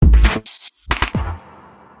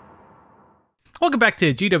Welcome back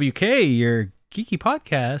to GWK, your geeky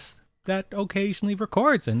podcast that occasionally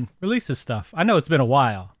records and releases stuff. I know it's been a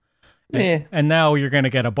while. And now you're going to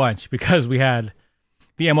get a bunch because we had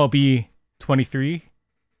the MLB 23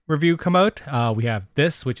 review come out. We have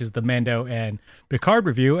this, which is the Mando and Picard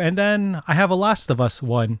review. And then I have a Last of Us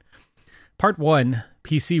one, part 1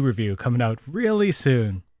 PC review coming out really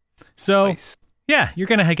soon. So, nice. Yeah, you're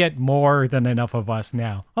going to get more than enough of us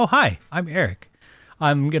now. Oh, hi, I'm Eric.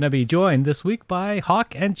 I'm going to be joined this week by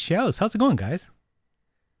Hawk and Shows. How's it going, guys?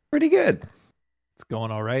 Pretty good. It's going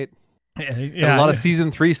all right. Yeah, a lot of season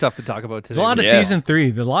 3 stuff to talk about today. There's a lot of season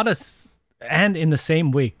 3. And in the same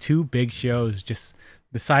week, 2 big shows just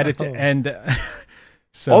decided to end.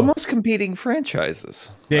 So almost competing franchises.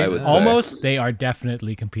 They are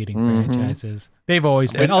definitely competing franchises. They've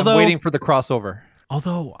always been. I'm waiting for the crossover.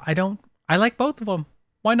 Although I like both of them.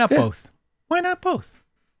 Why not both? Why not both?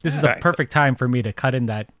 This is a perfect time for me to cut in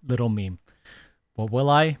that little meme. Well, will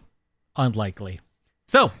I? Unlikely.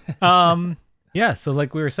 So, so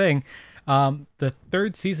like we were saying, the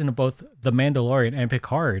 3rd season of both The Mandalorian and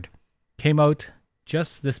Picard came out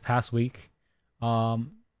just this past week. And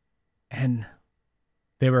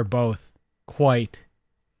they were both quite,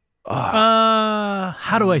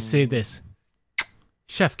 how do I say this?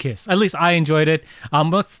 Chef kiss. At least I enjoyed it.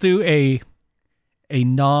 Let's do a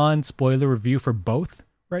non-spoiler review for both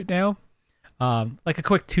right now. Like a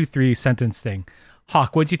quick 2-3 sentence thing.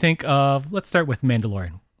 Hawk, what'd you think of, let's start with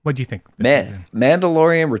Mandalorian. What'd you think this season?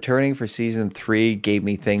 Mandalorian returning for season 3 gave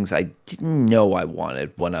me things I didn't know I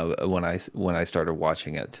wanted when I started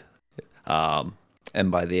watching it. And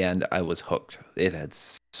by the end I was hooked. It had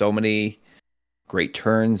so many great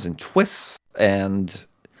turns and twists, and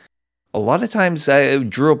a lot of times I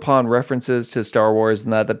drew upon references to Star Wars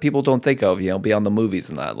and that people don't think of, beyond the movies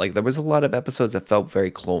and that. Like, there was a lot of episodes that felt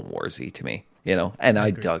very Clone Wars-y to me, and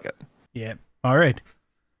I dug it. Yeah. All right.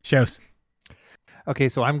 Shows. Okay,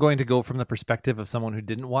 so I'm going to go from the perspective of someone who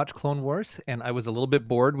didn't watch Clone Wars, and I was a little bit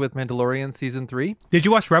bored with Mandalorian season 3. Did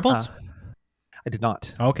you watch Rebels? I did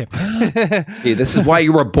not. Okay. See, this is why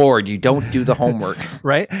you were bored. You don't do the homework.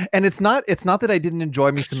 Right? And it's not that I didn't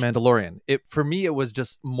enjoy me some Mandalorian. For me, it was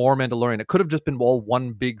just more Mandalorian. It could have just been all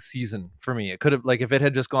one big season for me. It could have, like, if it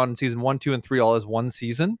had just gone season 1, 2, and 3 all as one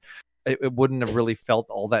season, it wouldn't have really felt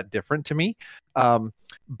all that different to me.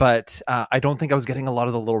 But I don't think I was getting a lot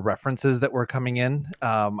of the little references that were coming in.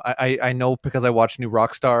 I know because I watched New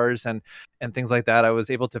Rock Stars and things like that, I was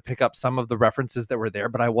able to pick up some of the references that were there,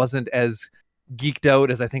 but I wasn't as geeked out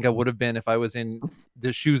as I think I would have been if I was in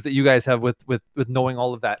the shoes that you guys have with knowing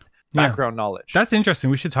all of that background knowledge. That's interesting.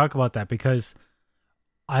 We should talk about that, because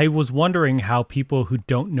I was wondering how people who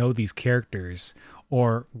don't know these characters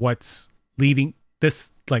or what's leading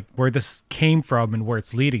this, like where this came from and where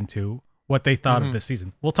it's leading to, what they thought of this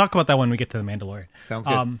season. We'll talk about that when we get to The Mandalorian. Sounds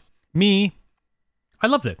good. I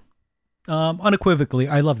loved it. Unequivocally,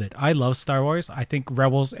 I loved it. I love Star Wars. I think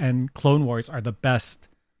Rebels and Clone Wars are the best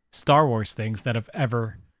Star Wars things that have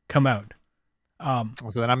ever come out.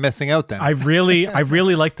 So then I'm missing out then. I really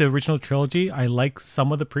like the original trilogy. I like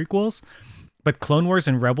some of the prequels, but Clone Wars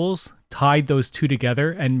and Rebels tied those two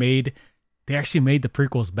together and they actually made the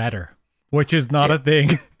prequels better, which is not a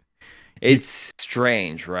thing. It's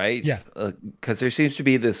strange, right? Yeah. Because there seems to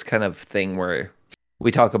be this kind of thing where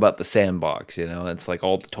we talk about the sandbox, it's like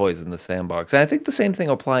all the toys in the sandbox. And I think the same thing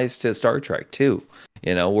applies to Star Trek too.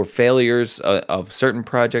 Where failures of certain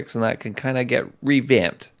projects and that can kind of get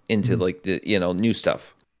revamped into like the, new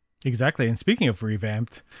stuff. Exactly. And speaking of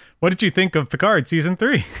revamped, what did you think of Picard season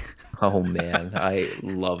 3? Oh man, I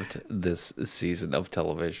loved this season of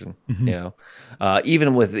television.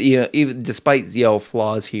 Even with even despite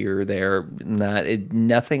flaws here or there,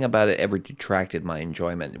 nothing about it ever detracted my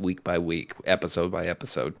enjoyment week by week, episode by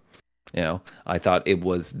episode. I thought it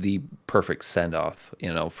was the perfect send off,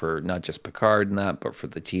 for not just Picard and that, but for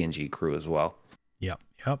the TNG crew as well. Yep.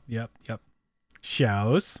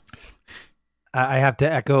 Shows. I have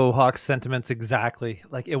to echo Hawk's sentiments exactly.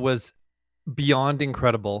 Like, it was beyond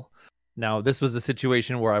incredible. Now, this was a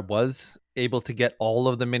situation where I was able to get all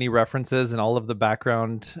of the mini references and all of the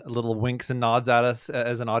background little winks and nods at us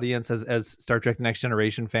as an audience, as Star Trek The Next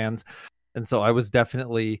Generation fans. And so I was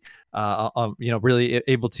definitely, really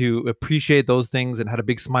able to appreciate those things and had a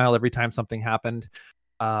big smile every time something happened.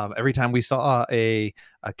 Every time we saw a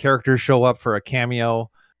character show up for a cameo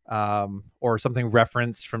or something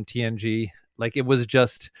referenced from TNG, like it was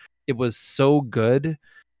so good.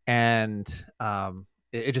 And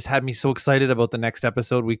it just had me so excited about the next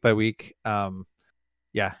episode week by week.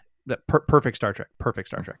 Perfect Star Trek.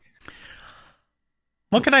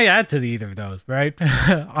 What can I add to either of those, right?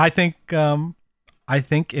 I think I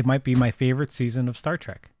think it might be my favorite season of Star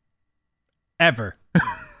Trek ever.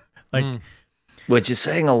 Which is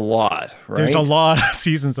saying a lot, right? There's a lot of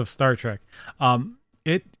seasons of Star Trek.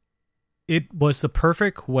 It was the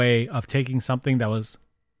perfect way of taking something that was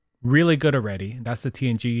really good already. That's the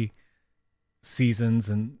TNG seasons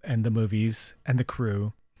and the movies and the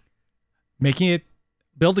crew,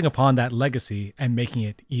 building upon that legacy and making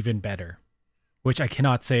it even better, which I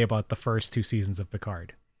cannot say about the first 2 seasons of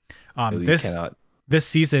Picard. This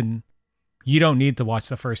season, you don't need to watch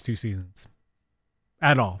the first 2 seasons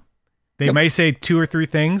at all. They may say 2 or 3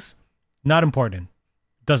 things, not important.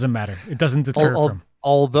 Doesn't matter. It doesn't deter from.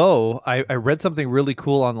 Although I read something really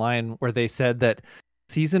cool online where they said that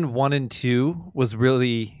season 1 and 2 was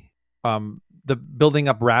really the building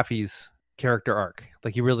up Raffi's character arc.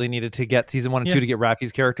 Like you really needed to get season 1 and 2 to get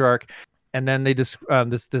Raffi's character arc. And then they this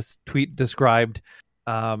tweet described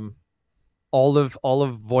all of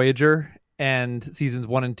Voyager and seasons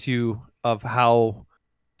 1 and 2 of how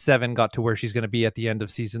Seven got to where she's going to be at the end of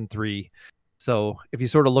season 3. So if you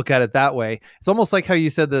sort of look at it that way, it's almost like how you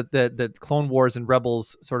said that Clone Wars and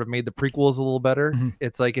Rebels sort of made the prequels a little better. Mm-hmm.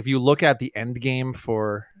 It's like if you look at the end game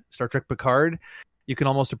for Star Trek Picard, you can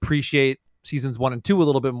almost appreciate seasons 1 and 2 a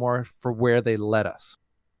little bit more for where they led us.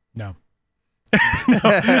 No.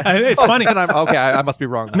 It's funny. I must be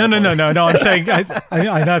wrong. No. I'm saying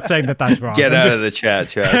I'm not saying that's wrong. Get out of the chat,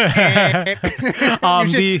 Josh.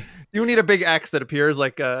 You need a big X that appears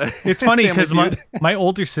like it's funny because my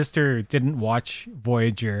older sister didn't watch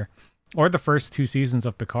Voyager or the first 2 seasons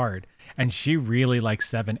of Picard, and she really likes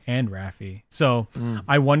Seven and Raffi. So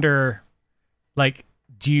I wonder, like,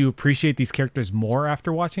 do you appreciate these characters more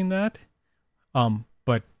after watching that?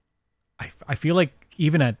 But I feel like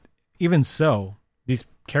even so, these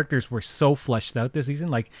characters were so fleshed out this season.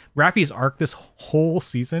 Like Raffi's arc this whole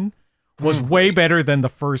season was way better than the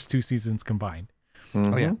first 2 seasons combined.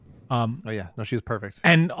 Mm-hmm. Oh yeah. No, she was perfect.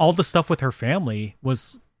 And all the stuff with her family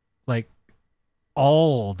was like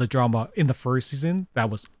all the drama in the first season. That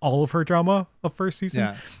was all of her drama of first season.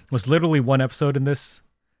 Yeah. Was literally one episode in this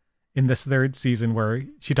 3rd season where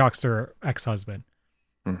she talks to her ex-husband.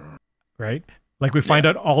 Mm-hmm. Right? Like we find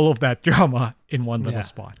out all of that drama in one little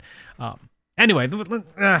spot. Anyway,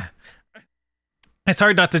 it's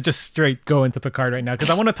hard not to just straight go into Picard right now because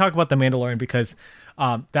I want to talk about The Mandalorian because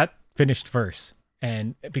that finished first.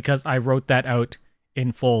 And because I wrote that out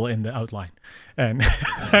in full in the outline, and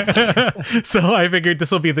so I figured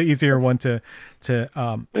this will be the easier one to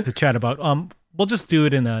chat about. We'll just do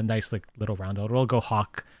it in a nice like little roundout. We'll go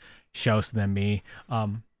Hawk, Shouse, then me.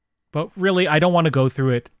 But really, I don't want to go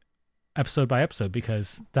through it episode by episode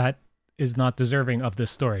because that is not deserving of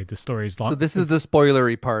this story. The story is long. So this is the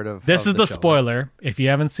spoilery part of. This is the show, spoiler. Right? If you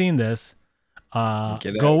haven't seen this, go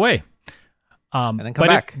away. And then come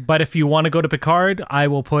back. But if you want to go to Picard, I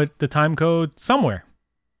will put the time code somewhere.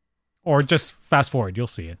 Or just fast forward, you'll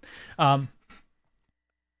see it.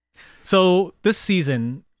 So this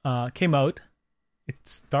season came out. It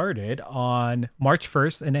started on March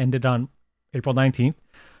 1st and ended on April 19th.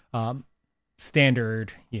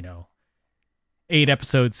 Standard,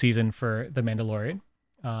 8-episode season for The Mandalorian.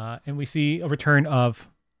 And we see a return of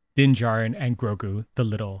Din Djarin and Grogu, the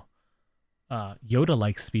little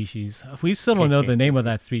Yoda-like species. We still don't know the name of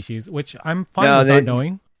that species, which I'm fine with not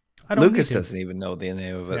knowing. Lucas doesn't even know the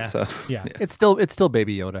name of it. Yeah. So yeah, it's still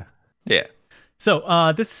Baby Yoda. Yeah.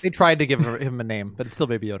 So they tried to give him a name, but it's still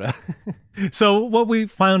Baby Yoda. So what we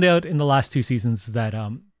found out in the last 2 seasons is that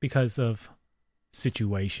because of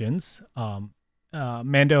situations,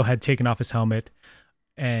 Mando had taken off his helmet,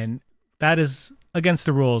 and that is against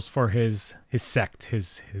the rules for his sect,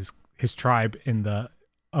 his tribe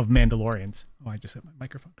of Mandalorians. Oh, I just hit my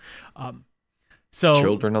microphone. So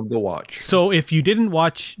Children of the Watch. So if you didn't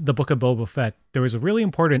watch the Book of Boba Fett, there was a really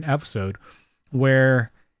important episode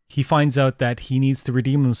where he finds out that he needs to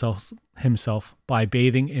redeem himself by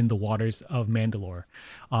bathing in the waters of Mandalore.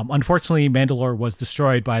 Unfortunately, Mandalore was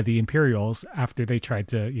destroyed by the Imperials after they tried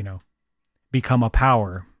to, become a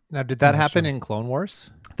power. Now, did that happen in Clone Wars?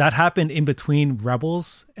 That happened in between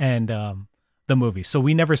Rebels and the movie. So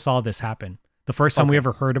we never saw this happen. The first time we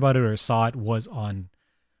ever heard about it or saw it was on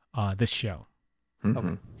this show. Mm-hmm.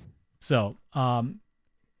 Okay. So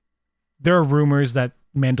there are rumors that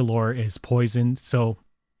Mandalore is poisoned. So,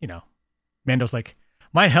 Mando's like,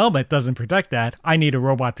 my helmet doesn't protect that. I need a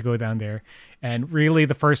robot to go down there. And really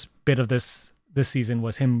the first bit of this season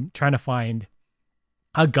was him trying to find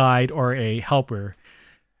a guide or a helper.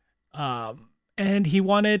 And he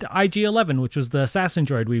wanted IG-11, which was the assassin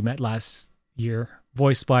droid we met last year,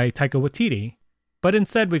 voiced by Taika Waititi. But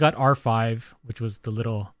instead we got R5, which was the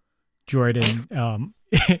little droid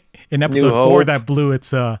in episode 4 that blew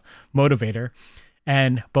its motivator,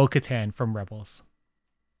 and Bo-Katan from Rebels.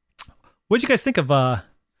 What'd you guys think of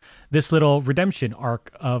this little redemption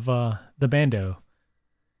arc of the Mando,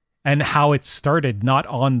 and how it started not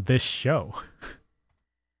on this show?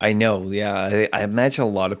 I know, yeah. I imagine a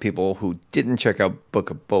lot of people who didn't check out Book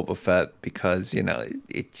of Boba Fett because,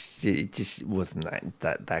 it just wasn't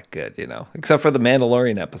that good, except for the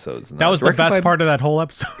Mandalorian episodes. That was the best part of that whole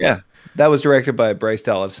episode. Yeah, that was directed by Bryce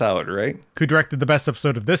Dallas Howard, right? Who directed the best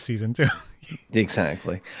episode of this season, too.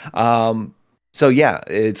 Exactly. So yeah,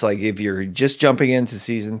 it's like if you're just jumping into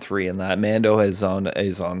season 3 and that Mando is on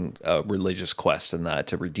a religious quest and that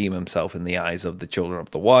to redeem himself in the eyes of the Children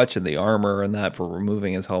of the Watch and the armor and that for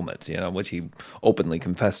removing his helmet, which he openly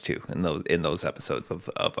confessed to in those episodes of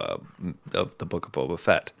the Book of Boba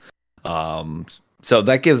Fett. So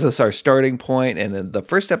that gives us our starting point, and then the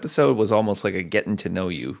first episode was almost like a getting to know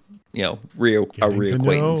you, reacquaintance.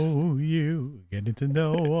 Getting to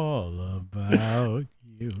know all about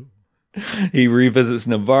you. He revisits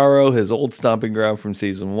Navarro, his old stomping ground from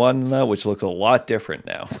season 1, which looks a lot different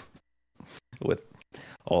now, with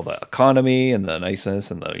all the economy and the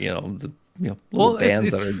niceness and the little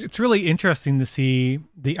bands. It's really interesting to see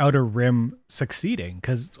the Outer Rim succeeding,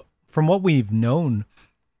 because from what we've known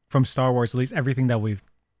from Star Wars, at least everything that we've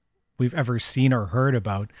ever seen or heard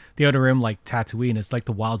about the Outer Rim, like Tatooine, is like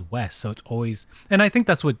the Wild West. So it's always, and I think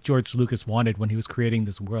that's what George Lucas wanted when he was creating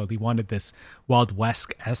this world. He wanted this Wild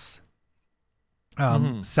West-esque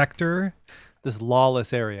sector, this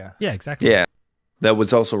lawless area. Yeah, exactly. Yeah, that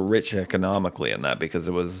was also rich economically in that,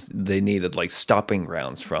 because they needed like stopping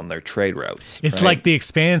grounds from their trade routes. It's like the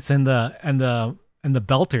Expanse and the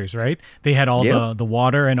Belters, right? They had all the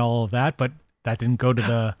water and all of that, but that didn't go to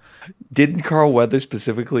the. Didn't Carl Weathers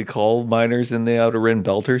specifically call miners in the Outer Rim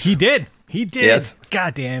Belters? He did. Yes.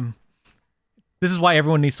 Goddamn. This is why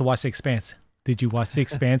everyone needs to watch The Expanse. Did you watch The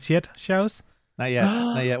Expanse yet, Shows? Not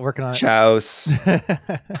yet. Working on it. Chows.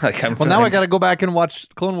 Well, now I got to go back and watch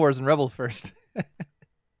Clone Wars and Rebels first.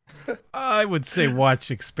 I would say watch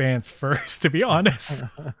Expanse first, to be honest.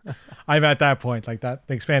 I'm at that point like that.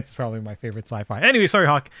 The Expanse is probably my favorite sci-fi. Anyway, sorry,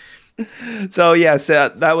 Hawk. So yes,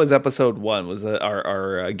 that was episode 1. Was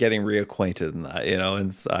our getting reacquainted in that,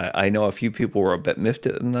 and I know a few people were a bit miffed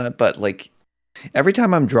in that, but like every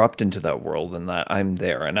time I'm dropped into that world and that, I'm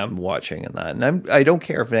there and I'm watching and that, and I don't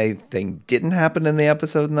care if anything didn't happen in the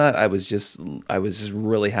episode and that. I was just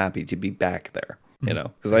really happy to be back there,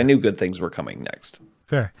 because I knew good things were coming next.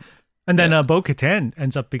 Fair. And then Bo-Katan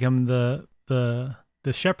ends up becoming the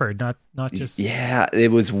shepherd, not just. Yeah,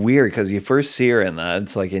 it was weird because you first see her in that.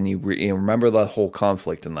 It's like, and you remember the whole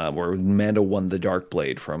conflict in that where Mando won the Dark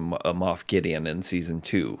Blade from Moff Gideon in season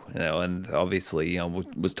 2, and obviously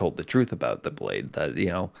was told the truth about the blade, that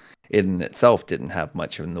it in itself didn't have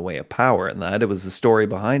much in the way of power, and that it was the story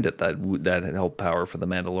behind it that held power for the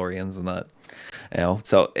Mandalorians and that.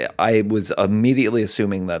 So I was immediately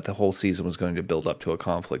assuming that the whole season was going to build up to a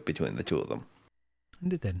conflict between the two of them.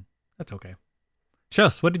 And it didn't. That's okay.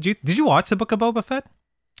 Shuss, what did you watch the Book of Boba Fett?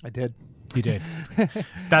 I did. You did.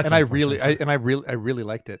 That's and I really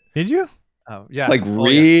liked it. Did you? Yeah. Like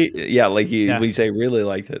we say really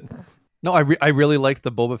liked it. No, I really liked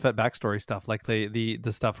the Boba Fett backstory stuff, like the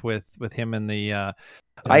stuff with him and the.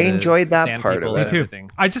 I enjoyed that part of it. Me too.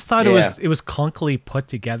 I just thought it was clunkily put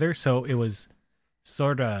together, so it was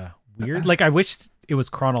sort of weird. Like I wish it was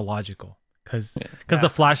chronological, because the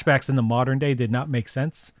flashbacks in the modern day did not make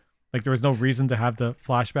sense. Like there was no reason to have the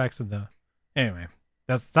flashbacks anyway.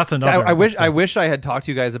 That's another. I wish I had talked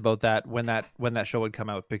to you guys about that when that show would come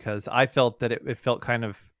out, because I felt that it felt kind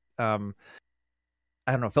of I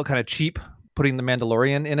don't know, it felt kind of cheap putting the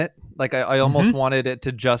Mandalorian in it. Like I almost wanted it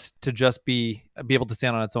to just be able to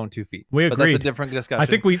stand on its own 2 feet. We agreed. But that's a different discussion. I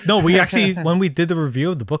think we actually when we did the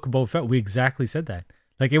review of the Book of Boba Fett, we exactly said that.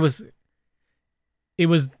 Like it was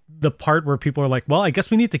the part where people are like, well, I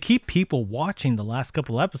guess we need to keep people watching the last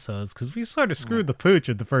couple episodes because we sort of screwed the pooch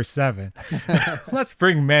with the first 7. Let's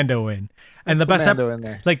bring Mando in. And the best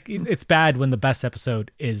episode, like it's bad when the best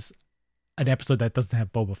episode is an episode that doesn't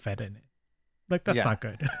have Boba Fett in it. Like that's not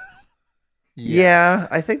good. Yeah,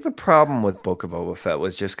 I think the problem with Book of Boba Fett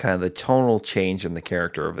was just kind of the tonal change in the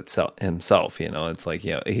character of himself. It's like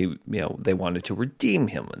they wanted to redeem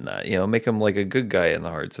him and that, make him like a good guy in the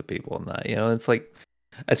hearts of people and that, it's like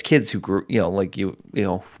as kids who grew,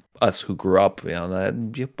 us who grew up,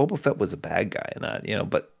 that Boba Fett was a bad guy and that,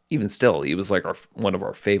 but even still, he was like one of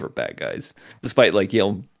our favorite bad guys, despite like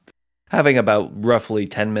having about roughly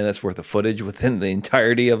 10 minutes worth of footage within the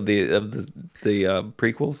entirety of the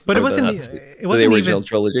prequels. But it wasn't the original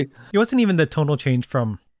trilogy. It wasn't even the tonal change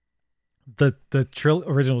from the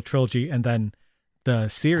original trilogy and then the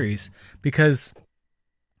series, because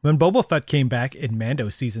when Boba Fett came back in Mando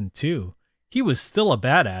season 2, he was still a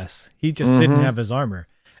badass. He just didn't have his armor,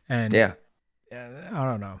 and I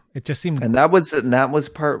don't know. It just seemed, and that was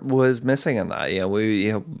part was missing in that.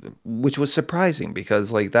 Which was surprising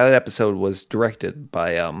because like that episode was directed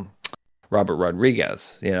by Robert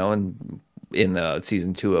Rodriguez, and in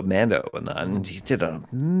season 2 of Mando, and he did an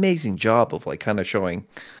amazing job of like kind of showing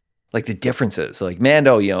like the differences. Like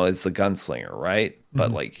Mando, is the gunslinger, right?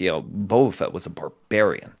 But like Boba Fett was a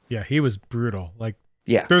barbarian. Yeah, he was brutal. Like,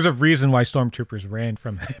 yeah, there's a reason why stormtroopers ran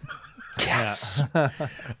from him. Yes.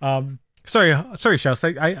 Sorry, Shaus.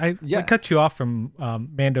 I cut you off from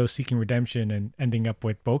Mando seeking redemption and ending up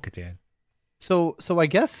with Bo-Katan. So I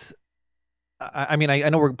guess, I mean, I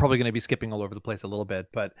know we're probably going to be skipping all over the place a little bit,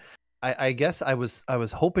 but I guess I was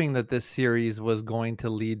hoping that this series was going to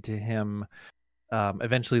lead to him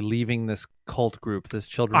eventually leaving this cult group, this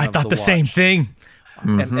Children of the Watch. I thought the same thing.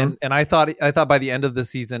 And I thought by the end of the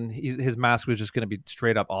season, his mask was just going to be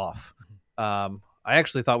straight up off. I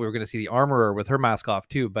actually thought we were going to see the armorer with her mask off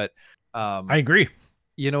too, but I agree.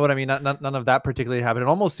 You know what I mean? None of that particularly happened. It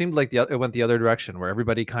almost seemed like it went the other direction, where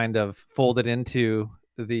everybody kind of folded into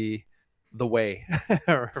the way,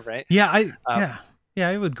 right? Yeah,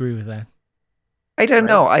 I would agree with that. I don't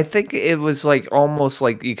know. I think it was like almost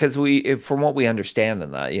like, because from what we understand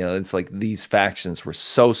in that, it's like these factions were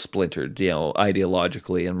so splintered,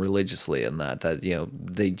 ideologically and religiously, and that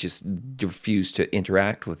they just refused to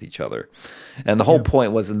interact with each other. And the whole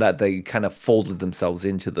point wasn't that they kind of folded themselves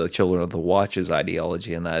into the Children of the Watch's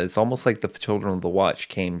ideology, and that it's almost like the Children of the Watch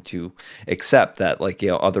came to accept that, like,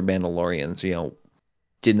 other Mandalorians,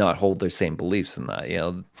 did not hold their same beliefs in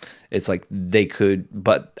that. It's like they could,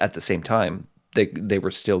 but at the same time, they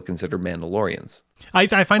were still considered Mandalorians.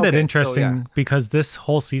 I find that interesting because this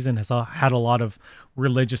whole season has had a lot of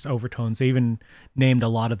religious overtones. They even named a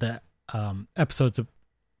lot of the episodes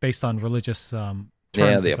based on religious terms.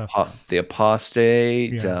 The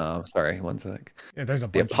apostate. Yeah. Sorry, one sec. Yeah, there's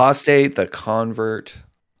the apostate, the convert,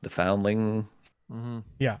 the foundling. Mm-hmm.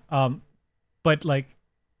 Yeah. But like,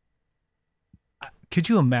 could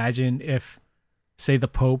you imagine if, say, the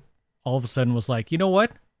Pope all of a sudden was like, you know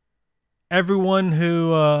what? Everyone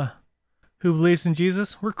who believes in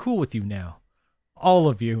Jesus, we're cool with you now. All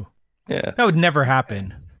of you. Yeah. That would never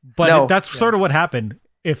happen. But that's sort of what happened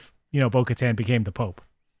if, Bo-Katan became the Pope.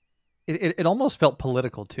 It almost felt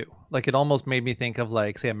political too. Like it almost made me think of,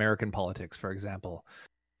 like, say, American politics, for example,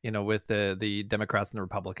 with the Democrats and the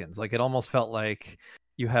Republicans. Like it almost felt like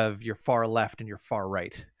you have your far left and your far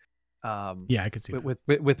right. I could see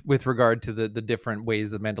with regard to the different ways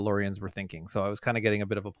the Mandalorians were thinking. So I was kind of getting a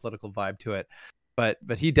bit of a political vibe to it, but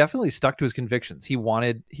he definitely stuck to his convictions. He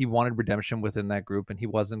wanted redemption within that group, and he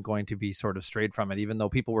wasn't going to be sort of strayed from it, even though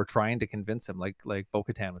people were trying to convince him, like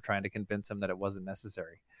Bo-Katan were trying to convince him that it wasn't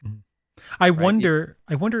necessary. Mm-hmm. I wonder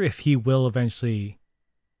if he will eventually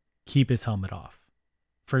keep his helmet off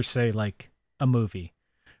for, say, like a movie,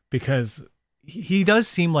 because he does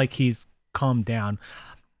seem like he's calmed down.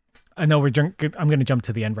 I know I'm going to jump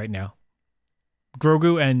to the end right now.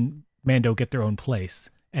 Grogu and Mando get their own place,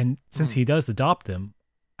 and since he does adopt him,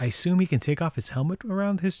 I assume he can take off his helmet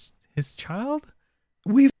around his child.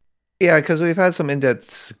 Because we've had some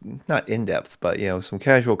not in depth, but some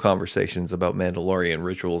casual conversations about Mandalorian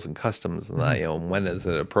rituals and customs, and that and when is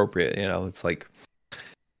it appropriate? It's like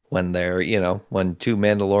when they're, when two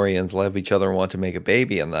Mandalorians love each other and want to make a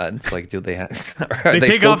baby, and that it's like, do they have? They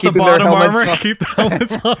take still off the bottom armor, keep the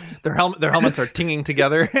helmets on. Their helmets are tinging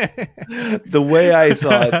together. The way I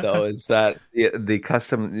saw it, though, is that the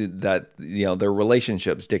custom that their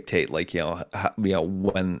relationships dictate, like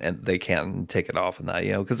when and they can take it off, and that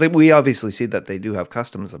because we obviously see that they do have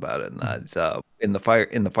customs about it, and that in the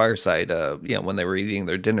fireside, when they were eating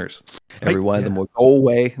their dinners, every one of them would go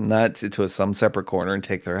away, not to some separate corner, and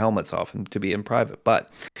take their helmets off and to be in private. But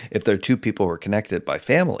if they're two people who are connected by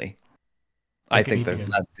family, I think that's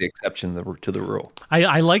the exception to the rule.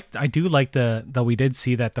 I do like that we did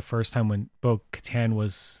see that the first time when Bo-Katan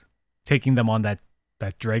was taking them on that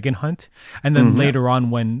dragon hunt, and then later on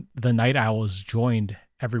when the Night Owls joined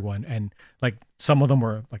everyone, and like some of them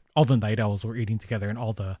were like, all the Night Owls were eating together, and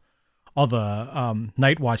all the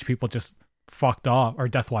Night Watch people just fucked off, or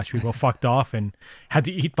Death Watch people fucked off and had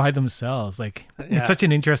to eat by themselves. Like it's such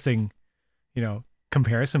an interesting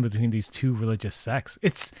comparison between these two religious sects.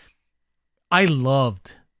 I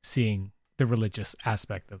loved seeing the religious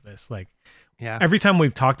aspect of this. Like every time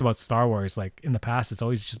we've talked about Star Wars, like in the past, it's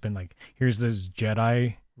always just been like, here's this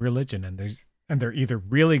Jedi religion, and they're either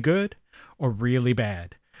really good or really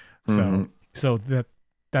bad. So that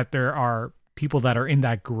that there are people that are in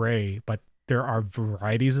that gray, but there are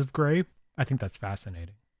varieties of gray. I think that's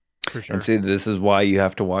fascinating. For sure. And see, this is why you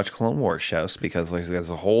have to watch Clone Wars shows, because like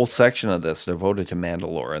there's a whole section of this devoted to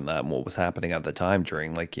Mandalore and that and what was happening at the time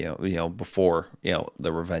during before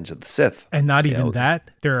the Revenge of the Sith. And not even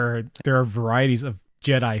that, there are varieties of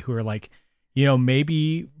Jedi who are like,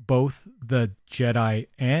 maybe both the Jedi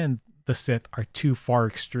and the Sith are too far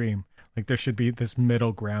extreme. Like there should be this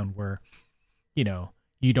middle ground where,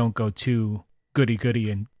 you don't go too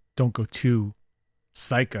goody and don't go too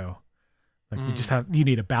psycho. Like you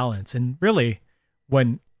need a balance. And really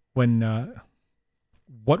when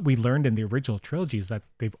what we learned in the original trilogy is that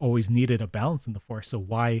they've always needed a balance in the Force. So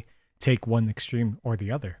why take one extreme or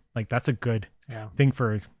the other? Like that's a good thing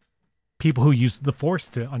for people who use the Force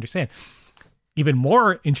to understand. Even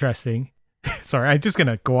more interesting. Sorry, I'm just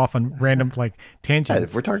gonna go off on random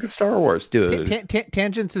tangents. We're talking Star Wars, dude.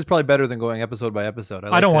 Tangents is probably better than going episode by episode.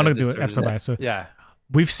 I don't want to do it episode by episode. Yeah.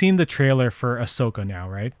 We've seen the trailer for Ahsoka now,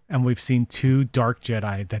 right? And we've seen 2 dark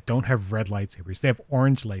Jedi that don't have red lightsabers. They have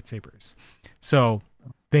orange lightsabers. So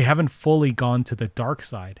they haven't fully gone to the dark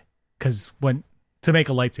side. Because to make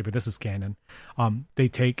a lightsaber, this is canon, they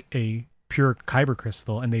take a pure kyber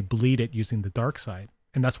crystal and they bleed it using the dark side.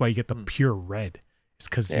 And that's why you get the pure red. It's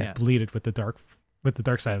because you bleed it with the dark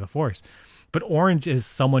side of the Force. But orange is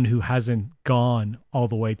someone who hasn't gone all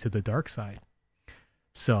the way to the dark side.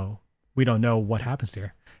 So we don't know what happens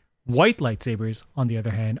there. White lightsabers, on the other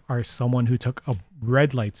hand, are someone who took a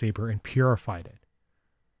red lightsaber and purified it.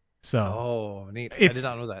 So, neat. I did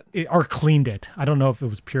not know that. Or cleaned it. I don't know if it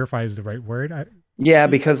was purified is the right word.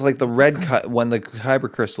 Because like the red, when the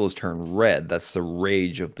kyber crystal is turned red, that's the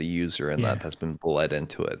rage of the user, and that has been bled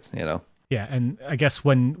into it. Yeah, and I guess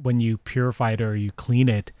when you purify it or you clean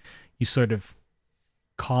it, you sort of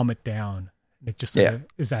calm it down. It just sort of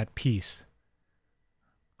is at peace.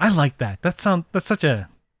 I like that. That's such a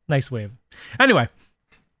nice way of. Anyway,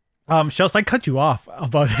 Shells, I cut you off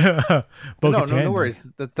about Bo-Katan. No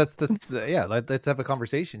worries. That's let's have a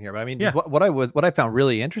conversation here. But I mean, what I found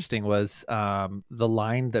really interesting was the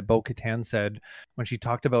line that Bo-Katan said when she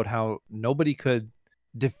talked about how nobody could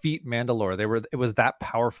defeat Mandalore. It was that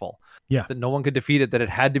powerful. Yeah, that no one could defeat it. That it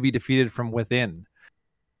had to be defeated from within.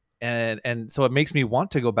 And so it makes me want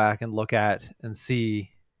to go back and look at and see.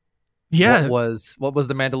 Yeah, what was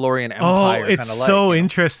the Mandalorian Empire? It's kind of so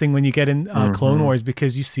interesting when you get in Clone Wars,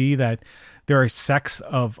 because you see that there are sects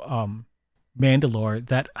of Mandalore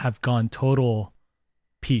that have gone total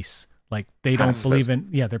peace. Like they don't believe in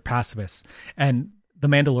they're pacifists, and the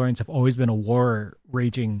Mandalorians have always been a war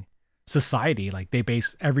raging society. Like they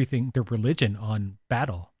base everything, their religion, on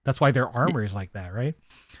battle. That's why their armor is like that, right?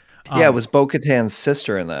 It was Bo-Katan's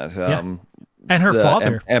sister in that, and her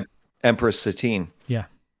father, Empress Satine. Yeah.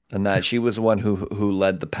 And that she was the one who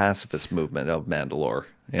led the pacifist movement of Mandalore,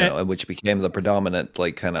 which became the predominant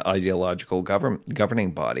kind of ideological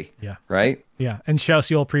governing body. Yeah. Right? Yeah. And Shells,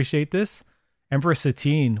 you'll appreciate this. Empress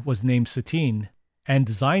Satine was named Satine and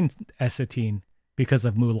designed as Satine because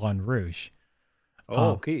of Moulin Rouge.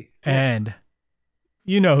 Okay. And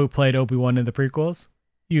you know who played Obi-Wan in the prequels?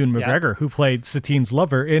 Ewan McGregor, who played Satine's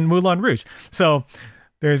lover in Moulin Rouge. So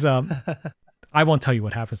there's I won't tell you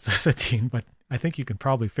what happens to Satine, but I think you can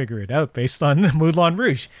probably figure it out based on Moulin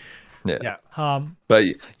Rouge. Yeah. But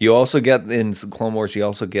you also get in Clone Wars, you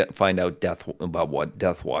also find out about what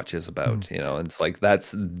Death Watch is about. And it's like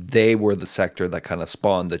they were the sector that kind of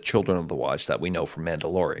spawned the Children of the Watch that we know from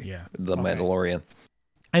Mandalorian. Yeah. Mandalorian.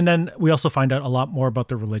 And then we also find out a lot more about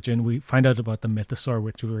the religion. We find out about the Mythosaur,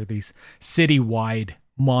 which were these city-wide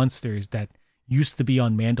monsters that used to be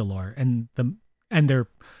on Mandalore, and their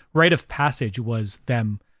rite of passage was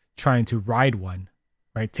them trying to ride one,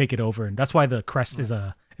 right? Take it over, and that's why the crest is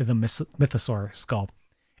the Mythosaur skull.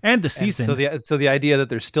 And the season. And so the idea that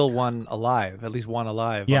there's still one alive, at least one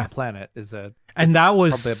alive on the planet,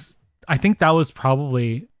 I think that was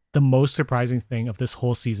probably the most surprising thing of this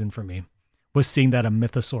whole season for me, was seeing that a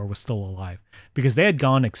Mythosaur was still alive, because they had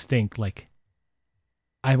gone extinct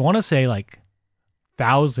I want to say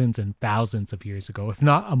thousands and thousands of years ago, if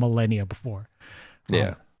not a millennia before.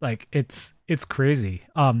 It's crazy.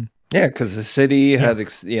 Because the city had,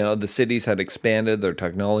 the cities had expanded, their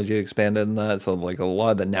technology expanded, and that. So, a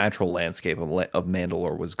lot of the natural landscape of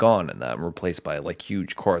Mandalore was gone, and that replaced by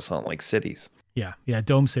huge Coruscant-like cities. Yeah,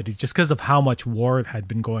 dome cities, just because of how much war had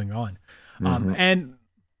been going on, and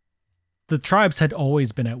the tribes had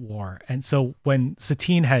always been at war. And so when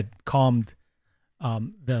Satine had calmed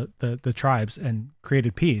the tribes and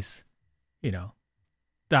created peace,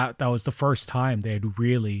 that was the first time they had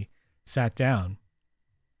really sat down.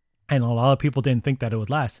 And a lot of people didn't think that it would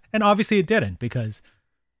last. And obviously it didn't, because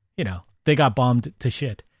they got bombed to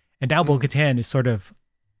shit. And now Bo-Katan is sort of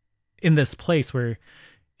in this place where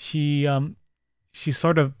she's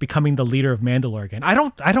sort of becoming the leader of Mandalore again. I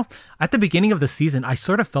don't at the beginning of the season, I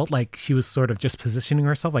sort of felt like she was sort of just positioning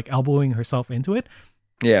herself, like elbowing herself into it.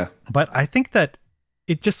 Yeah. But I think that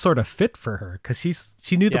it just sort of fit for her because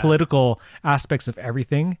she knew the political aspects of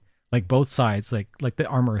everything, like both sides, like the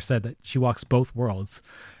armorer said that she walks both worlds.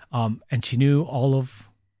 And she knew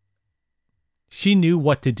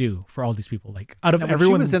what to do for all these people. Like out of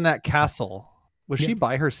everyone, she was in that castle. Was she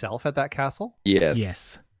by herself at that castle? Yeah.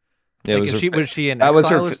 Yes. Yeah, was she in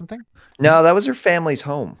exile or something? No, that was her family's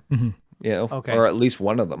home. Mm-hmm. Okay. Or at least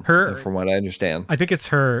one of them, from what I understand. I think it's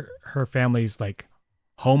her family's like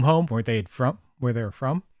home where they were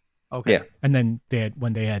from. Okay. Yeah. And then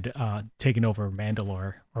when they had taken over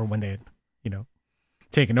Mandalore, or when they had,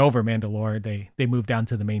 taken over Mandalore, they moved down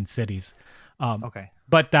to the main cities. Okay.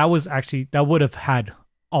 But that would have had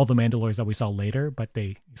all the Mandalores that we saw later, but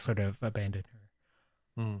they sort of abandoned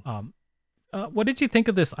her. What did you think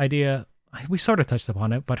of this idea? We sort of touched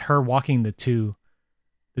upon it, but her walking the two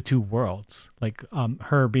worlds, like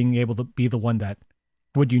her being able to be the one that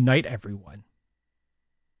would unite everyone.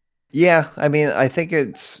 Yeah, I mean, I think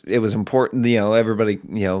it was important. Everybody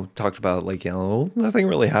talked about like nothing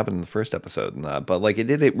really happened in the first episode and that, but like it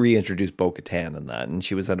did reintroduce Bo-Katan in that, and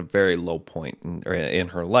she was at a very low point in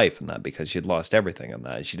her life in that because she had lost everything in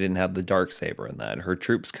that. She didn't have the Darksaber in that. Her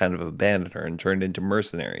troops kind of abandoned her and turned into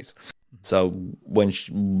mercenaries. So when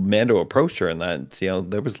Mando approached her in that,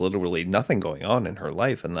 there was literally nothing going on in her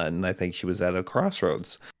life in that, and I think she was at a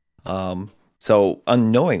crossroads. So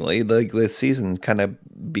unknowingly, this season kind of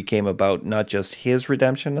became about not just his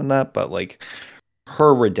redemption in that, but like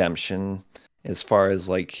her redemption as far as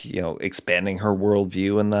like, expanding her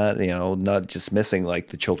worldview and that, not just missing like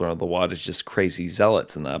the Children of the Water as just crazy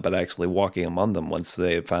zealots and that, but actually walking among them once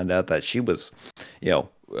they found out that she was,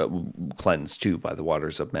 cleansed too by the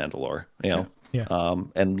waters of Mandalore,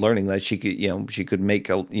 and learning that she could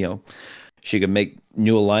make she could make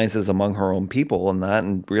new alliances among her own people and that,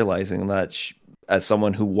 and realizing that as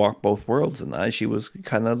someone who walked both worlds and that, she was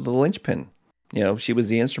kind of the linchpin. She was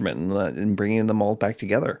the instrument in bringing them all back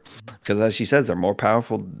together. Because as she says, they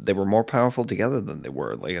were more powerful together than they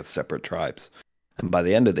were like as separate tribes. And by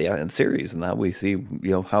the end of the series and that, we see,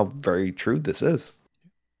 how very true this is.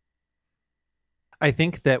 I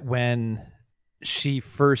think that when she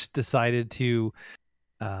first decided to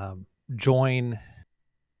join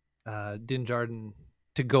Din Djarin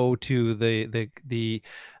to go to the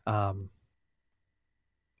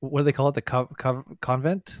what do they call it? The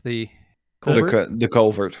convent? The culvert? The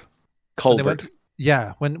culvert.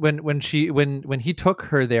 When he took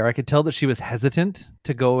her there, I could tell that she was hesitant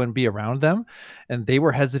to go and be around them, and they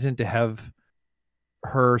were hesitant to have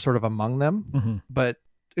her sort of among them. Mm-hmm. But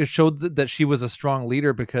it showed that she was a strong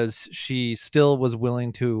leader because she still was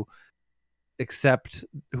willing to accept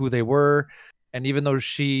who they were. And even though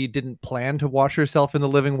she didn't plan to wash herself in the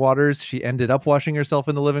living waters, she ended up washing herself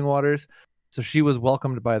in the living waters. So she was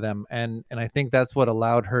welcomed by them. And I think that's what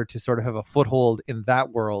allowed her to sort of have a foothold in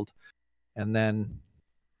that world. And then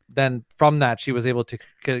from that, she was able to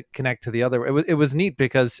connect to the other. It was neat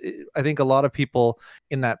because I think a lot of people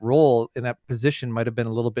in that role, in that position, might have been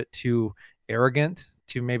a little bit too arrogant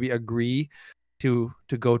to maybe agree to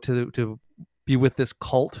go to be with this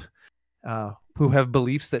cult who have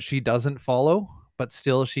beliefs that she doesn't follow, but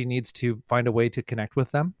still she needs to find a way to connect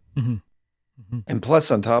with them. Mm-hmm. Mm-hmm. And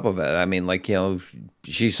plus, on top of it, I mean, like,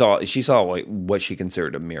 she saw like what she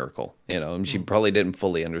considered a miracle, and she probably didn't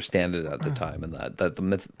fully understand it at the time, and that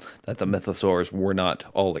the mythosaurs were not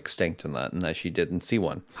all extinct, and that she didn't see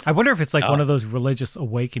one. I wonder if it's like one of those religious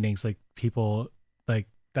awakenings, like people like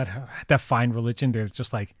that find religion. There's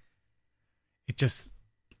just like it just.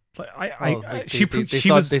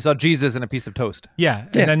 They saw Jesus in a piece of toast. Yeah,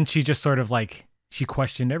 and then she just sort of like she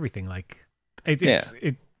questioned everything. Like it's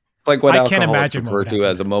like what I can't alcoholics imagine refer to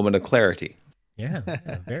as a moment of clarity. Yeah,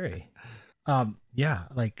 very.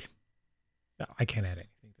 Like I can't add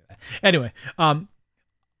anything to that. Anyway,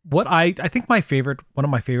 what I think one of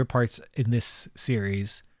my favorite parts in this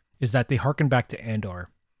series is that they harken back to Andor,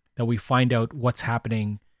 that we find out what's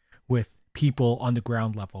happening with people on the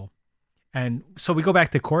ground level. And so we go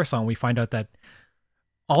back to Coruscant, we find out that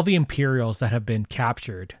all the Imperials that have been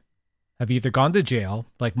captured have either gone to jail,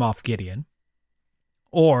 like Moff Gideon,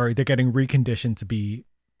 or they're getting reconditioned to be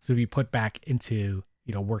put back into,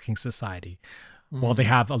 working society. While they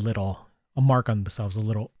have a mark on themselves, a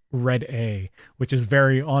little red A, which is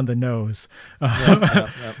very on the nose. Yep.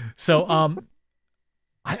 So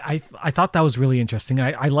I thought that was really interesting.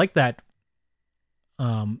 I like that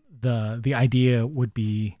the idea would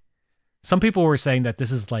be some people were saying that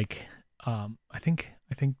this is like, I think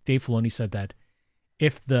Dave Filoni said that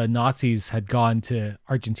if the Nazis had gone to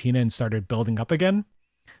Argentina and started building up again,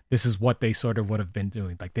 this is what they sort of would have been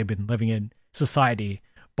doing. Like they've been living in society,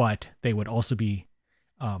 but they would also be,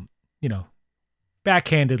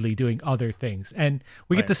 backhandedly doing other things. And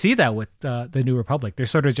we get to see that with the New Republic. They're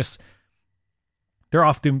sort of they're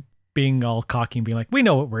often being all cocky and being like, we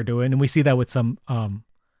know what we're doing. And we see that with some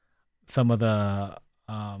of the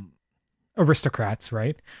aristocrats,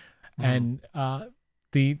 right? Mm-hmm.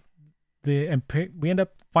 And we end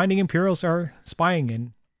up finding Imperials are spying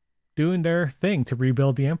and doing their thing to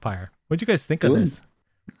rebuild the Empire. What'd you guys think of this?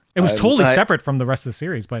 It was totally separate from the rest of the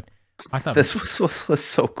series, but I thought this was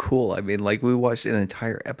so cool. I mean, like we watched an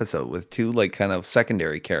entire episode with two like kind of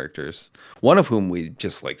secondary characters, one of whom we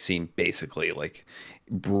just like seen basically like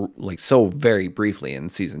so very briefly in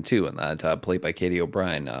season 2, and that played by Katie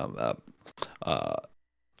O'Brien. Oh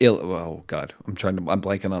God, I'm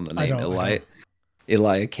blanking on the name.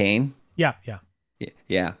 Elia Kane. Yeah.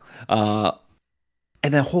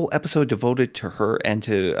 And a whole episode devoted to her and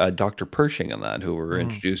to Dr. Pershing and that, who we were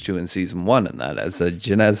introduced to in season 1, and that as a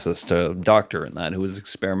geneticist, doctor, and that who was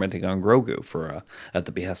experimenting on Grogu for at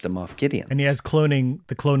the behest of Moff Gideon. And he has the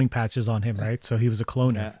cloning patches on him, right? So he was a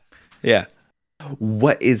cloner. Yeah.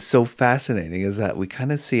 What is so fascinating is that we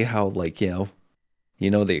kind of see how, like, the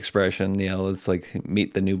expression, it's like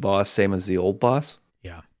meet the new boss, same as the old boss.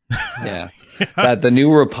 Yeah. Yeah. That the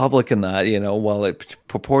New Republic and that, while it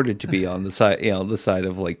purported to be on the side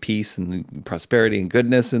of like peace and prosperity and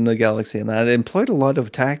goodness in the galaxy and that, it employed a lot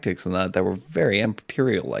of tactics and that were very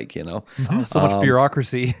imperial like, So much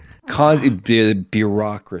bureaucracy.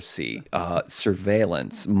 Bureaucracy,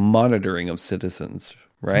 surveillance, monitoring of citizens,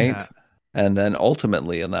 right? Yeah. And then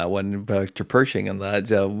ultimately in that one, back to Pershing and that,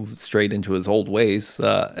 straight into his old ways,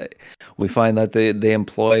 we find that they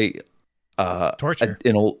employ torture.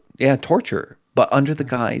 Torture, but under the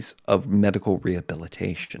guise of medical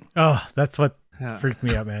rehabilitation. Oh, that's what freaked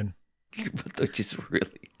me out, man. Just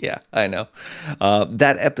really, I know.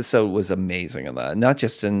 That episode was amazing in that, not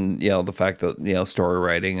just in the fact that story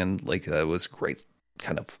writing and like it was great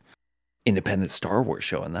kind of independent Star Wars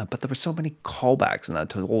show in that, but there were so many callbacks in that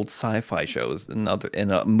to old sci-fi shows and other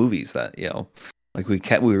movies that like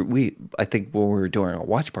I think when we were doing our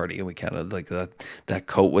watch party, and we kind of like that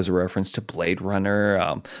coat was a reference to Blade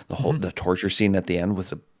Runner. The torture scene at the end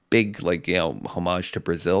was a big homage to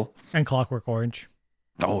Brazil and Clockwork Orange.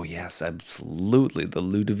 Oh yes, absolutely, the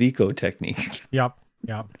Ludovico technique. Yep.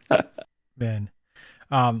 Man,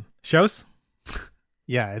 shows.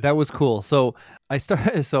 Yeah, that was cool. So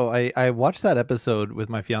I watched that episode with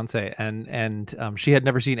my fiance, and she had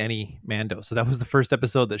never seen any Mando, so that was the first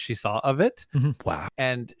episode that she saw of it. Mm-hmm. Wow!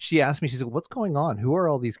 And she asked me, she said, "What's going on? Who are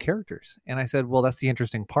all these characters?" And I said, "Well, that's the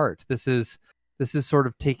interesting part. This is sort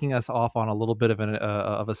of taking us off on a little bit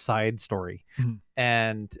of a side story." Mm-hmm.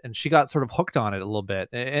 And she got sort of hooked on it a little bit.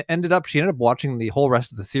 She ended up watching the whole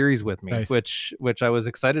rest of the series with me, nice. which I was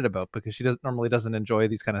excited about because she normally doesn't enjoy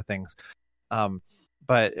these kind of things.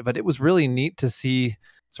 But it was really neat to see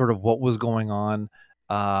sort of what was going on.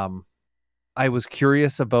 I was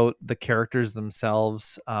curious about the characters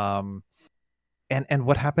themselves, and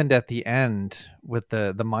what happened at the end with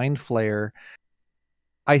the Mind Flayer.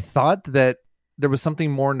 I thought that there was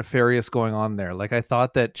something more nefarious going on there. Like I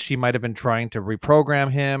thought that she might have been trying to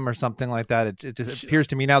reprogram him or something like that. It just appears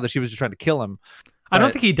to me now that she was just trying to kill him. I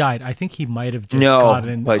don't think he died. I think he might have just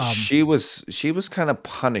gotten... but she was kind of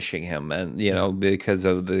punishing him, and because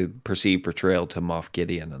of the perceived portrayal to Moff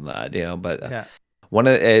Gideon and that, But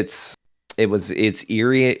it's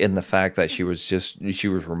eerie in the fact that she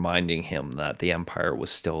was reminding him that the Empire was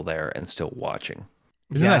still there and still watching.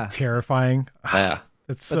 Isn't that terrifying? Yeah,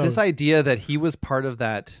 this idea that he was part of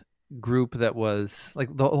that group that was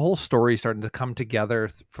like the whole story starting to come together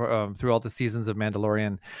through all the seasons of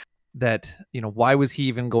Mandalorian. That why was he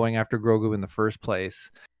even going after Grogu in the first place?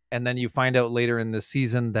 And then you find out later in the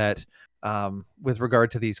season that with regard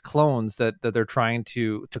to these clones that they're trying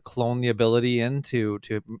to clone the ability in to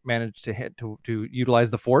manage to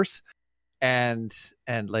utilize the Force, and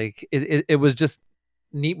like it was just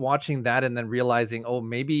neat watching that, and then realizing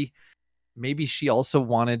maybe she also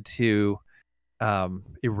wanted to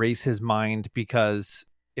erase his mind, because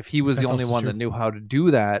if he was the only one that knew how to do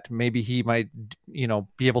that, maybe he might,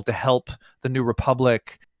 be able to help the New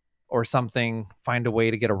Republic or something find a way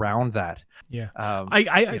to get around that. Yeah.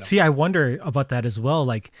 I see. I wonder about that as well.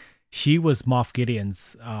 Like she was Moff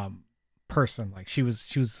Gideon's person. Like she was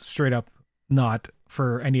straight up not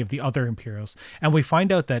for any of the other Imperials. And we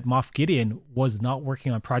find out that Moff Gideon was not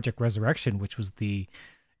working on Project Resurrection, which was the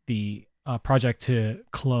project to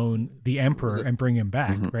clone the Emperor and bring him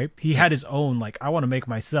back, right? He had his own, like, I want to make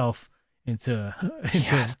myself into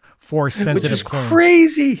force sensitive, which is clone.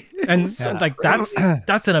 Crazy. And so, like,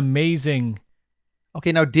 that's an amazing.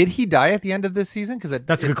 Okay, now did he die at the end of this season? Because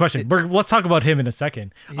that's a good question. Let's talk about him in a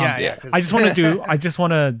second. Yeah. I just want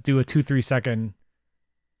to do a 2-3 second,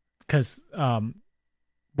 because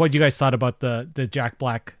what you guys thought about the Jack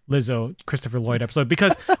Black, Lizzo, Christopher Lloyd episode,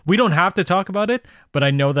 because we don't have to talk about it, but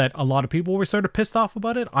I know that a lot of people were sort of pissed off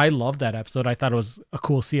about it. I loved that episode. I thought it was a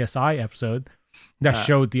cool CSI episode that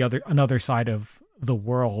showed another side of the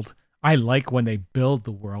world. I like when they build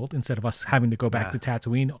the world instead of us having to go back to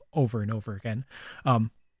Tatooine over and over again.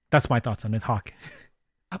 That's my thoughts on it, Hawk.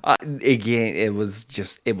 Again, it was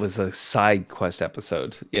a side quest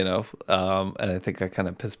episode, and I think that kind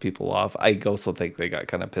of pissed people off. I also think they got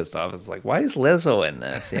kind of pissed off. It's like, why is Lizzo in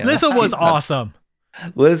this? Lizzo was awesome.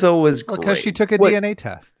 Lizzo was great. Because she took a DNA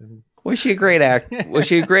test. Was she a great actor? Was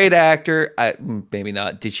she a great actor? Maybe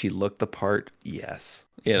not. Did she look the part? Yes.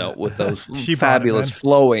 With those fabulous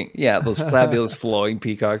flowing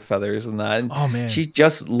peacock feathers and that. And oh man, she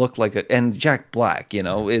just looked and Jack Black.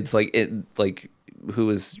 It's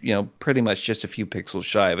who is pretty much just a few pixels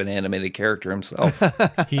shy of an animated character himself.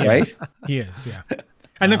 He is, yeah.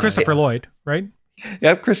 And then Christopher Lloyd, right?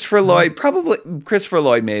 Yeah, Christopher Lloyd. Probably Christopher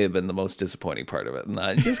Lloyd may have been the most disappointing part of it,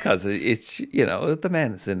 not just because it's the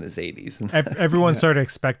man is in his 80s. Everyone sort of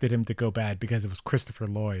expected him to go bad because it was Christopher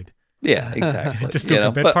Lloyd. Yeah, exactly. Just took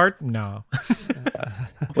a bit part? No.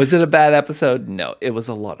 Was it a bad episode? No. It was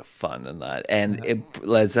a lot of fun in that. And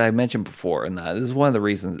as I mentioned before, this is one of the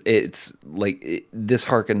reasons it's like this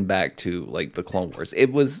harkened back to like the Clone Wars.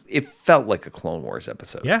 It felt like a Clone Wars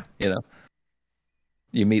episode. Yeah.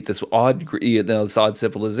 You meet this odd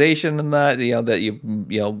civilization and that,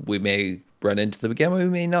 that we may run into the beginning, we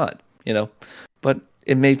may not, but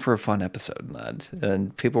it made for a fun episode,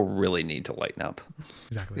 and people really need to lighten up.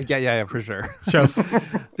 Exactly. Yeah, for sure. Shows.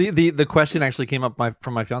 The question actually came up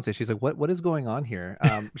from my fiance. She's like, "What is going on here?"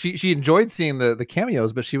 She enjoyed seeing the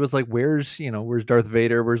cameos, but she was like, "Where's Darth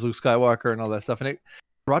Vader? Where's Luke Skywalker and all that stuff?" And it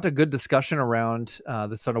brought a good discussion around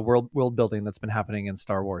this sort of world building that's been happening in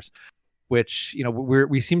Star Wars, which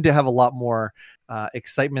we seem to have a lot more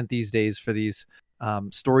excitement these days for these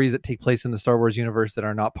stories that take place in the Star Wars universe that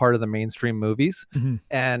are not part of the mainstream movies. Mm-hmm.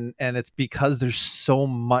 And it's because there's so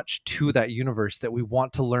much to that universe that we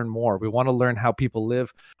want to learn more. We want to learn how people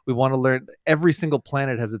live. We want to learn every single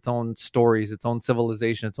planet has its own stories, its own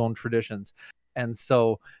civilization, its own traditions. And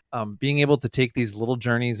so being able to take these little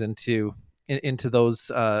journeys into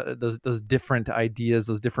those different ideas,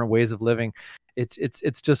 those different ways of living,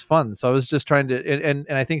 it's just fun. So I was just trying to, and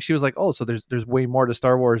I think she was like, oh, so there's way more to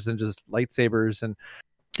Star Wars than just lightsabers. And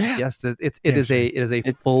yes, it is a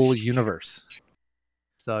full universe.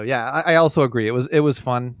 So yeah, I also agree. It was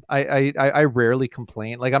fun. I rarely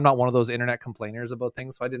complain. Like, I'm not one of those internet complainers about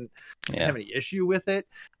things, so I didn't have any issue with it.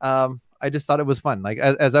 I just thought it was fun. Like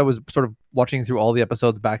as I was sort of watching through all the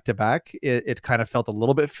episodes back to back, it kind of felt a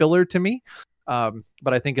little bit filler to me.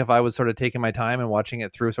 But I think if I was sort of taking my time and watching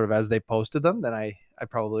it through sort of as they posted them, then I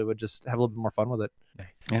probably would just have a little bit more fun with it. Nice.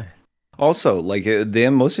 Yeah. Also, like the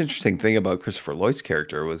most interesting thing about Christopher Lloyd's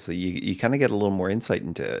character was that you kind of get a little more insight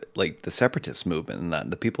into like the separatist movement and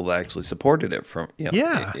that the people that actually supported it from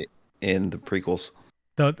in the prequels,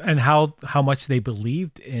 and how much they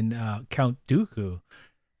believed in Count Dooku,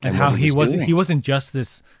 and how he wasn't just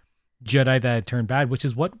this Jedi that had turned bad, which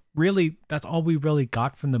is that's all we really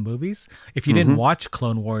got from the movies. If you didn't watch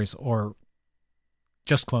Clone Wars or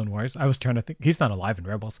just Clone Wars, I was trying to think. He's not alive in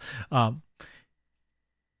Rebels.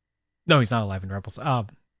 No, he's not alive in Rebels.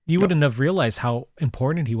 You wouldn't have realized how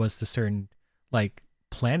important he was to certain like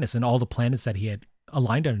planets and all the planets that he had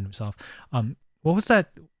aligned on himself. What was that?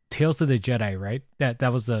 Tales of the Jedi, right?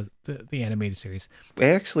 That was the animated series. We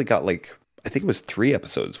actually got like, I think it was 3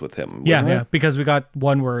 episodes with him. Yeah, because we got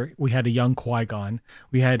one where we had a young Qui-Gon.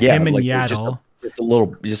 We had him and Yaddle.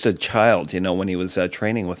 Just a child, when he was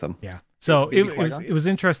training with him. Yeah. So it was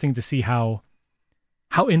interesting to see how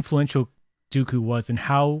influential Dooku was and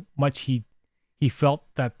how much he felt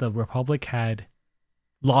that the Republic had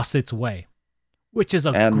lost its way, which is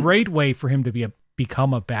a great way for him to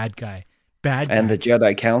become a bad guy. And the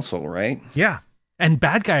Jedi Council, right? Yeah. And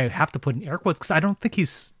bad guy, I have to put in air quotes because I don't think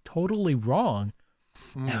he's totally wrong.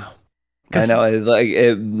 No. I know.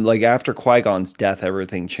 Like after Qui-Gon's death,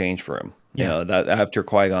 everything changed for him. Yeah. That after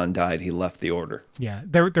Qui-Gon died, he left the Order. Yeah.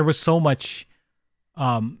 There was so much.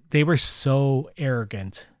 They were so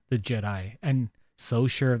arrogant, the Jedi, and so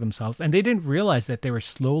sure of themselves. And they didn't realize that they were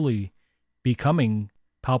slowly becoming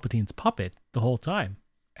Palpatine's puppet the whole time.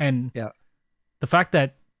 And the fact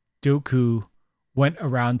that Dooku went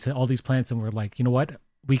around to all these planets and were like, you know what,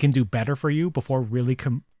 we can do better for you before really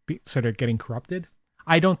sort of getting corrupted.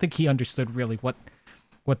 I don't think he understood really what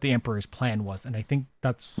the Emperor's plan was, and I think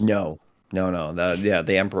that's no.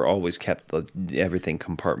 The Emperor always kept everything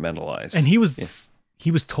compartmentalized, and he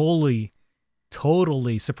was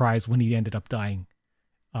totally surprised when he ended up dying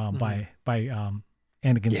by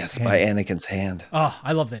Anakin's yes, hands. by Anakin's hand. Oh,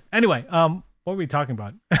 I loved it. Anyway, what were we talking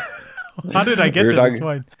about? How did I get to this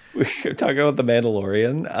point? We were talking about the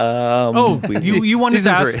Mandalorian. You wanted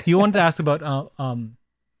to ask about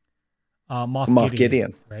Moff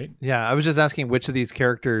Gideon, right? Yeah, I was just asking which of these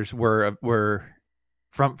characters were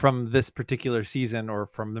from this particular season or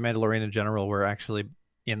from the Mandalorian in general were actually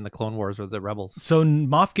in the Clone Wars or the Rebels. So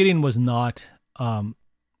Moff Gideon was not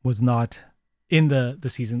in the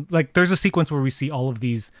season. Like, there's a sequence where we see all of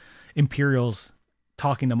these Imperials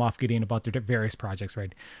talking to Moff Gideon about their various projects,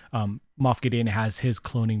 right? Moff Gideon has his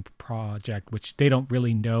cloning project, which they don't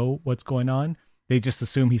really know what's going on. They just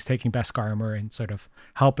assume he's taking Beskar armor and sort of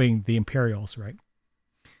helping the Imperials, right?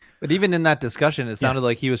 But even in that discussion, it sounded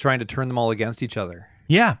like he was trying to turn them all against each other.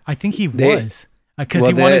 Yeah, I think he was. Because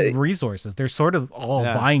he wanted resources. They're sort of all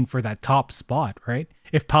vying for that top spot, right?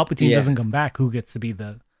 If Palpatine doesn't come back, who gets to be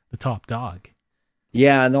the top dog?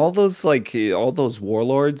 Yeah, and all those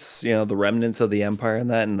warlords, the remnants of the Empire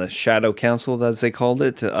and the Shadow Council, as they called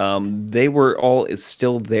it, they were all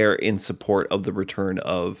still there in support of the return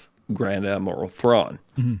of Grand Admiral Thrawn.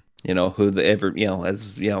 Mm-hmm.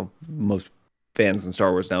 As most fans in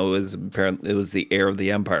Star Wars know, it was the heir of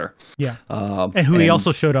the Empire. Yeah, and he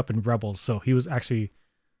also showed up in Rebels, so he was actually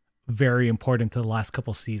very important to the last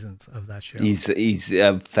couple seasons of that show. He's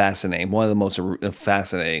fascinating, one of the most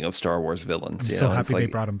fascinating of Star Wars villains. I'm so happy they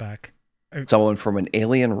brought him back. Someone from an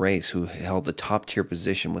alien race who held a top tier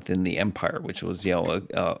position within the Empire, which was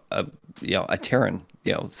a Terran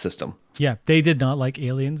system. Yeah, they did not like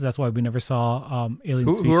aliens. That's why we never saw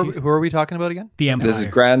alien species. Who are we talking about again? The Empire. This is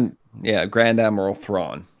Grand Admiral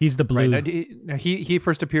Thrawn. He's the blue. Right. He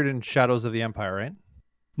first appeared in Shadows of the Empire, right?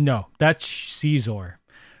 No, that's Caesar.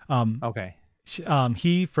 Okay.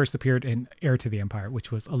 He first appeared in Heir to the Empire,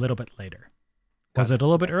 which was a little bit later. Was it a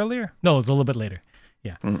little bit earlier? No, it was a little bit later.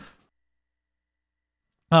 Yeah.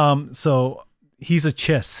 Mm. So he's a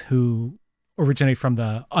Chiss who originated from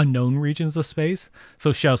the unknown regions of space.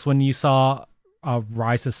 So Shells, when you saw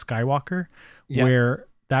Rise of Skywalker, where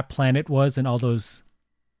that planet was and all those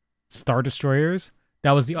Star Destroyers,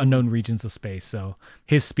 that was the unknown regions of space. So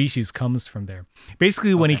his species comes from there.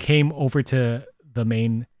 Basically, when he came over to the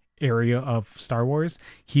main area of Star Wars,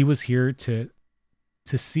 he was here to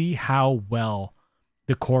see how well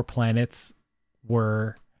the core planets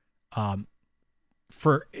were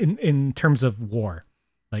for in terms of war.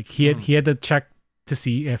 Like he had to check to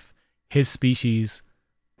see if his species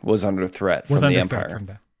was under threat from the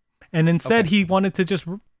Empire. And instead he wanted to just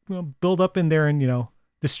build up in there and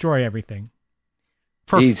destroy everything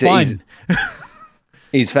for fun.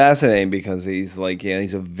 He's fascinating because he's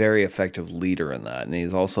he's a very effective leader in that, and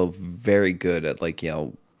he's also very good at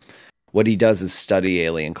what he does is study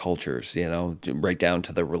alien cultures, right down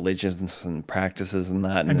to the religions and practices and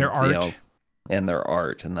that, and their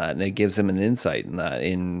art, and that, and it gives him an insight in that,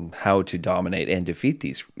 in how to dominate and defeat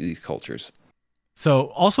these cultures. So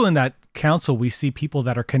also in that council, we see people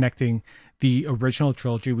that are connecting the original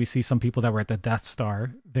trilogy. We see some people that were at the Death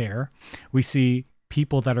Star there. We see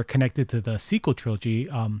people that are connected to the sequel trilogy.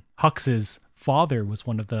 Hux's father was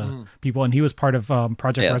one of the people, and he was part of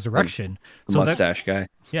Project Resurrection. The mustache guy.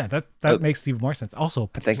 Yeah, that makes even more sense. Also,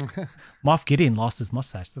 I think Moff Gideon lost his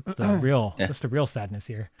mustache. That's the real that's the real sadness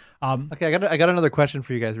here. Okay, I got another question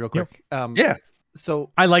for you guys real quick.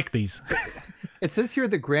 So I like these. It says here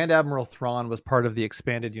that Grand Admiral Thrawn was part of the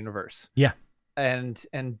expanded universe. Yeah. And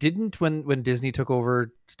didn't when Disney took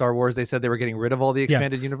over Star Wars, they said they were getting rid of all the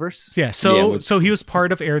expanded universe? Yeah. So he was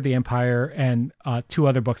part of Heir of the Empire and 2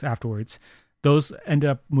 other books afterwards. Those ended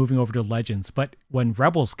up moving over to Legends. But when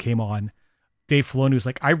Rebels came on, Dave Filoni was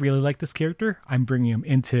like, I really like this character. I'm bringing him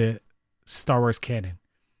into Star Wars canon.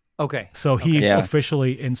 Okay. So he's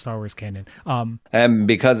officially in Star Wars canon. And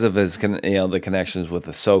because of his, the connections with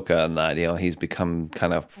Ahsoka and that, he's become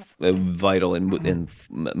kind of vital in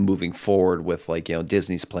moving forward with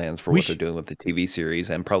Disney's plans for what they're doing with the TV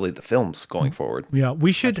series and probably the films going forward. Yeah,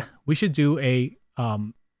 we should do a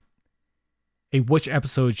which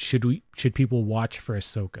episode should people watch for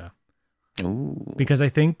Ahsoka? Ooh. Because I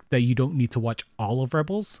think that you don't need to watch all of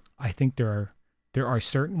Rebels. I think there are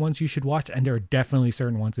certain ones you should watch, and there are definitely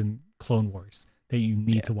certain ones in Clone Wars that you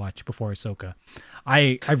need to watch before Ahsoka.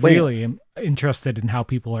 I really am interested in how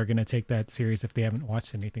people are going to take that series if they haven't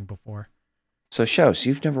watched anything before. So, Shouse,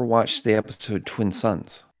 you've never watched the episode Twin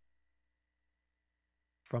Sons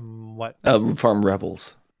From what? from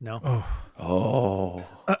Rebels? No. Oh.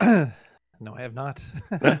 No, I have not.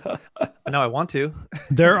 No, I want to.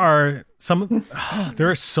 There are some. There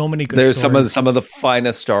are so many good. There's stories. some of the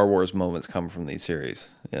finest Star Wars moments come from these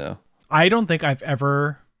series. You know, I don't think I've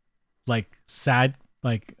ever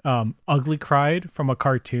ugly cried from a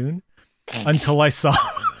cartoon until I saw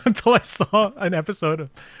an episode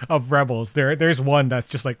of Rebels. There's one that's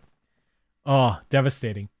just like, oh,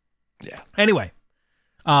 devastating. Yeah. Anyway,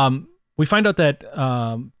 we find out that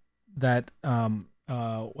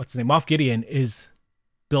what's his name? Moff Gideon is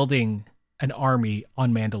building an army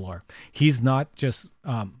on Mandalore. He's not just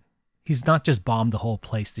bombed the whole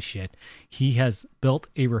place to shit. He has built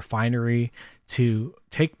a refinery to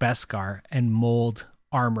take Beskar and mold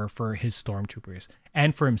armor for his stormtroopers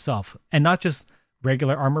and for himself, and not just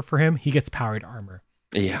regular armor for him. He gets powered armor.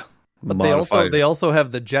 Yeah. But they also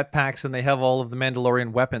have the jetpacks, and they have all of the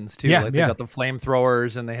Mandalorian weapons too. Yeah, they got the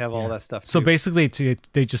flamethrowers, and they have all that stuff too. So basically,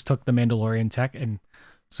 they just took the Mandalorian tech and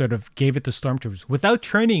sort of gave it to stormtroopers without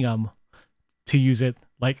training them to use it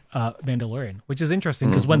like Mandalorian, which is interesting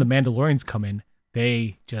because when the Mandalorians come in,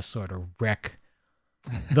 they just sort of wreck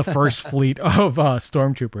the first fleet of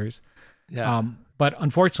stormtroopers. Yeah. But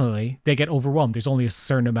unfortunately, they get overwhelmed. There's only a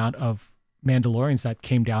certain amount of Mandalorians that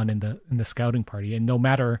came down in the scouting party, and no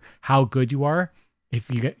matter how good you are, if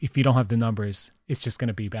you don't have the numbers, it's just going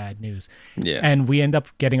to be bad news. Yeah. And we end up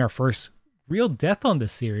getting our first real death on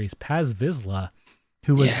this series, Paz Vizsla,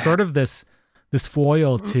 who was sort of this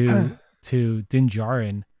foil to Din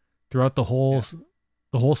Djarin throughout the whole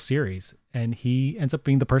series, and he ends up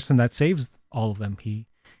being the person that saves all of them. He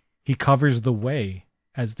covers the way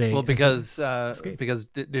as they because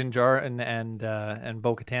Din Djarin and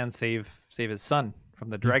Bo-Katan save his son from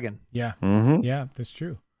the dragon. Yeah, Mm-hmm. yeah, that's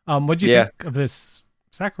true. What do you think of this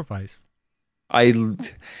sacrifice?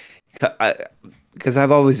 Because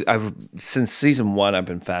I've since season 1, I've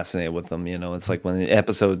been fascinated with them. You know, it's like when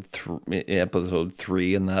episode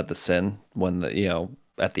 3 and that the Sin, when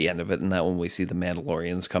at the end of it, and that when we see the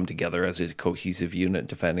Mandalorians come together as a cohesive unit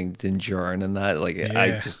defending Din Djarin and that,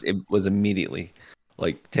 it was immediately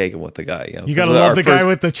like taken with the guy. You gotta love the guy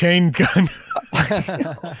with the chain gun.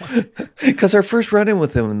 Because our first run-in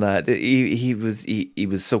with him in that, he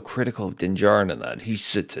was so critical of Din Djarin and that he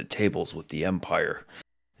sits at tables with the Empire.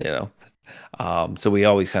 So we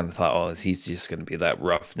always kind of thought, oh, he's just going to be that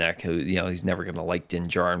roughneck who, he's never going to like Din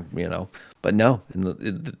Djarin, But no,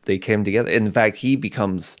 they came together. In fact, he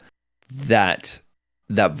becomes that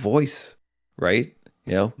voice, right?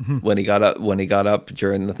 When he got up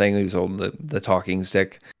during the thing, he was holding the talking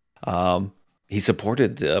stick. He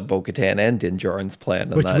supported Bo-Katan and Din Djarin's plan,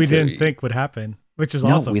 which we didn't think would happen, which is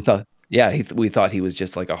awesome. We thought. Yeah, we thought he was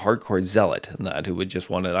just like a hardcore zealot and that who would just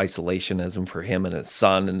wanted isolationism for him and his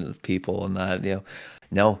son and the people and that.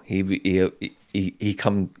 No, he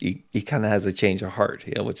kind of has a change of heart,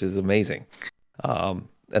 which is amazing.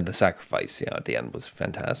 And the sacrifice, at the end was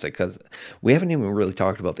fantastic because we haven't even really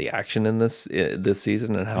talked about the action in this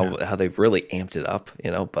season and how they've really amped it up,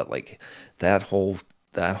 But like that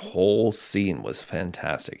whole scene was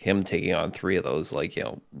fantastic. Him taking on 3 of those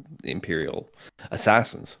Imperial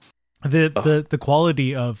assassins. The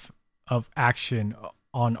quality of action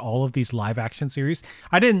on all of these live action series.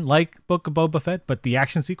 I didn't like Book of Boba Fett, but the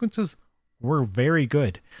action sequences were very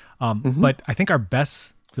good. But I think the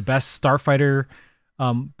best Starfighter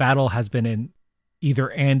battle has been in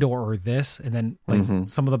either Andor or this, and then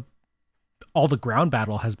all the ground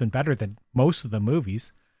battle has been better than most of the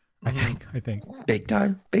movies. I think big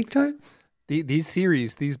time. These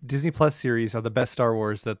series, these Disney Plus series, are the best Star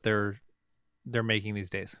Wars that they're making these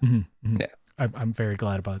days. Yeah, I'm very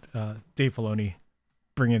glad about Dave Filoni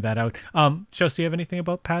bringing that out. Shows, do you have anything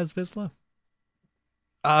about Paz Vizsla?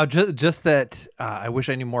 Just that I wish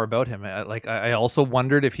I knew more about him. I also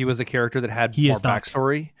wondered if he was a character that had more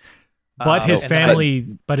backstory. But his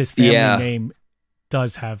family name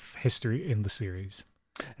does have history in the series.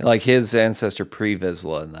 Like his ancestor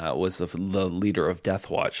pre-Vizsla, and that was the leader of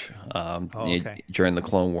Death Watch during the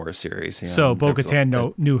Clone Wars series. So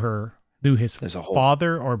Bo-Katan knew his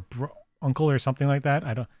father or uncle or something like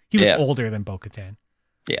that. He was older than Bo-Katan.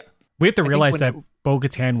 Yeah. We have to realize that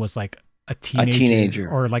Bo-Katan was like a teenager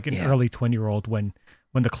or like an early 20-year-old when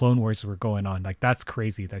the Clone Wars were going on. Like that's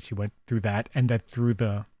crazy that she went through that and that through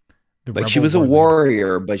the But she was a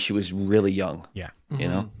warrior, but she was really young. Yeah.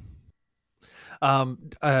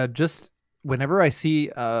 Just whenever I see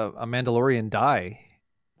a Mandalorian die,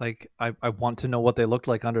 like I want to know what they looked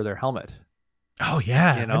like under their helmet. Oh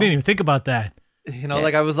yeah, I didn't even think about that. You know,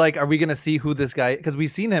 like I was like, are we going to see who this guy? Because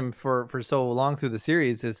we've seen him for so long through the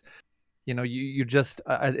series. Is you know, you just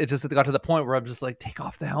it just got to the point where I'm just like, take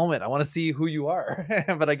off the helmet. I want to see who you are.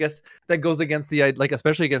 But I guess that goes against the like,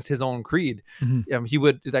 especially against his own creed.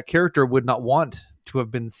 That character would not want to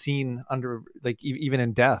have been seen under like even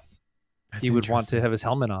in death. He would want to have his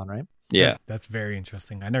helmet on, right? Yeah, that's very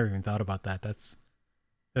interesting. I never even thought about that. That's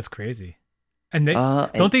crazy. And they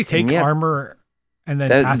don't they take armor and then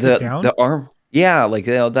pass it down? The arm, yeah, like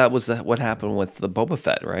that was what happened with the Boba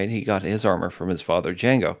Fett, right? He got his armor from his father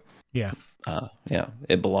Jango. Yeah,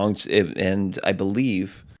 it belongs, and I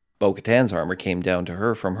believe Bo-Katan's armor came down to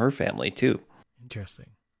her from her family too. Interesting.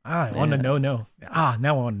 I want to know. Now I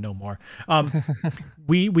want to know more.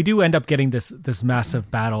 We do end up getting this massive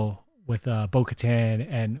battle with Bo-Katan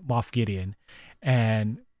and Moff Gideon,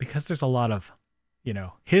 and because there's a lot of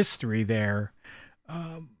history there,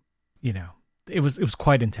 it was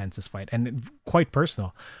quite intense, this fight, and quite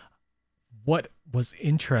personal. What was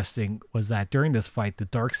interesting was that during this fight, the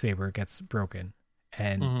Darksaber gets broken,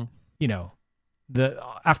 and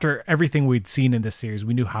after everything we'd seen in this series,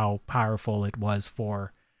 we knew how powerful it was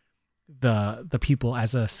for the people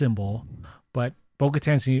as a symbol. But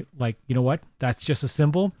Bo-Katan's like, you know what? That's just a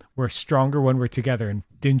symbol. We're stronger when we're together. And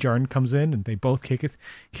Din Djarin comes in, and they both kick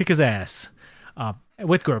his ass.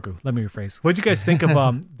 With Grogu, let me rephrase. What did you guys think of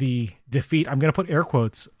the defeat? I'm gonna put air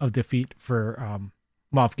quotes of defeat for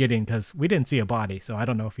Moff Gideon, because we didn't see a body, so I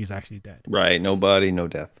don't know if he's actually dead. Right, no body, no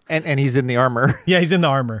death. And he's in the armor. Yeah, he's in the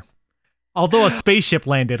armor. Although a spaceship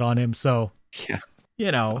landed on him, so yeah,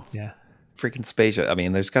 yeah, freaking spaceship. I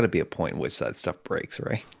mean, there's got to be a point in which that stuff breaks,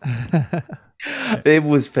 right? It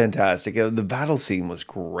was fantastic. The battle scene was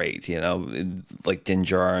great. Like Din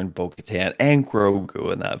Djarin, Bo-Katan, and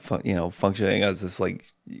Grogu, and that functioning as this like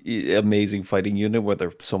amazing fighting unit where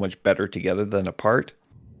they're so much better together than apart.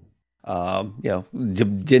 Din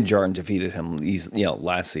Djarin defeated him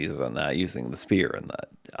last season on that using the spear and that.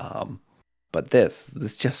 But this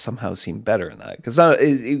just somehow seemed better in that, because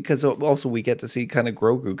also we get to see kind of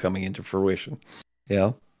Grogu coming into fruition.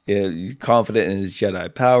 Confident in his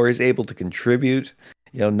Jedi powers, able to contribute.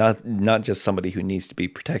 Not just somebody who needs to be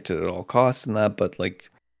protected at all costs and that, but like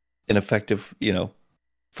an effective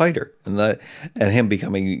fighter, and him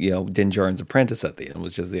becoming Din Djarin's apprentice at the end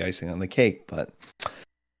was just the icing on the cake. But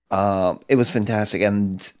it was fantastic,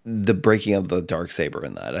 and the breaking of the Darksaber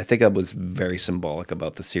in that, I think that was very symbolic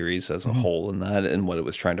about the series as a whole, in that, and what it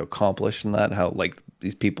was trying to accomplish in that, how like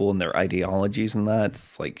these people and their ideologies and that,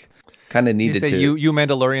 it's like kind of needed to. You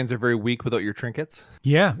Mandalorians are very weak without your trinkets.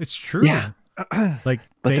 Yeah, it's true. Yeah, but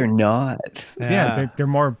they're not. Yeah,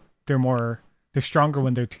 they're stronger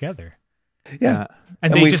when they're together. Yeah,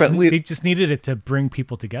 and they just needed it to bring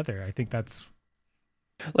people together. I think that's.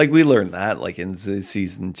 Like we learned that like in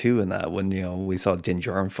season 2 and that, when we saw Din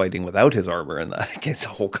Djarin fighting without his armor and that against a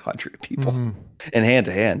whole cadre of people, and hand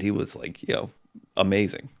to hand he was like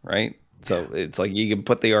amazing, right? So it's like you can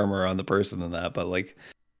put the armor on the person and that, but like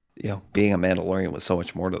being a Mandalorian was so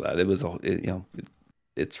much more to that. It was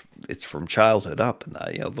it's from childhood up, and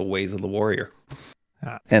that the ways of the warrior.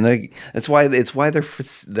 And that's why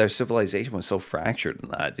their civilization was so fractured in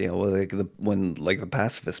that. When the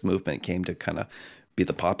pacifist movement came to kind of be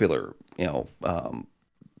the popular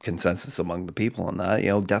consensus among the people on that,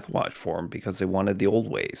 Death Watch formed because they wanted the old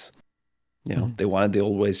ways. They wanted the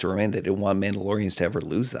old ways to remain. They didn't want Mandalorians to ever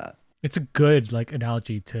lose that. It's a good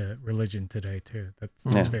analogy to religion today too.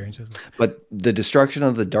 That's very interesting. But the destruction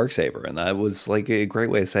of the Darksaber, and that was like a great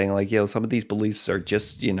way of saying like some of these beliefs are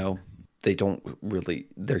just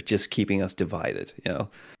they're just keeping us divided.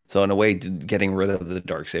 So in a way, getting rid of the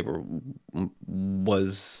Darksaber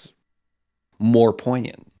was more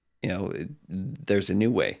poignant. There's a new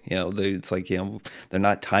way. It's like they're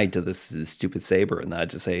not tied to this stupid saber and that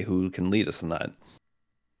to say who can lead us in that.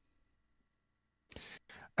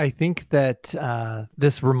 I think that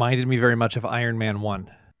this reminded me very much of Iron Man 1.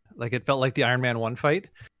 Like it felt like the Iron Man 1 fight,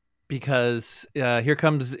 because here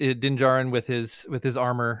comes Din Djarin with his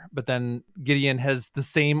armor, but then Gideon has the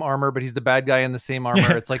same armor, but he's the bad guy in the same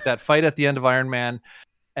armor. It's like that fight at the end of Iron Man,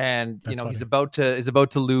 and he's about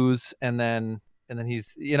to lose, and then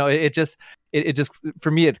he's it just for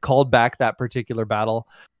me it called back that particular battle.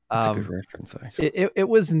 That's a good reference, actually. It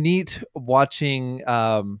was neat watching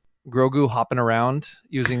Grogu hopping around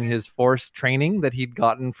using his Force training that he'd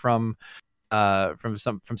gotten from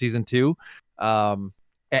season 2, and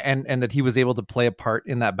that he was able to play a part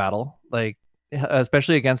in that battle, like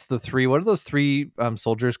especially against the three. What are those three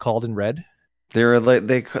soldiers called in red? They're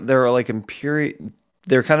like Imperial.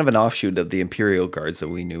 They're kind of an offshoot of the Imperial Guards that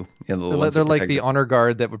we knew. They're like the honor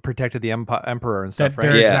guard that would protected the Emperor and stuff,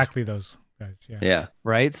 right? They're exactly those. Yeah.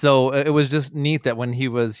 Right. So it was just neat that when he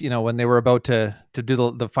was, when they were about to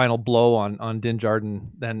do the final blow on Din Djarin,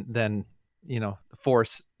 then the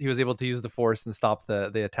Force, he was able to use the Force and stop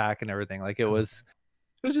the attack and everything. Like it was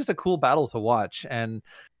just a cool battle to watch, and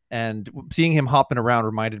seeing him hopping around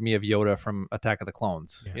reminded me of Yoda from Attack of the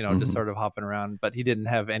Clones. Just sort of hopping around, but he didn't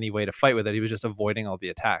have any way to fight with it. He was just avoiding all the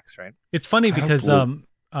attacks. Right. It's funny because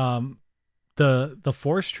the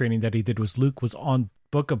Force training that he did Luke was on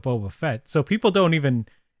Book of Boba Fett. So people don't even,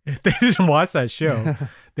 if they didn't watch that show,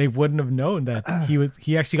 they wouldn't have known that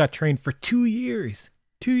he actually got trained for 2 years.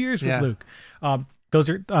 2 years with Luke. Those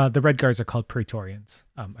are the Red Guards are called Praetorians.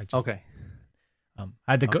 Okay.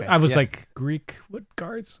 I had to go. I was like, Greek, what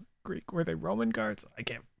guards? Greek, were they Roman guards? I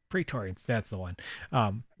can't. Praetorians, that's the one.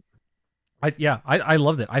 I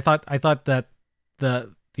loved it. I thought that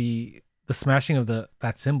the smashing of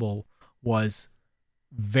that symbol was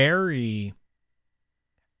very.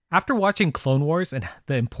 After watching Clone Wars and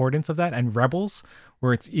the importance of that, and Rebels,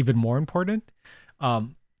 where it's even more important, to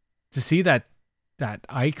see that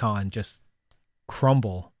icon just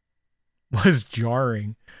crumble was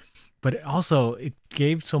jarring. But also, it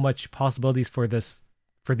gave so much possibilities for these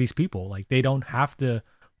people. Like, they don't have to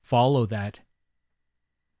follow that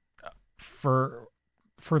for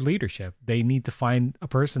leadership. They need to find a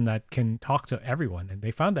person that can talk to everyone, and they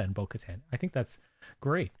found that in Bo-Katan. I think that's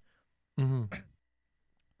great. Mm-hmm.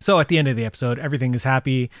 So at the end of the episode, everything is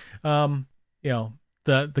happy. The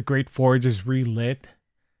Great Forge is relit.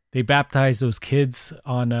 They baptize those kids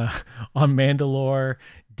on Mandalore.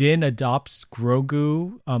 Din adopts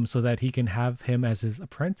Grogu so that he can have him as his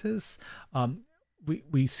apprentice.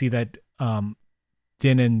 We see that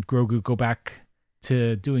Din and Grogu go back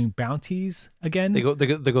to doing bounties again. They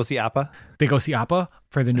go see Appa. They go see Appa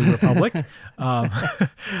for the New Republic,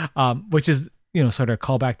 which is sort of a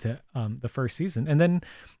callback to the first season. And then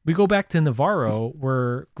we go back to Navarro,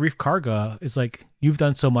 where Grief Karga is like, "You've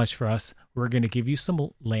done so much for us. We're going to give you some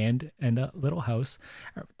land and a little house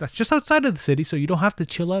that's just outside of the city, so you don't have to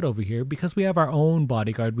chill out over here because we have our own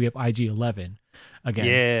bodyguard. We have IG-11 again."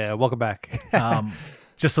 Yeah, welcome back.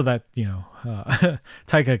 Just so that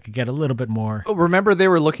Taika could get a little bit more. Remember, they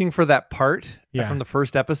were looking for that part from the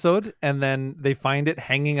first episode, and then they find it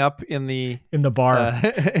hanging up in the bar,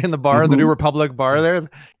 in the New Republic bar. There's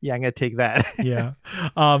I'm gonna take that. Yeah,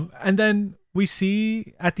 and then we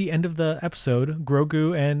see at the end of the episode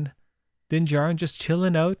Grogu and Din Djarin just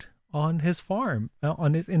chilling out on his farm,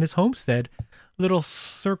 in his homestead. Little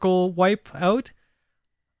circle wipe out.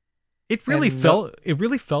 It really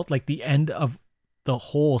felt like the end of the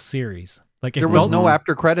whole series. Like, there was no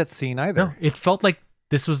after credits scene either. No, it felt like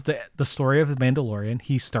this was the story of the Mandalorian.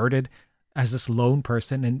 He started as this lone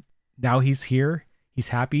person, and now he's here. He's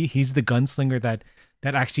happy. He's the gunslinger that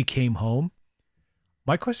actually came home.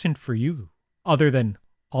 My question for you, other than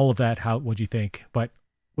all of that, how would you think? But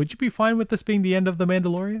would you be fine with this being the end of the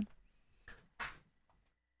Mandalorian?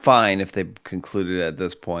 Fine if they concluded at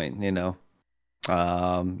this point. It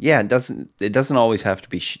doesn't always have to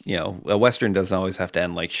be, a Western doesn't always have to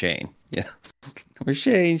end like Shane. Or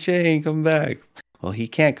Shane, come back. Well, he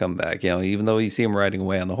can't come back, even though you see him riding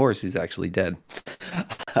away on the horse, he's actually dead.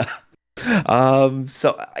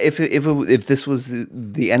 So if this was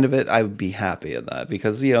the end of it, I would be happy at that,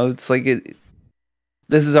 because, it's like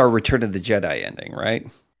this is our Return of the Jedi ending, right?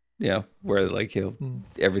 Where like,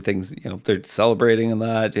 everything's, they're celebrating and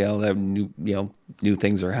that, they have new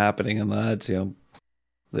things are happening and that,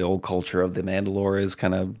 the old culture of the Mandalore is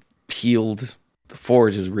kind of healed. The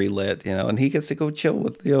Forge is relit, and he gets to go chill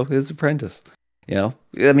with, his apprentice, I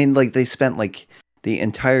mean, like, they spent like the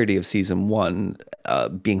entirety of season 1,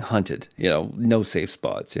 being hunted, no safe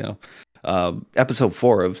spots, episode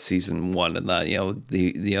 4 of season 1 and that,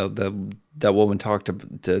 that woman talked to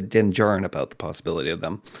Din Djarin about the possibility of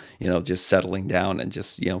them, just settling down and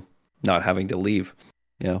just, not having to leave,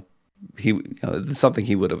 it's something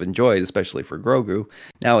he would have enjoyed, especially for Grogu.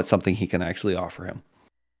 Now it's something he can actually offer him.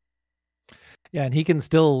 Yeah, and he can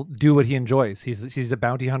still do what he enjoys. He's a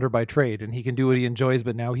bounty hunter by trade, and he can do what he enjoys,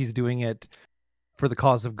 but now he's doing it for the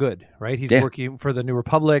cause of good, right? He's working for the New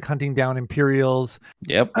Republic, hunting down Imperials.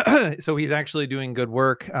 Yep. So he's actually doing good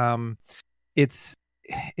work.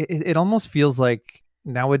 It almost feels like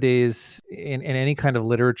nowadays in any kind of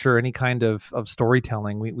literature, any kind of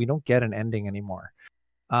storytelling, we don't get an ending anymore.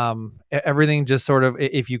 Everything just sort of,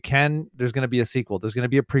 if you can, there's going to be a sequel, there's going to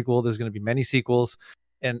be a prequel, there's going to be many sequels,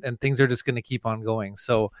 and things are just going to keep on going.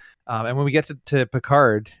 So, and when we get to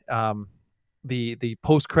Picard, the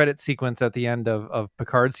post-credit sequence at the end of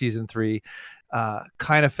Picard season 3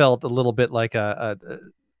 kind of felt a little bit like I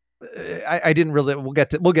didn't really, we'll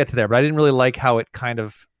get to there, but I didn't really like how it kind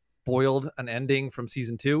of spoiled an ending from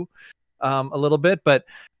season 2 a little bit, but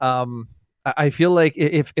I feel like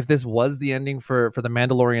if this was the ending for the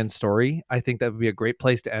Mandalorian story, I think that would be a great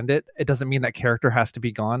place to end it. It doesn't mean that character has to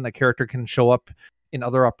be gone. That character can show up in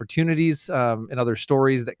other opportunities, in other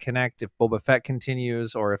stories that connect. If Boba Fett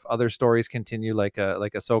continues, or if other stories continue, like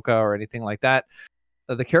Ahsoka or anything like that,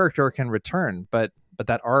 the character can return. But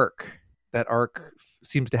that arc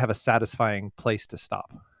seems to have a satisfying place to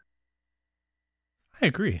stop. I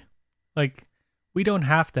agree. Like, we don't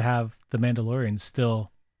have to have the Mandalorian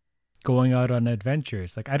still going out on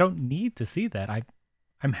adventures. Like, I don't need to see that.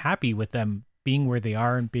 I'm happy with them being where they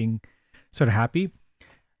are and being sort of happy.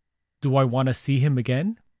 Do I want to see him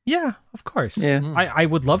again? Yeah, of course. Yeah. I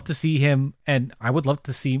would love to see him, and I would love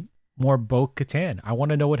to see more Bo-Katan. I want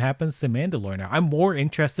to know what happens to Mandalore now. I'm more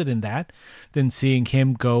interested in that than seeing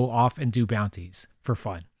him go off and do bounties for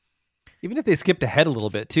fun. Even if they skipped ahead a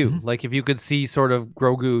little bit too, like if you could see sort of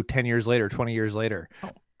Grogu 10 years later, 20 years later,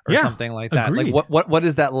 or something like that. Agreed. Like what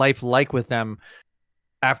is that life like with them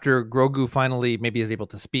after Grogu finally maybe is able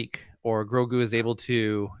to speak, or Grogu is able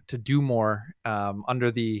to do more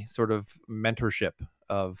under the sort of mentorship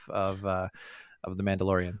of the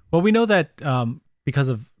Mandalorian? Well, we know that because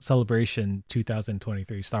of Celebration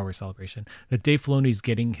 2023, Star Wars Celebration, that Dave Filoni's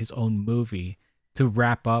getting his own movie to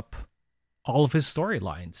wrap up all of his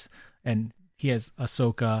storylines. And he has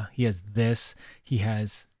Ahsoka, he has this, he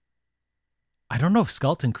has... I don't know if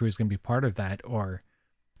Skeleton Crew is going to be part of that, or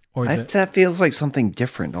that feels like something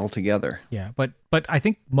different altogether. Yeah, but I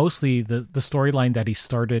think mostly the storyline that he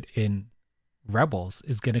started in Rebels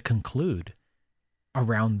is going to conclude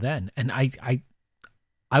around then. And I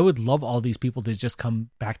would love all these people to just come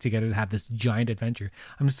back together to have this giant adventure.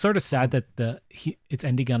 I'm sort of sad that it's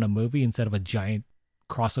ending on a movie instead of a giant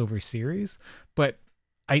crossover series, but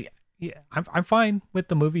I'm fine with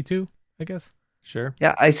the movie too, I guess. Sure.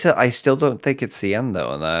 Yeah, I still don't think it's the end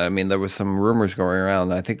though. And I mean, there was some rumors going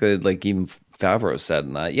around. I think that like even Favreau said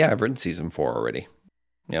in that, I've written season 4 already.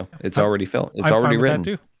 It's already filmed. It's already written.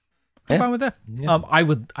 That too. I'm fine with that. Yeah. I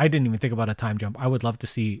didn't even think about a time jump. I would love to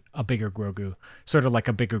see a bigger Grogu, sort of like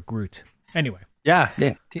a bigger Groot. Anyway. Yeah.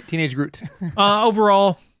 Teenage Groot.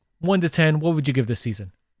 Overall, 1 to 10, what would you give this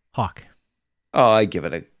season, Hawk? Oh, I give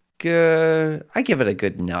it a good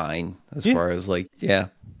 9 as far as like, It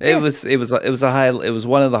was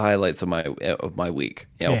one of the highlights of my week,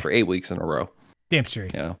 for 8 weeks in a row. Damn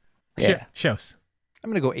straight. Shows. I'm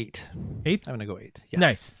going to go 8. 8? I'm going to go 8.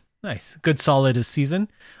 Yes. Nice. Good solid season.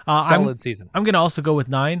 Season. I'm going to also go with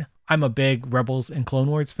 9. I'm a big Rebels and Clone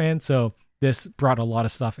Wars fan, so this brought a lot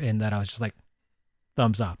of stuff in that I was just like,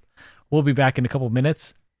 thumbs up. We'll be back in a couple of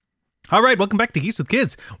minutes. All right, welcome back to Geeks with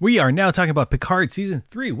Kids. We are now talking about Picard Season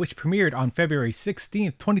 3, which premiered on February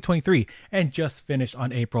 16th, 2023, and just finished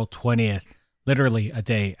on April 20th, literally a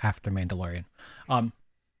day after Mandalorian.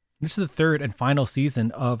 This is the third and final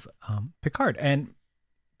season of Picard, and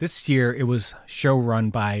this year it was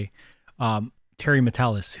showrun by Terry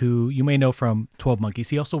Matalas, who you may know from 12 Monkeys.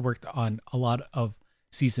 He also worked on a lot of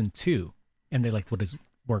Season 2, and they liked what his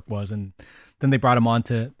work was, and then they brought him on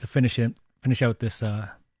to finish out this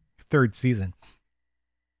third season.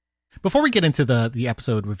 Before we get into the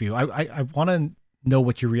episode review, I want to know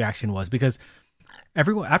what your reaction was, because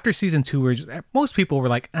everyone after Season 2, most people were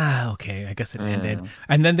like, okay, I guess it ended.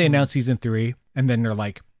 And then they announced Season 3, and then they're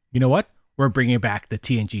like, you know what? We're bringing back the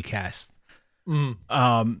TNG cast.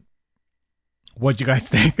 What'd you guys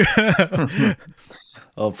think?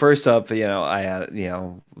 Well, first up, I had,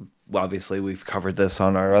 obviously we've covered this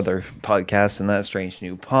on our other podcast, and that Strange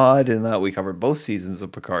New Pod, and that we covered both seasons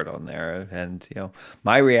of Picard on there, and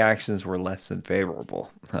my reactions were less than favorable.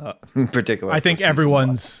 In particular, I think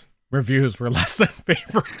everyone's reviews were less than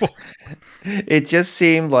favorable. It just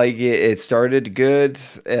seemed like it started good,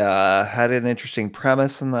 had an interesting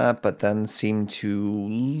premise in that, but then seemed to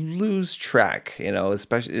lose track,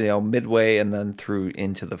 especially midway and then through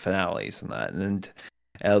into the finales and that, and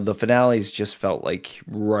the finales just felt like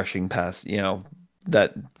rushing past,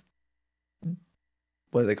 that,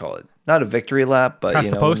 what do they call it? Not a victory lap, but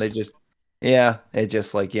past the post? They just, it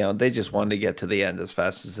just like, they just wanted to get to the end as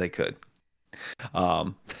fast as they could.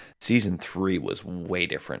 Season 3 was way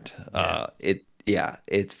different. It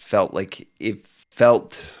felt like a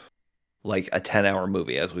 10-hour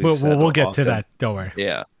movie, as we've said. We'll get to that. Don't worry.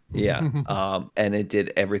 Yeah. And it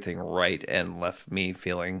did everything right and left me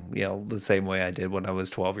feeling, the same way I did when I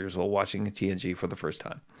was 12 years old watching TNG for the first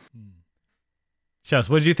time. Shaz,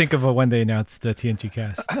 what did you think of when they announced the TNG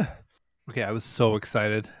cast? Okay, I was so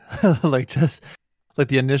excited. Just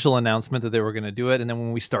the initial announcement that they were going to do it, and then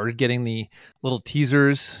when we started getting the little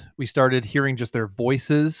teasers, we started hearing just their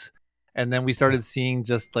voices, and then we started seeing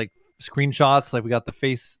just like screenshots, like we got the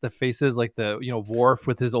faces, like the Worf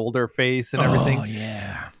with his older face and everything. Oh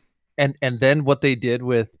yeah. And then what they did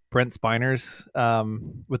with Brent Spiner's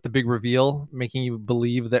with the big reveal, making you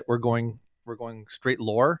believe that we're going straight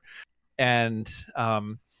lore, and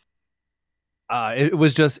the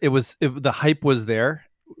hype was there.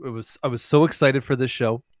 I was so excited for this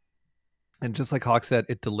show, and just like Hawk said,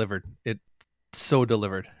 it delivered. It so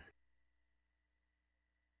delivered.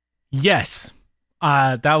 Yes.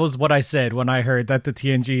 That was what I said when I heard that the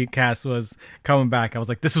TNG cast was coming back. I was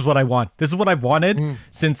like, this is what I want. This is what I've wanted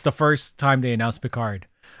since the first time they announced Picard.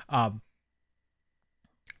 I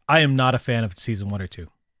am not a fan of season 1 or 2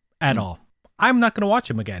 at all. I'm not going to watch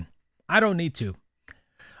them again. I don't need to.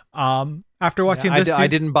 After watching this season, I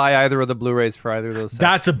didn't buy either of the Blu-rays for either of those sets.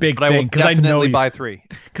 That's a big thing, thing, because I know you buy 3.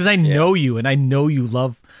 Because I know you, and I know you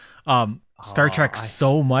love Star Trek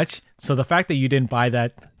so much. So the fact that you didn't buy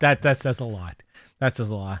that says a lot. That says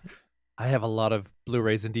a lot. I have a lot of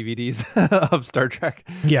Blu-rays and DVDs of Star Trek.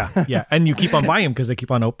 Yeah, and you keep on buying them because they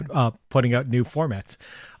keep on putting out new formats.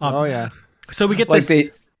 So we get like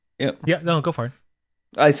this. No, go for it.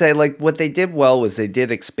 I say, like, what they did well was they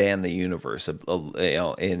did expand the universe,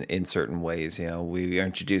 in certain ways. We are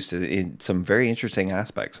introduced to in some very interesting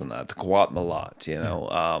aspects in that, the Quat Malat,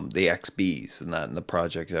 the XBs, and the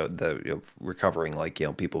project, recovering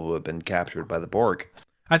people who have been captured by the Borg.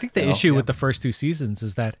 I think the issue with the first 2 seasons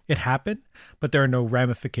is that it happened, but there are no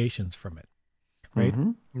ramifications from it, right?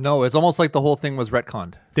 Mm-hmm. No, it's almost like the whole thing was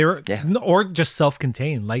retconned. Or just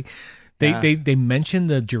self-contained. Like they mentioned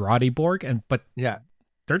the Jurati Borg, but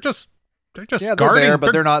they're just guarding. They're there,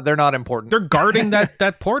 but they're not important. They're guarding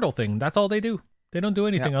that portal thing. That's all they do. They don't do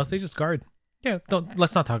anything else. They just guard.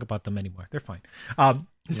 Let's not talk about them anymore. They're fine.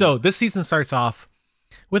 So this season starts off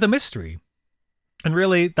with a mystery, and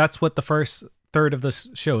really that's what the first third of the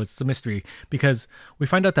show is. It's a mystery because we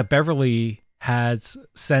find out that Beverly has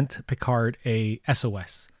sent Picard a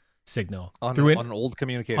SOS signal on an old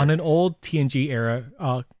communicator, on an old TNG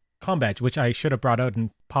era comm badge, which I should have brought out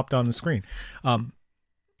and popped on the screen.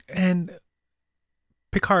 And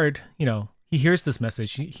Picard, he hears this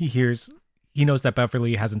message. He knows that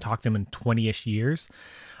Beverly hasn't talked to him in 20-ish years.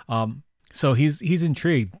 So he's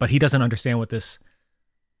intrigued, but he doesn't understand what this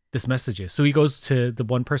message is. So he goes to the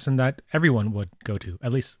one person that everyone would go to.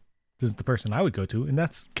 At least this is the person I would go to, and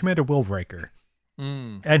that's Commander Will Riker.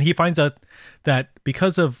 And he finds out that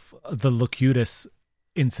because of the Locutus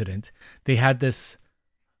incident, they have this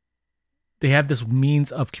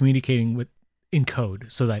means of communicating in code,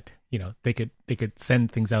 so that they could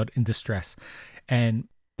send things out in distress, and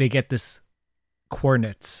they get this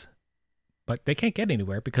coordinates, but they can't get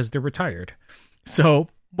anywhere because they're retired. So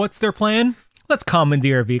what's their plan? Let's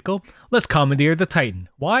commandeer a vehicle. Let's commandeer the Titan.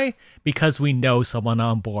 Why? Because we know someone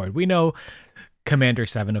on board. We know Commander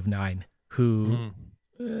 7 of 9, who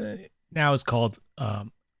now is called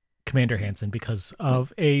Commander Hansen because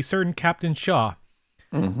of a certain Captain Shaw.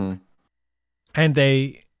 Mm-hmm. And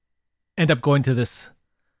they end up going to this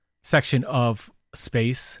section of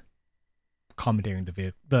space, commandeering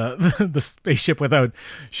the spaceship without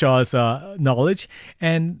Shaw's knowledge,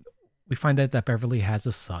 and we find out that Beverly has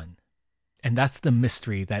a son. And that's the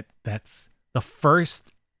mystery that's the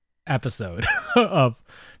first episode of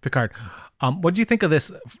Picard. What do you think of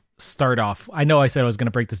this start off? I know I said I was going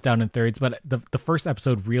to break this down in thirds, but the first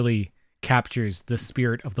episode really captures the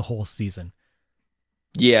spirit of the whole season.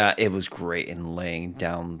 Yeah, it was great in laying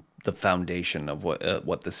down the foundation of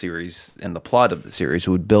what the series and the plot of the series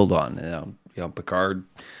would build on. Picard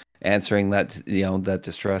answering that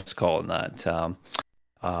distress call, and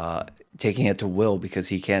that taking it to Will because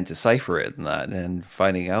he can't decipher it, and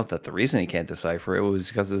finding out that the reason he can't decipher it was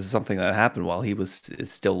because this is something that happened while he was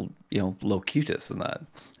still Locutus, and that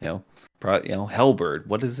Hellbird.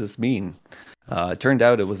 What does this mean? It turned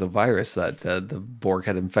out it was a virus that the Borg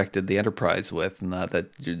had infected the Enterprise with, and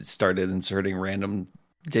that started inserting random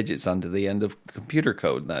digits onto the end of computer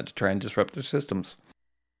code, and that to try and disrupt their systems.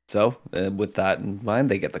 So, with that in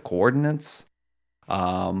mind, they get the coordinates.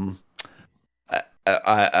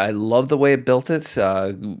 I love the way it built it.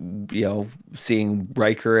 Seeing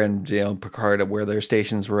Riker and Picard at where their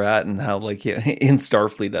stations were at, and how in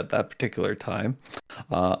Starfleet at that particular time.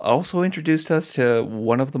 Also introduced us to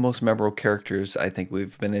one of the most memorable characters I think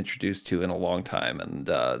we've been introduced to in a long time, and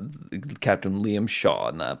Captain Liam Shaw,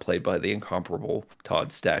 and that played by the incomparable Todd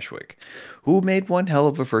Stashwick, who made one hell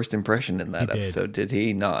of a first impression in that episode. Did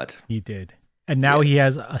he not? He did, and now he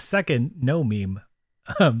has a second no meme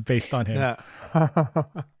based on him.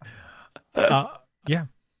 Yeah.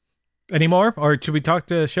 Any more, or should we talk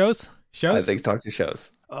to shows? I think talk to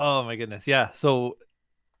shows. Oh my goodness, yeah. So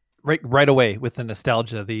right away with the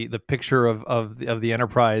nostalgia, the picture of the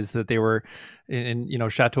Enterprise that they were in,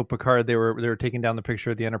 Chateau Picard. They were taking down the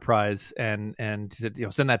picture of the Enterprise, and he said,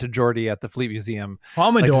 send that to Geordi at the Fleet Museum.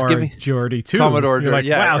 Commodore Geordi too. Commodore You're Geordi, like,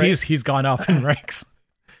 yeah, wow, right? he's gone up in ranks.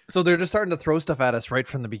 So they're just starting to throw stuff at us right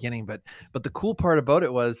from the beginning. But the cool part about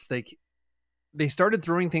it was they started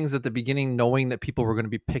throwing things at the beginning, knowing that people were going to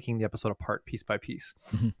be picking the episode apart piece by piece.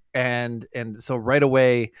 Mm-hmm. And so right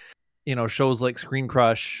away, shows like Screen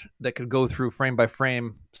Crush that could go through frame by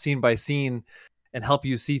frame, scene by scene, and help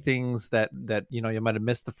you see things that you might have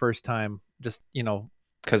missed the first time. Just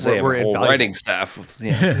because they have a whole writing staff.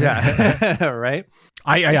 Yeah, right.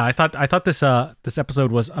 I thought this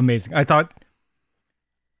episode was amazing.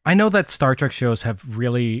 I know that Star Trek shows have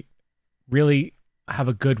really, really have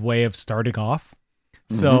a good way of starting off.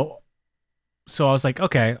 So I was like,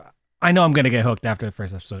 okay, I know I'm gonna get hooked after the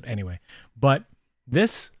first episode anyway. But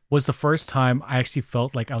this was the first time I actually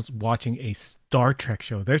felt like I was watching a Star Trek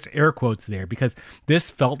show. There's air quotes there, because this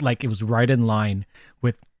felt like it was right in line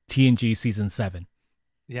with TNG season 7.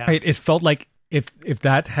 Yeah, right? It felt like if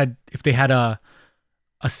they had a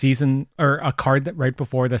season or a card that right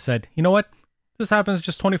before that said, you know what, this happens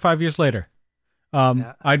just 25 years later.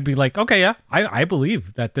 I'd be like, okay, yeah, I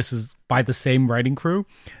believe that this is by the same writing crew,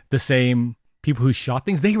 the same people who shot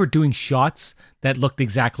things. They were doing shots that looked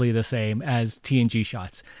exactly the same as TNG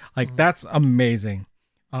shots. Like, that's amazing.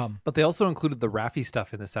 But they also included the Raffi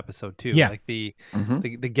stuff in this episode too. Yeah. Like the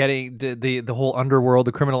getting the whole underworld,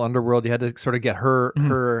 the criminal underworld. You had to sort of get her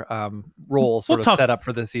role set up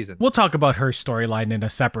for this season. We'll talk about her storyline in a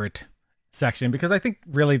separate section, because I think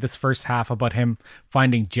really this first half about him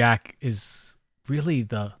finding Jack is really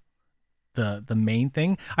the main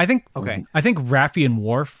thing. I think Raffi and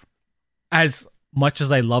Worf, as much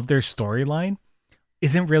as I love their storyline,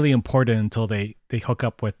 isn't really important until they hook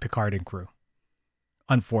up with Picard and crew.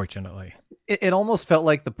 Unfortunately, it almost felt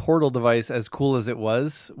like the portal device, as cool as it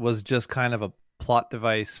was just kind of a plot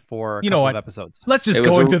device for a couple of episodes. Let's just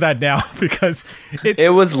go into that now, because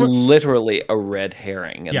it was literally a red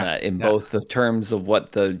herring in both the terms of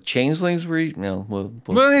what the changelings were.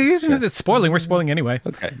 It's spoiling. We're spoiling anyway.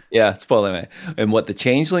 Okay, yeah, spoiling it. And what the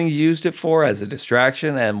changelings used it for as a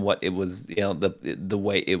distraction, and what it was, the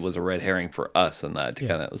way it was a red herring for us, and that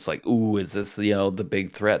kind of, it's like, ooh, is this the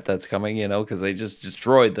big threat that's coming? Because they just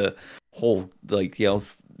destroyed the whole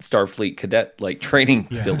Starfleet cadet training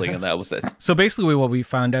building, and that was it. So basically what we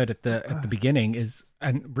found out at the beginning is,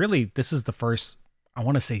 and really this is the first, I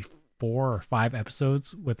want to say 4 or 5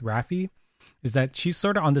 episodes with Raffi, is that she's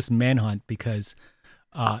sort of on this manhunt because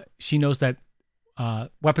she knows that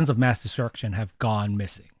weapons of mass destruction have gone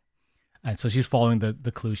missing, and so she's following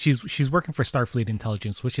the clues. She's working for Starfleet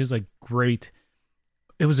intelligence, which is a great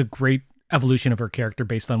evolution of her character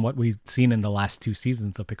based on what we've seen in the last 2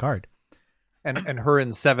 seasons of Picard. And her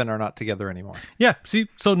and Seven are not together anymore. Yeah, see,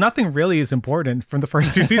 so nothing really is important from the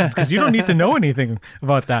first 2 seasons, because you don't need to know anything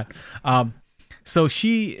about that. So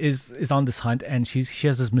she is on this hunt, and she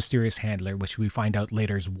has this mysterious handler, which we find out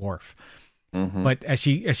later is Worf. Mm-hmm. But as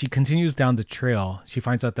she continues down the trail, she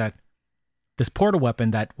finds out that this portal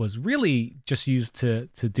weapon that was really just used to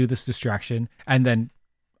do this distraction, and then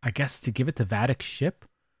I guess to give it to Vadic's ship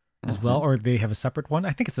as well, or they have a separate one.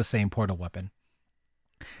 I think it's the same portal weapon.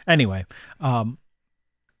 Anyway, all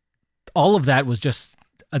of that was just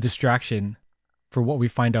a distraction for what we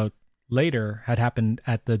find out later had happened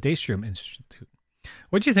at the Daystrom Institute.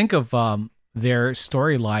 What do you think of their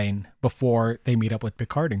storyline before they meet up with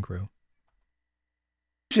Picard and crew?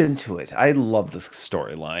 Into it, I love this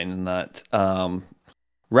storyline, and that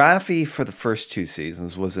Raffi for the first 2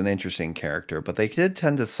 seasons was an interesting character, but they did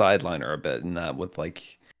tend to sideline her a bit in that with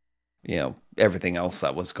everything else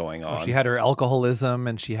that was going on. She had her alcoholism,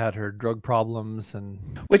 and she had her drug problems,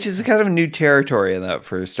 and which is kind of new territory in that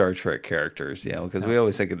for Star Trek characters, because we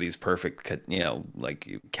always think of these perfect,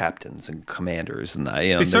 captains and commanders, and that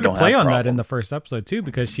they started to play on that in the first episode too,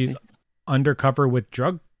 because she's undercover with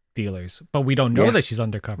drug dealers, but we don't know that she's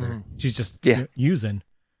undercover. Mm-hmm. She's just using.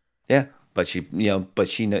 Yeah. But she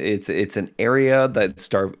it's an area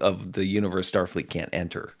that of the universe Starfleet can't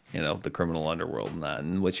enter, the criminal underworld,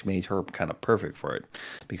 and which made her kind of perfect for it,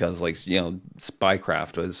 because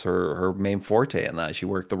spycraft was her main forte, and that she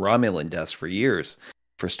worked the Romulan desk for years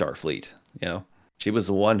for Starfleet. She was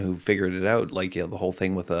the one who figured it out, the whole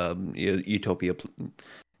thing with Utopia,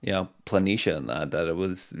 Planitia, and that it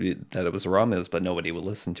was the Romulans, but nobody would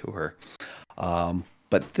listen to her.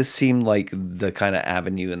 But this seemed like the kind of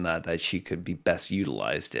avenue in that she could be best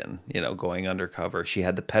utilized in, going undercover. She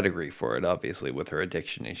had the pedigree for it, obviously, with her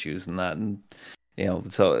addiction issues and that.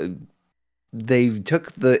 And, so they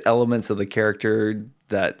took the elements of the character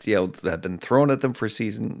that that have been thrown at them for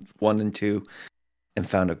season 1 and 2, and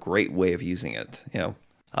found a great way of using it.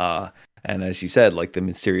 And as you said, like the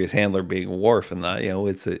mysterious handler being Worf, and that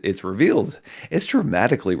it's revealed, it's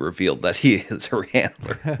dramatically revealed that he is her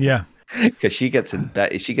handler. Yeah. Because she gets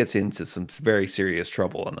into some very serious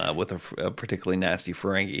trouble on that with a particularly nasty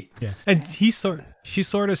Ferengi. Yeah, and she sort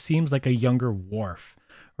of seems like a younger Worf,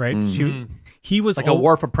 right? Mm-hmm. He was like a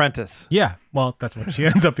Worf apprentice. Yeah, well, that's what she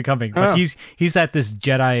ends up becoming. But he's at this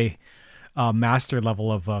Jedi master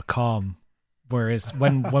level of calm. Whereas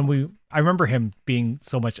I remember him being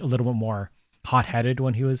a little bit more hot-headed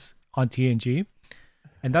when he was on TNG,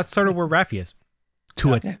 and that's sort of where Raffi is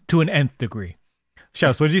to an nth degree.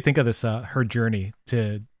 Shows, what did you think of this? Her journey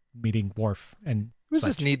to meeting Worf, and it was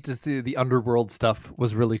just neat to see the underworld stuff.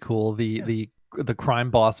 Was really cool. The crime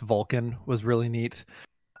boss Vulcan was really neat.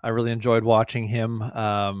 I really enjoyed watching him.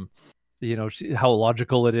 How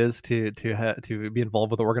logical it is to be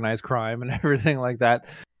involved with organized crime and everything like that.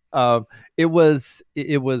 It was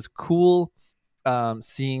cool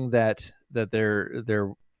seeing that they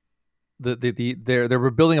were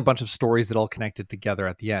building a bunch of stories that all connected together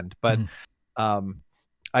at the end, but.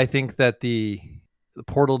 I think that the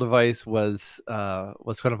portal device was kind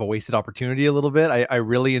of a wasted opportunity a little bit. I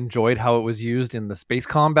really enjoyed how it was used in the space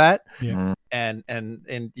combat. Yeah. And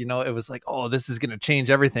it was like, oh, this is going to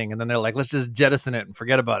change everything. And then they're like, let's just jettison it and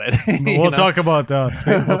forget about it. We'll talk about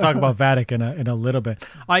Vadic in a little bit.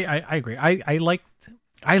 I agree. I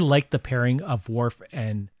liked the pairing of Worf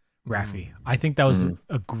and Raffi. I think that was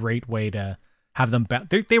a great way to have them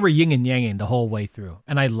they were yin and yanging the whole way through,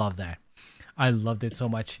 and I love that. I loved it so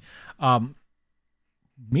much.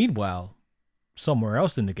 Meanwhile, somewhere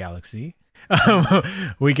else in the galaxy,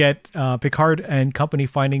 we get Picard and company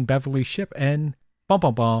finding Beverly's ship, and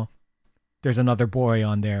there's another boy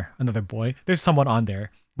on there. There's someone on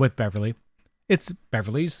there with Beverly. It's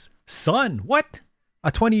Beverly's son. What?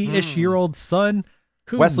 A 20-ish year old son?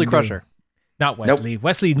 Wesley Crusher. Not Wesley. Nope.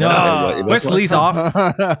 Wesley, no. Wesley's off.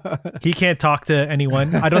 He can't talk to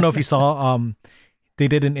anyone. I don't know if you saw. They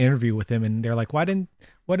did an interview with him, and they're like, "Why didn't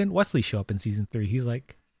Wesley show up in season 3?" He's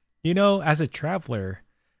like, as a traveler,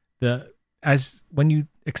 when you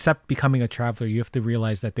accept becoming a traveler, you have to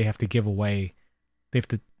realize that they have to give away. They have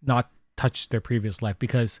to not touch their previous life,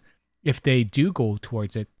 because if they do go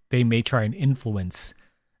towards it, they may try and influence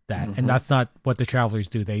that, and that's not what the travelers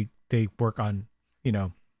do. They work on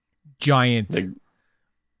giant.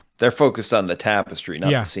 They're focused on the tapestry, not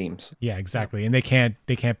the seams. Yeah, exactly. And they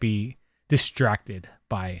can't be distracted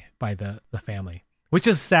by the family, which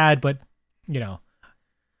is sad, but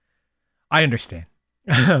I understand.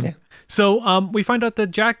 So we find out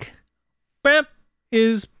that Jack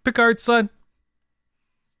is Picard's son.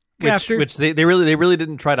 Which they really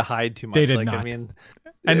didn't try to hide too much. They did not. I mean,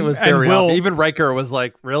 and it was very obvious. Even Riker was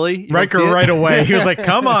like, really? Riker right away. He was like,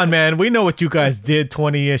 come on, man. We know what you guys did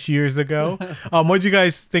 20-ish years ago. What did you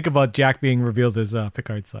guys think about Jack being revealed as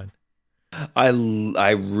Picard's son?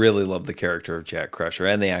 I really love the character of Jack Crusher,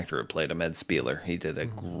 and the actor who played him, Ed Spieler. He did a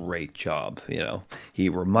great job. He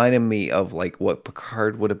reminded me of like what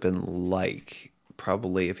Picard would have been like,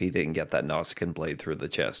 probably if he didn't get that Nausicaan blade through the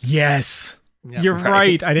chest. Yes, you're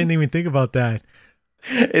right. I didn't even think about that.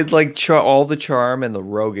 It's like all the charm and the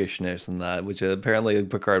roguishness and that, which apparently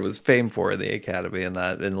Picard was famed for in the Academy, and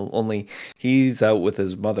that, and only he's out with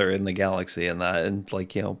his mother in the galaxy and that, and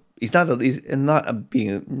like he's not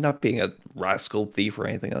being a rascal thief or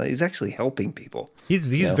anything like that. He's actually helping people. He's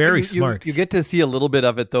very smart. You get to see a little bit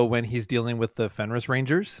of it though when he's dealing with the Fenris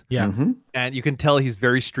Rangers. Yeah, and you can tell he's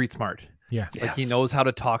very street smart. Yeah, like he knows how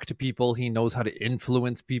to talk to people. He knows how to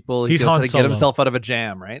influence people. He knows how to get himself out of a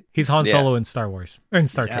jam. Right? He's Han Solo in Star Wars or in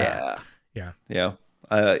Star Trek. Yeah.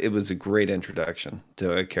 It was a great introduction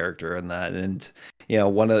to a character in that, and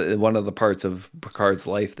one of the parts of Picard's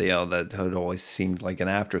life that had always seemed like an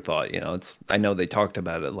afterthought. I know they talked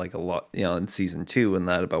about it like a lot, in season 2 and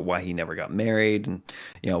that, about why he never got married, and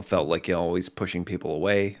felt like always pushing people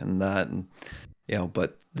away and that, and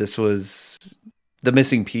but this was the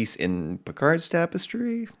missing piece in Picard's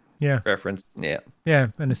tapestry. Yeah. Reference. Yeah. Yeah,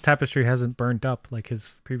 and his tapestry hasn't burned up like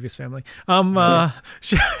his previous family. Sorry.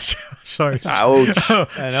 Ouch.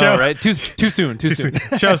 I know, right? Too soon.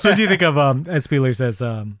 Shows, what do you think of Ed Spieler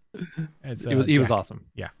he was awesome.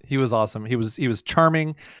 Yeah. He was awesome. He was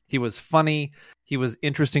charming. He was funny. He was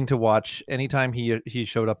interesting to watch. Anytime he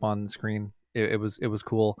showed up on screen, it was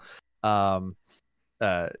cool.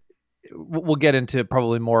 We'll get into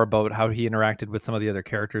probably more about how he interacted with some of the other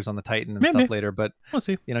characters on the Titan and stuff later, but we'll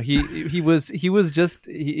see. He was just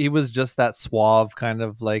that suave kind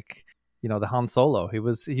of like the Han Solo. He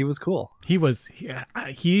was cool.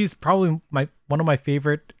 He's probably one of my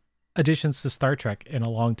favorite additions to Star Trek in a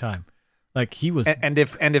long time. Like he was, and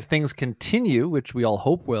if things continue, which we all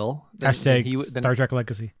hope will, Star Trek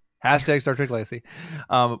Legacy. Hashtag Star Trek Legacy.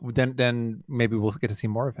 Then maybe we'll get to see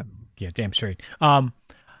more of him. Yeah, damn straight.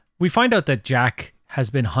 We find out that Jack has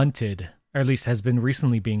been hunted, or at least has been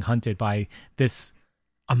recently being hunted by this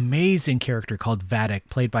amazing character called Vadic,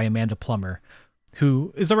 played by Amanda Plummer,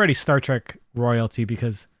 who is already Star Trek royalty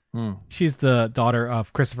because she's the daughter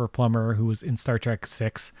of Christopher Plummer, who was in Star Trek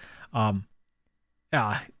 6.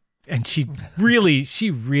 And she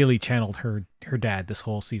really channeled her dad this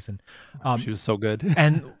whole season. She was so good.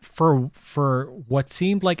 And for what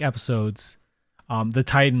seemed like episodes, the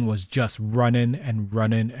Titan was just running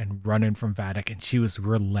from Vadic, and she was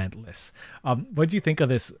relentless. What do you think of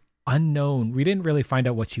this unknown? We didn't really find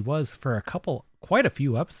out what she was for quite a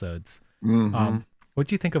few episodes. Mm-hmm. What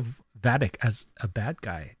do you think of Vadic as a bad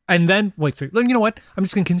guy? And then you know what? I'm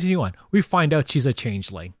just gonna continue on. We find out she's a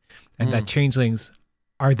changeling, and that changelings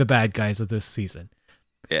are the bad guys of this season.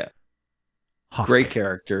 Yeah. Hawk. Great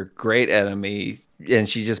character, great enemy, and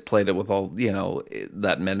she just played it with all,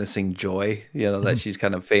 that menacing joy, that she's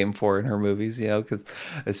kind of famed for in her movies, because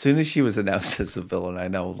as soon as she was announced as a villain, I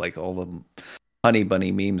know like all the Honey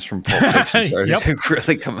Bunny memes from Pulp Fiction started to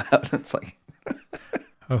really come out. It's like,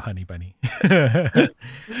 oh, Honey Bunny.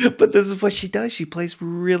 But this is what she does. She plays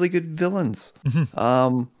really good villains.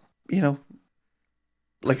 Like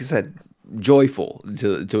I said, joyful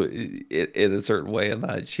to in a certain way, and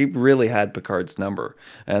that she really had Picard's number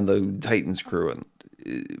and the Titans crew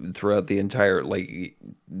and throughout the entire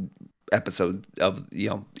episode of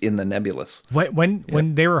in the Nebulous.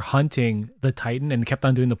 When they were hunting the Titan and kept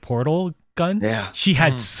on doing the portal gun, she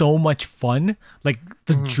had so much fun. Like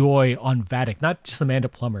the joy on Vadic, not just Amanda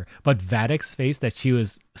Plummer, but Vadic's face that she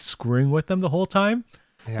was screwing with them the whole time.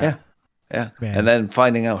 Yeah. And then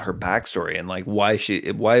finding out her backstory and like why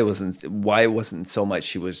it wasn't so much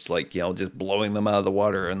she was like, just blowing them out of the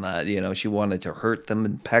water, and that, she wanted to hurt them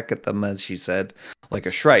and peck at them, as she said, like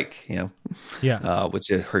a Shrike, which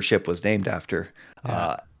her ship was named after.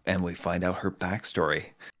 And we find out her backstory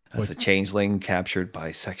as a changeling captured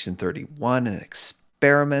by Section 31 and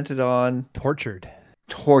experimented on. Tortured.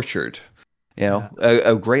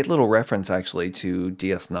 A great little reference actually to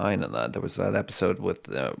DS9, and that there was that episode with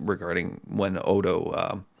regarding when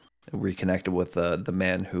Odo reconnected with the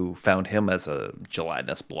man who found him as a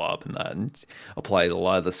gelatinous blob, and applied a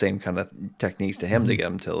lot of the same kind of techniques to him to get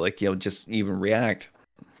him to just even react.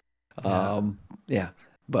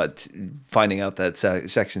 But finding out that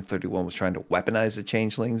Section 31 was trying to weaponize the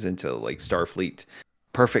changelings into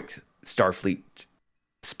perfect Starfleet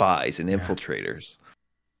spies and infiltrators.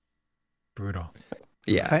 Brutal.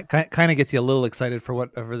 Yeah. Kind of gets you a little excited for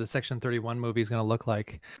whatever the Section 31 movie is going to look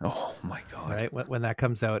like. Oh my God. Right. When that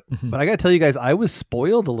comes out. But I got to tell you guys, I was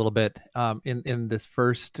spoiled a little bit in this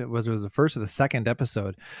first, was it the first or the second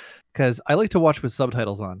episode? Because I like to watch with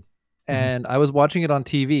subtitles on. And I was watching it on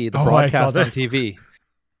TV, the broadcast on TV.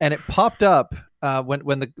 And it popped up when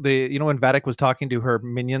the when Vadic was talking to her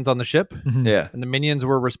minions on the ship. Yeah. And the minions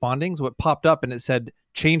were responding. So it popped up and it said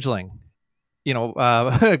changeling.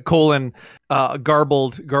 Colon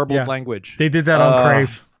garbled language. They did that on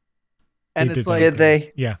Crave. And it's like, did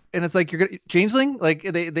they? Yeah. And it's like, you're gonna changeling? Like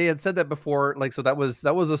they had said that before. Like, so that was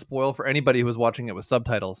a spoil for anybody who was watching it with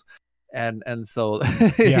subtitles. And so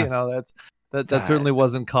that certainly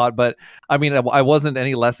wasn't caught. But I mean, I wasn't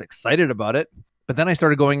any less excited about it. But then I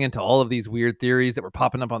started going into all of these weird theories that were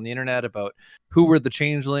popping up on the internet about who were the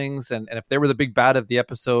changelings and if they were the big bad of the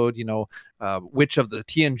episode, which of the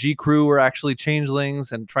TNG crew were actually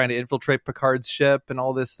changelings and trying to infiltrate Picard's ship and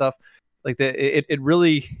all this stuff. Like it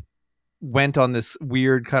really went on this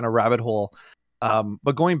weird kind of rabbit hole.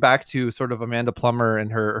 But going back to sort of Amanda Plummer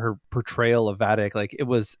and her portrayal of Vadic, like it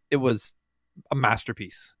was a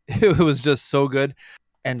masterpiece. It was just so good.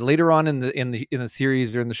 And later on in the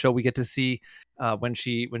series or in the show, we get to see when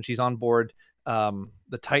she's on board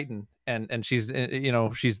the Titan, and she's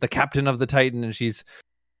she's the captain of the Titan, and she's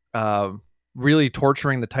really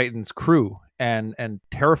torturing the Titan's crew and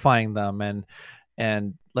terrifying them,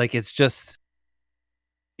 and like it's just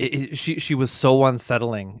she was so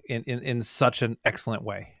unsettling in such an excellent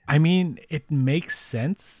way. I mean, it makes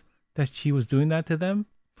sense that she was doing that to them,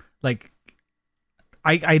 like.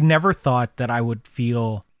 I never thought that I would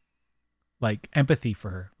feel like empathy for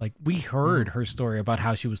her. Like we heard her story about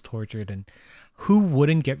how she was tortured, and who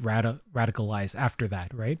wouldn't get radicalized after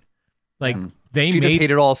that, right? Like she just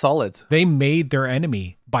hated all solids. They made their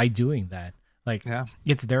enemy by doing that. Like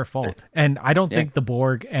it's their fault. And I don't think the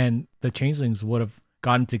Borg and the changelings would have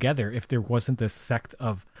gotten together if there wasn't this sect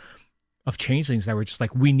of changelings that were just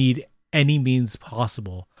like, we need any means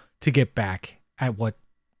possible to get back at what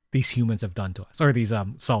these humans have done to us, or these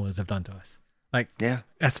solids have done to us. Like, yeah,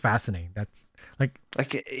 that's fascinating. That's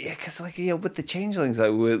because with the changelings,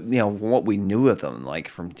 what we knew of them, like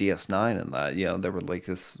from DS9 and that, they were like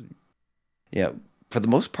this, for the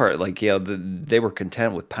most part, they were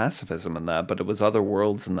content with pacifism and that, but it was other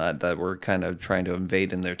worlds and that were kind of trying to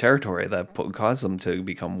invade in their territory that caused them to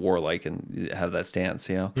become warlike and have that stance,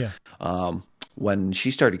 Yeah. When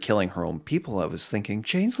she started killing her own people, I was thinking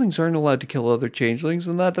changelings aren't allowed to kill other changelings,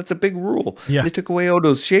 and that's a big rule. Yeah. They took away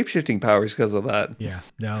Odo's shapeshifting powers because of that. Yeah.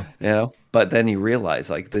 No. But then you realize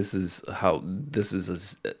these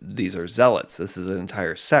are zealots. This is an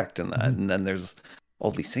entire sect, and that, and then there's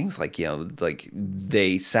all these things they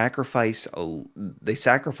sacrifice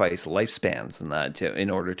lifespans and that in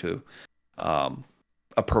order to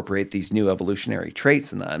appropriate these new evolutionary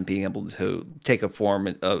traits and that, and being able to take a form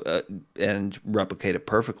and replicate it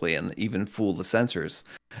perfectly, and even fool the censors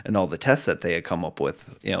and all the tests that they had come up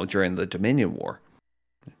with, during the Dominion War,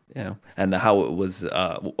 and how it was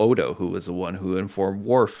Odo who was the one who informed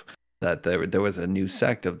Worf that there was a new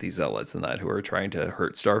sect of these zealots and that who were trying to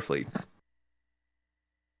hurt Starfleet.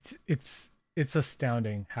 It's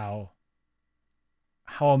astounding how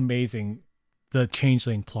amazing the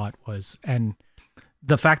changeling plot was, and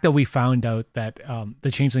the fact that we found out that the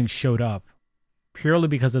changeling showed up purely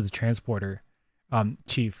because of the transporter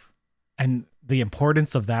chief, and the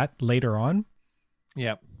importance of that later on.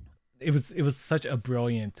 Yeah, it was such a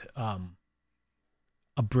brilliant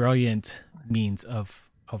means of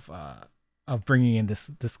bringing in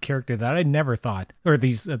this character that I never thought, or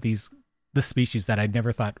this species that I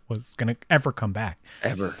never thought was gonna ever come back,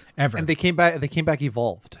 ever. And they came back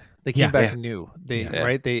evolved. They came back new.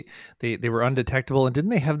 Right? They were undetectable, and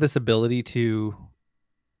didn't they have this ability to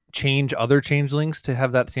change other changelings to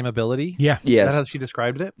have that same ability? Yeah. Yes. Is that how she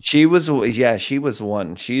described it? She was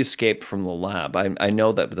one. She escaped from the lab. I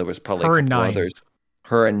know that there was probably her a and couple nine. others.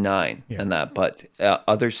 Her and nine and that, but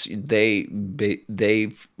others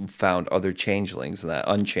they've found other changelings and that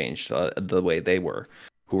unchanged the way they were,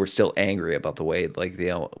 who were still angry about the way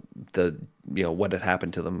what had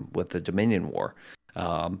happened to them with the Dominion War.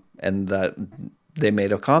 And that they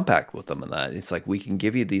made a compact with them, and that it's like, we can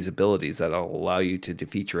give you these abilities that'll allow you to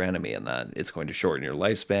defeat your enemy, and that it's going to shorten your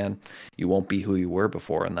lifespan. You won't be who you were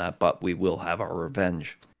before, and that, but we will have our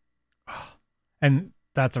revenge. And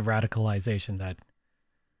that's a radicalization that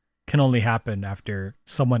can only happen after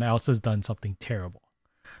someone else has done something terrible.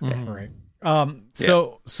 Mm-hmm. Right.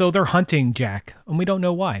 So they're hunting Jack, and we don't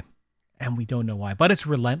know why. But it's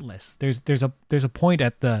relentless. There's a point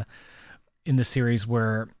in the series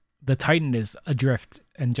where the Titan is adrift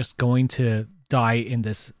and just going to die in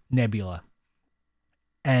this nebula,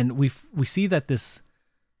 and we see that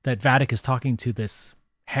Vadic is talking to this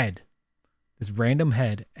random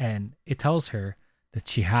head, and it tells her that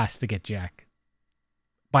she has to get Jack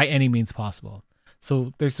by any means possible.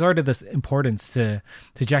 So there's sort of this importance to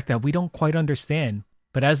Jack that we don't quite understand,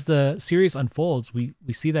 but as the series unfolds, we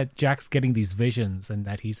see that Jack's getting these visions, and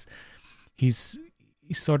that he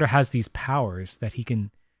sort of has these powers that he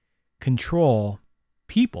can control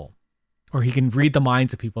people, or he can read the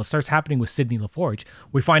minds of people. It starts happening with Sidney LaForge.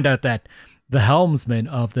 We find out that the helmsman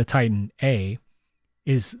of the Titan A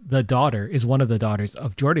is one of the daughters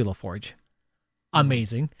of Geordi LaForge.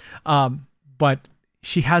 Amazing. But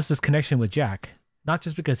she has this connection with Jack, not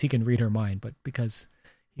just because he can read her mind, but because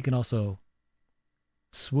he can also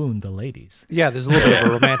swoon the ladies. Yeah, there's a little bit of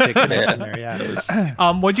a romantic connection there. Yeah.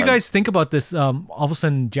 What do you guys think about this? All of a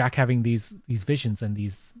sudden, Jack having these visions and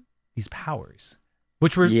these powers,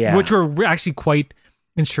 which were actually quite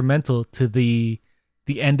instrumental to the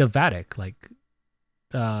end of Vadic.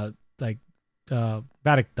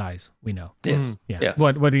 Vadic dies. We know. Yes. Mm-hmm. Yeah. Yes.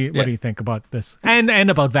 What do you think about this and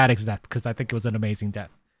about Vadic's death? Because I think it was an amazing death.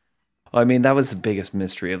 I mean, that was the biggest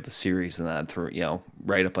mystery of the series, and that through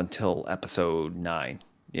right up until episode 9,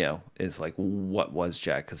 is like, what was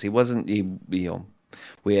Jack? Because he wasn't.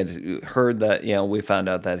 We had heard that we found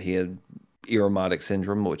out that he had Irumodic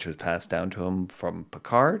syndrome, which was passed down to him from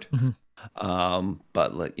Picard. Mm-hmm.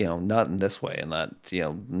 But not in this way, and that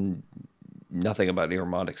nothing about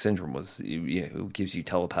Irumodic syndrome was gives you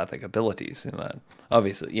telepathic abilities, and that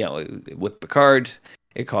obviously with Picard.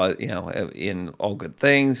 It caused, in all good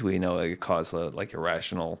things, we know it caused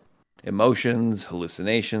irrational emotions,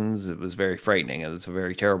 hallucinations. It was very frightening, and it's a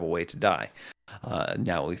very terrible way to die.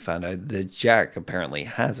 Now we found out that Jack apparently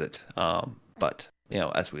has it, but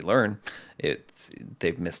as we learn,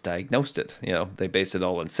 they've misdiagnosed it. They base it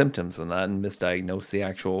all on symptoms and that, and misdiagnosed the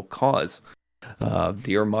actual cause.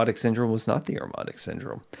 The Irmotic syndrome was not the Irmotic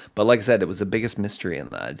syndrome. But like I said, it was the biggest mystery in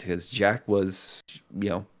that because Jack was,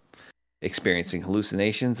 experiencing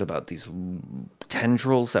hallucinations about these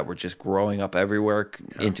tendrils that were just growing up everywhere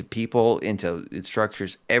into people, into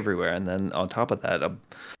structures everywhere. And then on top of that,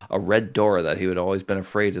 a red door that he had always been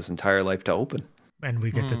afraid his entire life to open. And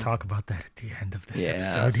we get to talk about that at the end of this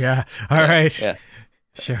episode. Yeah. All right. Yeah.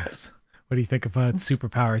 Shows. What do you think about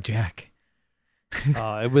Superpower Jack?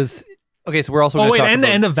 It was okay. So we're also. And the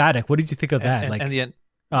end of Vadic. What did you think of that? And the end.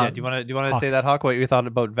 Do you want to say that, Hawk? What you thought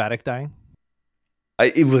about Vadic dying?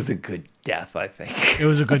 It was a good death, I think. It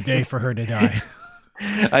was a good day for her to die.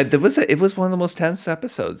 It was one of the most tense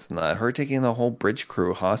episodes. Her taking the whole bridge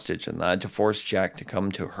crew hostage and that to force Jack to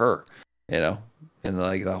come to her, and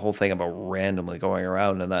like the whole thing about randomly going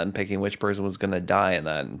around and that and picking which person was going to die and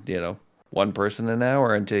that, one person an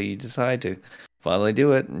hour until you decide to finally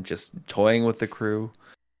do it and just toying with the crew,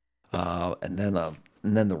 and then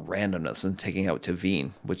the randomness and taking out Tavine,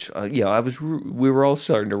 which we were all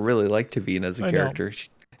starting to really like Tavine as a character.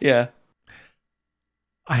 Yeah,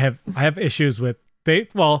 I have issues with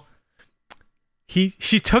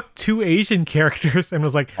she took two Asian characters and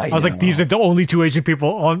was like, I was like, these are the only two Asian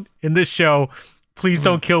people in this show. Please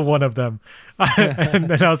don't kill one of them. And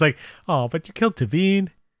then I was like, oh, but you killed Tavine.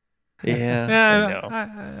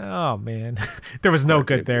 Yeah. Oh man, there was no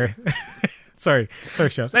good there. Sorry,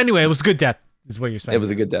 shows. Anyway, it was a good death. Is what you're saying? It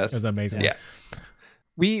was a good death. It was amazing. Yeah.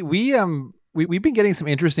 We've been getting some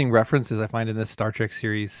interesting references, I find, in this Star Trek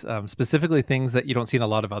series, specifically things that you don't see in a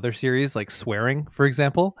lot of other series, like swearing, for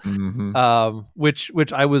example,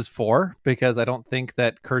 which I was for, because I don't think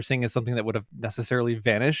that cursing is something that would have necessarily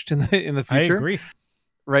vanished in the future. I agree.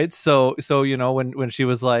 Right. So when she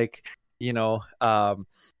was like, effing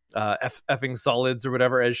solids or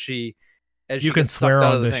whatever, as you can swear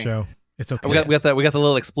on this show. It's okay. We got the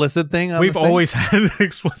little explicit thing. We've always had an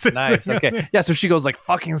explicit. Nice. Thing. Okay. Yeah. So she goes like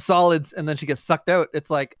fucking solids, and then she gets sucked out.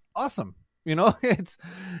 It's like awesome. It's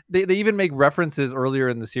they even make references earlier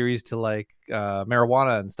in the series to like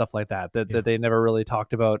marijuana and stuff like that they never really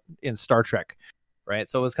talked about in Star Trek. Right.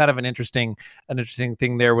 So it was kind of an interesting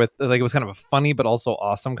thing there with like, it was kind of a funny but also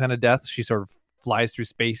awesome kind of death. She sort of flies through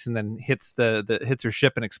space and then hits hits her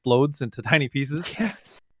ship and explodes into tiny pieces.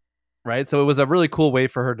 Yes. Right. So it was a really cool way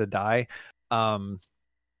for her to die. But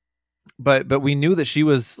we knew that she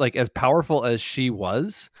was like, as powerful as she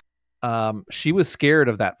was scared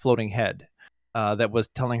of that floating head that was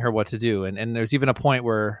telling her what to do. And there's even a point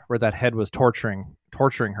where that head was torturing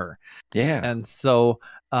her. Yeah. And so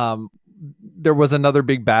there was another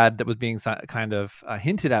big bad that was being kind of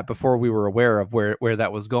hinted at before we were aware of where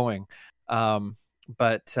that was going.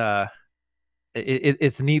 But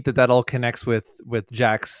it's neat that all connects with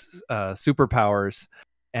Jack's superpowers,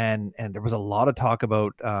 and there was a lot of talk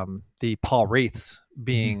about the Paul Wraiths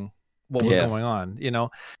being what was going on.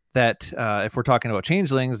 That if we're talking about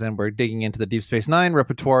changelings, then we're digging into the Deep Space Nine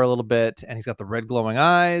repertoire a little bit, and he's got the red glowing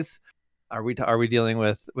eyes. Are we dealing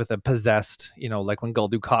with a possessed? Like when Gul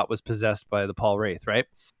Dukat was possessed by the Paul Wraith, right?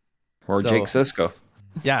 Or Jake Sisko.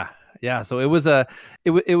 Yeah. So it was an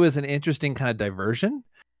interesting kind of diversion.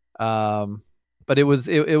 But it was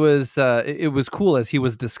cool as he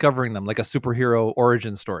was discovering them, like a superhero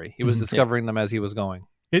origin story. He was discovering them as he was going.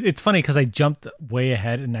 It's funny because I jumped way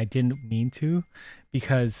ahead and I didn't mean to,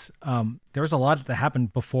 because there was a lot that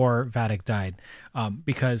happened before Vadic died.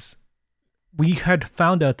 Because we had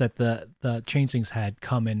found out that the changelings had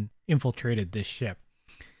come and infiltrated this ship,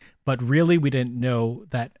 but really we didn't know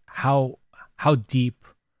that how deep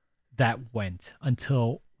that went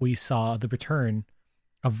until we saw the return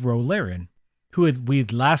of Rolaren, who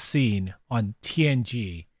we'd last seen on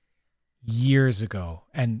TNG years ago.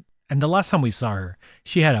 And the last time we saw her,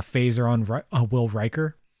 she had a phaser on Will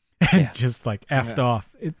Riker and just like effed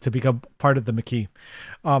off to become part of the Maquis.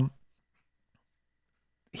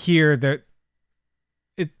 Here,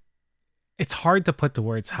 it's hard to put to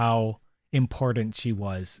words how important she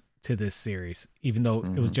was to this series, even though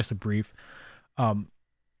it was just a brief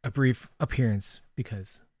appearance,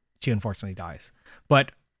 because she unfortunately dies.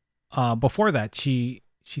 But before that, she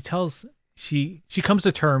comes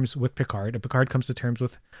to terms with Picard, and Picard comes to terms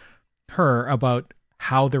with her about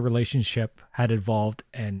how the relationship had evolved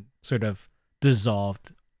and sort of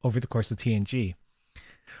dissolved over the course of TNG.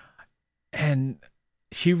 And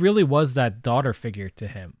she really was that daughter figure to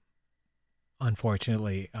him,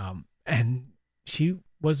 unfortunately. And she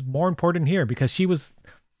was more important here because she was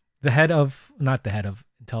not the head of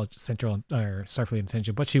Central or Starfleet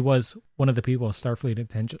Intelligence, but she was one of the people of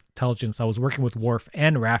Starfleet Intelligence that was working with Worf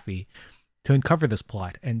and Raffi to uncover this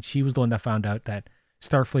plot. And she was the one that found out that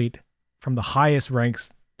Starfleet, from the highest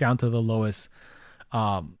ranks down to the lowest,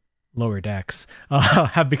 lower decks, there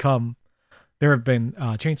have been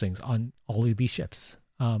changelings on all of these ships.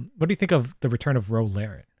 What do you think of the return of Ro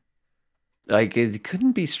Laren? Like, it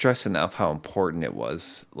couldn't be stressed enough how important it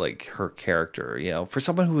was, like, her character, you know, for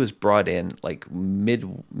someone who was brought in like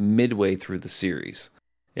midway through the series,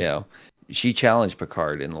 you know. She challenged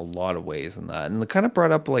Picard in a lot of ways in that, and it kind of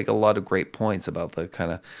brought up like a lot of great points about the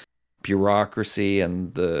kind of bureaucracy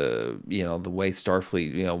and the, you know, the way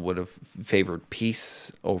Starfleet, you know, would have favored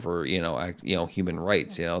peace over, you know, human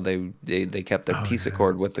rights. You know, they kept their peace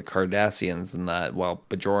accord with the Cardassians and that, while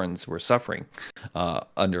Bajorans were suffering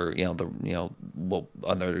under, you know,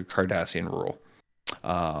 under Cardassian rule.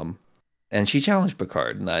 And she challenged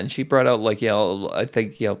Picard in that, and she brought out, like, you know, I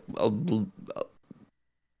think, you know,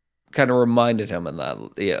 kind of reminded him in that,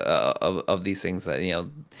 of these things that, you know,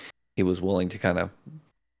 he was willing to kind of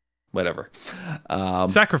whatever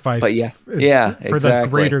sacrifice, but yeah, for exactly. the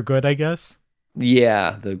greater good, I guess.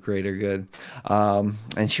 Yeah, the greater good.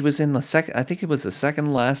 And she was in the second, I think it was the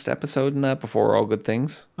second last episode in that, Before All Good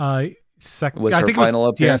Things. Second was I her think final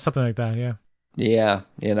appearance. Yeah, something like that. Yeah,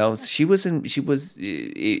 you know, she was an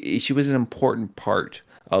important part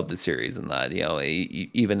of the series in that, you know,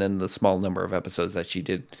 even in the small number of episodes that she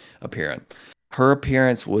did appear in. Her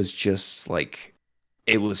appearance was just like,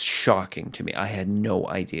 it was shocking to me. I had no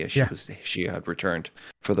idea she had returned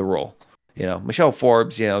for the role. You know, Michelle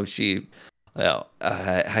Forbes, you know, she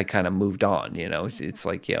had kind of moved on, you know. It's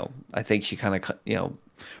like, you know, I think she kind of, you know,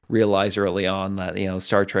 realized early on that, you know,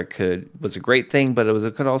 Star Trek was a great thing, but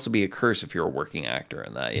it could also be a curse if you're a working actor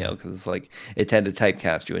in that, you know, because it's like it tended to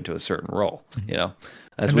typecast you into a certain role, you know.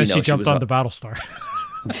 As and then she jumped on the Battlestar.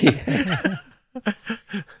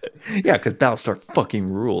 Yeah, because Battlestar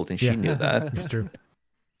fucking ruled, and she knew that. It's true.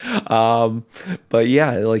 But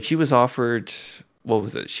yeah, like, she was offered, what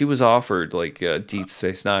was it? She was offered like Deep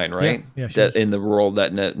Space Nine, right? Yeah, that in the role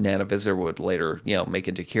that Nana Visitor would later, you know, make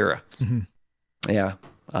into Kira. Mm-hmm. Yeah.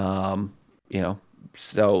 You know,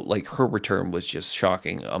 so like her return was just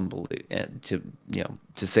shocking, unbelievable, and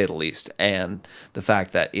to say the least. And the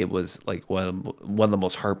fact that it was like one of the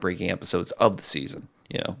most heartbreaking episodes of the season,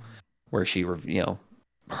 you know, where she, you know,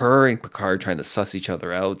 her and Picard trying to suss each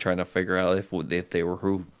other out, trying to figure out if they were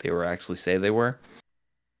who they were actually say they were.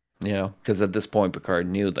 You know, because at this point Picard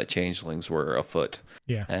knew that changelings were afoot.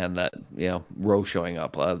 Yeah. And that, you know, Ro showing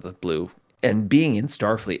up out of the blue and being in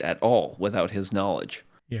Starfleet at all without his knowledge.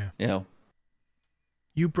 Yeah. You know.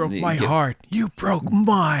 You broke my heart. You broke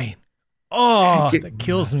mine. Oh, that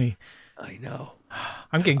kills me. I know.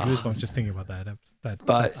 I'm getting goosebumps just thinking about that.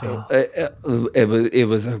 But scene. It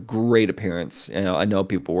was a great appearance. You know, I know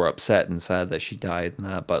people were upset and sad that she died and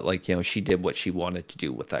that, but like, you know, she did what she wanted to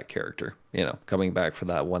do with that character. You know, coming back for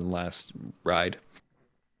that one last ride.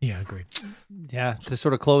 Yeah, agreed. Yeah, to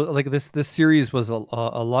sort of close, like this series was a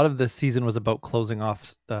lot of this season was about closing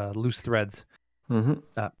off loose threads.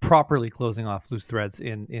 Mm-hmm. Properly closing off loose threads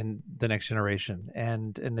in the Next Generation,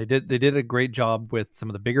 and they did a great job with some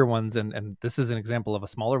of the bigger ones, and this is an example of a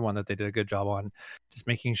smaller one that they did a good job on, just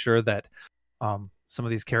making sure that some of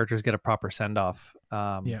these characters get a proper send off.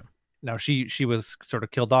 Yeah. Now she was sort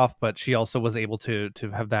of killed off, but she also was able to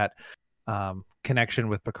have that connection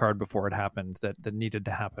with Picard before it happened that needed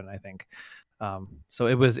to happen, I think. So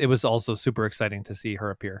it was also super exciting to see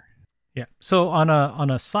her appear. Yeah. So on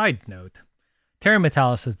a side note, Terry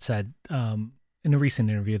Metalis had said in a recent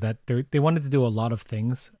interview that they wanted to do a lot of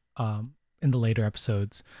things in the later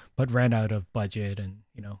episodes, but ran out of budget and,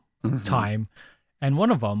 you know, time. And one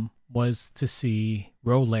of them was to see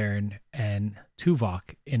Ro Laren and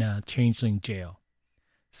Tuvok in a changeling jail.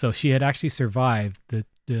 So she had actually survived the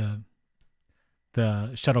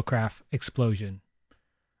shuttlecraft explosion.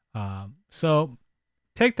 So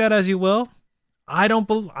take that as you will. I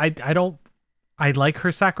like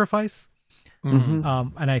her sacrifice.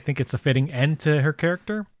 And I think it's a fitting end to her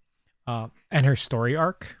character and her story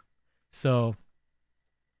arc. So,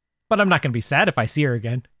 but I'm not going to be sad if I see her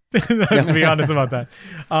again. Let's be honest about that.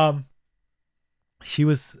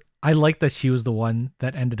 I like that she was the one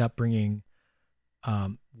that ended up bringing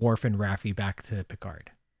Worf and Raffi back to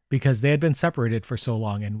Picard, because they had been separated for so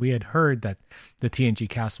long, and we had heard that the TNG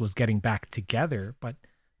cast was getting back together, but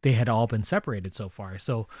they had all been separated so far.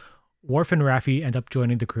 So Worf and Raffi end up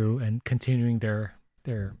joining the crew and continuing their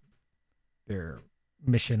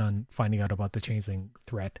mission on finding out about the changeling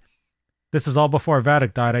threat. This is all before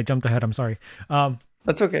Vadic died. I jumped ahead. I'm sorry.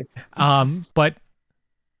 That's okay. But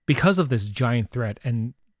because of this giant threat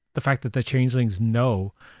and the fact that the changelings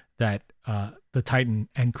know that the Titan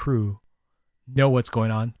and crew know what's going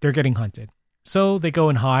on, they're getting hunted. So they go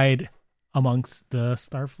and hide amongst the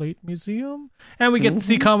Starfleet Museum, and we get to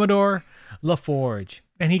see Commodore LaForge,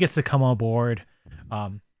 and he gets to come on board,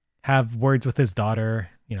 have words with his daughter.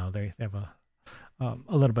 You know, they have a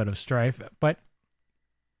little bit of strife, but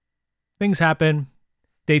things happen.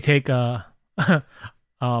 They take what's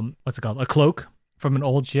it called, a cloak from an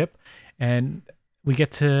old ship, and we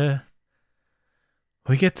get to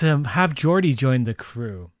have Geordi join the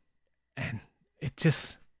crew, and I'm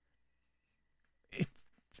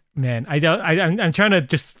trying to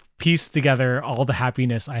just piece together all the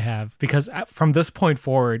happiness I have, because from this point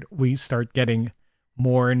forward, we start getting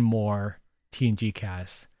more and more TNG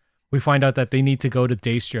casts. We find out that they need to go to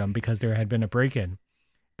Daystrom because there had been a break-in,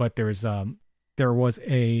 but there was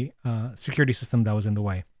a security system that was in the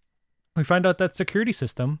way. We find out that security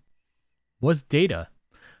system was Data,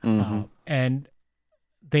 and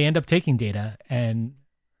they end up taking Data and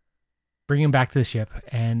bringing him back to the ship.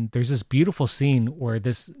 And there's this beautiful scene where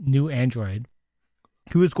this new android,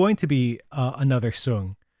 who is going to be another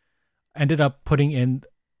Sung, ended up putting in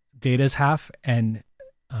Data's half and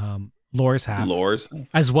Lore's half,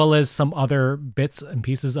 as well as some other bits and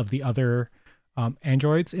pieces of the other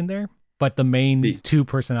androids in there. But the main two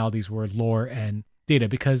personalities were Lore and Data,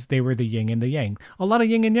 because they were the yin and the yang. A lot of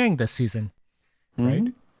yin and yang this season,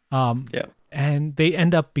 right? Yeah. And they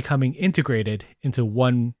end up becoming integrated into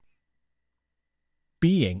one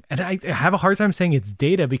being. And I have a hard time saying it's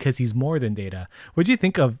Data because he's more than Data. What do you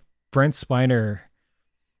think of Brent Spiner,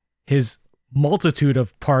 his multitude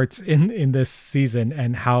of parts in this season,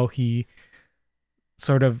 and how he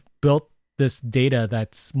sort of built this Data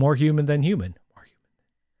that's more human than human?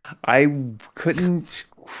 I couldn't,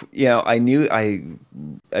 I knew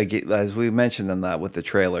as we mentioned in that with the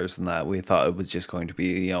trailers and that, we thought it was just going to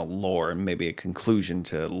be, Lore and maybe a conclusion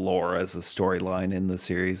to Lore as a storyline in the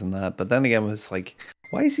series and that. But then again, it was like,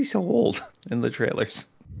 why is he so old in the trailers?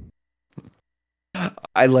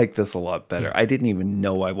 I like this a lot better. I didn't even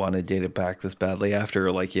know I wanted Data back this badly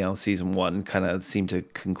after, season 1 kind of seemed to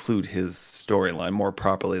conclude his storyline more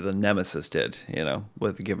properly than Nemesis did,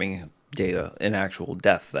 with giving Data an actual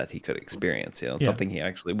death that he could experience, something he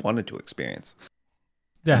actually wanted to experience.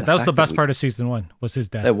 Yeah, that was the best part of season 1, was his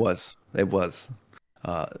death. It was.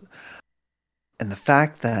 And the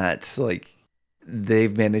fact that,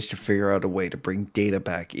 they've managed to figure out a way to bring Data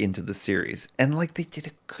back into the series, and, they did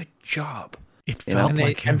a good job. It felt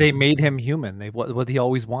like him. And they made him human. What he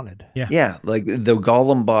always wanted. Yeah. Yeah, the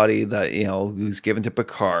Gollum body that, was given to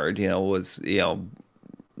Picard, was,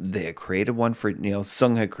 they had created one for,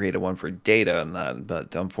 Sung had created one for Data and that,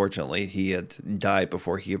 but unfortunately he had died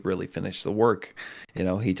before he had really finished the work.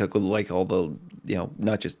 He took all the,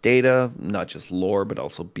 not just Data, not just Lore, but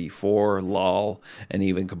also B4, Lal, and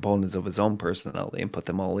even components of his own personality, and put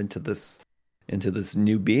them all into this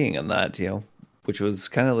new being, and that, which was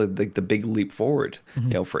kind of like the big leap forward,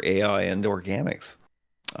 for AI and organics.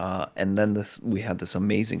 And then we had this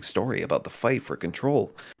amazing story about the fight for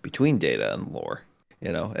control between Data and Lore.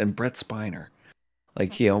 And Brett Spiner,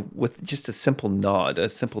 with just a simple nod, a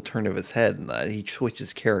simple turn of his head, and that he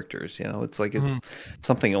switches characters. It's like it's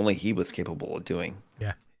something only he was capable of doing.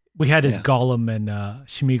 Yeah, we had his Gollum and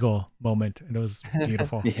Schmeagol moment, and it was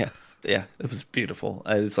beautiful. Yeah, it was beautiful.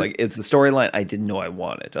 It's it's a storyline I didn't know I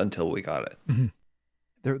wanted until we got it.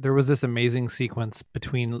 Mm-hmm. There was this amazing sequence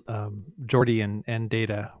between Geordi and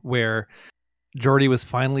Data, where Geordi was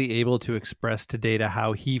finally able to express to Data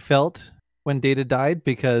how he felt when Data died,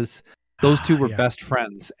 because those two were best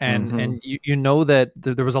friends, and you know that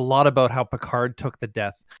there was a lot about how Picard took the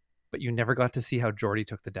death, but you never got to see how Geordi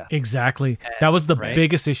took the death. Exactly. That was the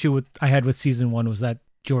biggest issue I had with season 1, was that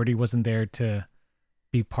Geordi wasn't there to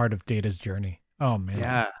be part of Data's journey. Oh man.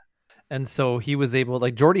 Yeah. And so he was able,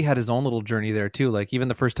 Geordi had his own little journey there too. Even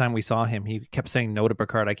the first time we saw him, he kept saying no to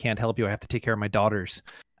Picard. I can't help you. I have to take care of my daughters.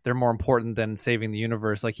 They're more important than saving the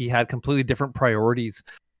universe. He had completely different priorities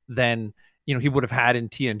than he would have had in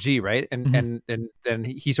TNG, right? And then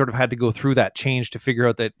he sort of had to go through that change to figure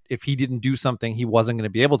out that if he didn't do something, he wasn't going to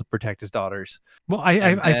be able to protect his daughters. Well,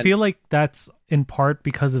 I feel like that's in part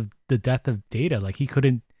because of the death of Data. He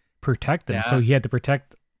couldn't protect them, so he had to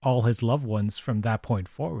protect all his loved ones from that point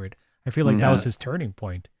forward. I feel like that was his turning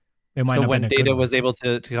point. So when Data was able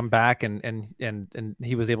to come back and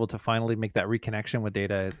he was able to finally make that reconnection with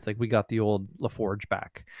Data, it's we got the old LaForge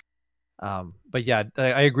back. But yeah,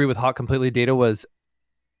 I agree with Hawk completely. Data was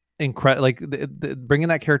incredible. Bringing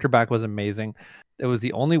that character back was amazing. It was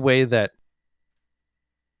the only way that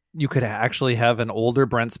you could actually have an older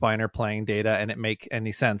Brent Spiner playing Data and it make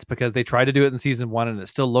any sense, because they tried to do it in season 1 and it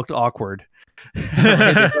still looked awkward.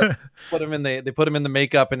 Right? Put him in the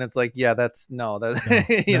makeup, and it's like, yeah, that's not the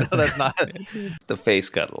face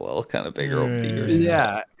got a little kind of bigger over the years.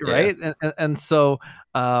 Yeah, right. And so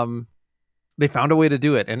they found a way to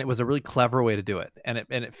do it, and it was a really clever way to do it, and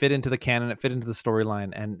it fit into the canon, it fit into the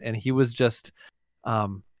storyline, and he was just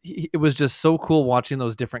it was just so cool watching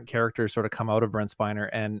those different characters sort of come out of Brent Spiner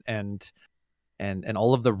and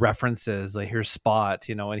all of the references, like here's Spot,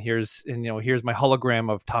 and here's my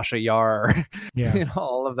hologram of Tasha Yar,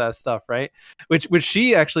 all of that stuff, right? Which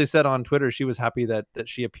she actually said on Twitter she was happy that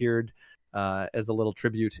she appeared as a little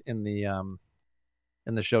tribute in the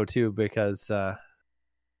show too, because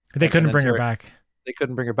they couldn't bring her back. They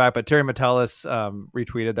couldn't bring her back, but Terry Metalis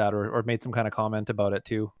retweeted that or made some kind of comment about it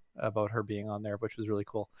too, about her being on there, which was really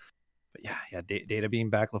cool. But yeah, Data being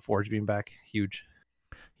back, LaForge being back, huge.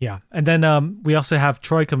 Yeah, and then we also have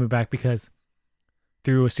Troy coming back because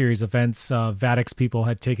through a series of events, Vadic's people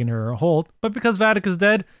had taken her a hold, but because Vadic is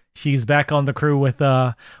dead, she's back on the crew with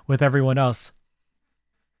everyone else.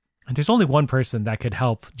 And there's only one person that could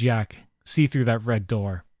help Jack see through that red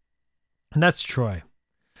door, and that's Troy.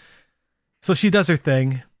 So she does her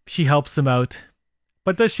thing. She helps him out.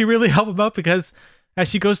 But does she really help him out? Because as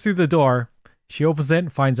she goes through the door, she opens it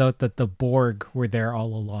and finds out that the Borg were there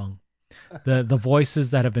all along. The voices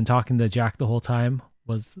that have been talking to Jack the whole time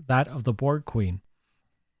was that of the Borg Queen.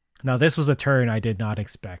 Now, this was a turn I did not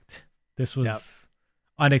expect. This was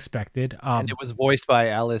unexpected. And it was voiced by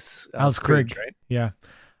Alice Krige, right? Yeah.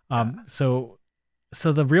 So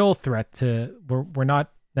the real threat were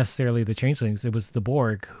not necessarily the changelings. It was the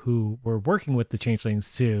Borg who were working with the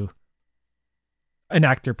changelings to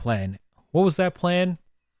enact their plan. What was that plan?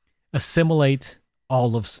 Assimilate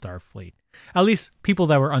all of Starfleet. At least people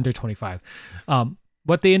that were under 25.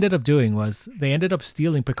 What they ended up doing was they ended up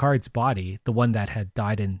stealing Picard's body, the one that had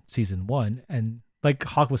died in season 1. And like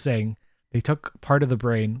Hawk was saying, they took part of the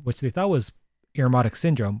brain, which they thought was Irumodic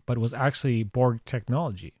syndrome, but it was actually Borg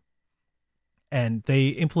technology. And they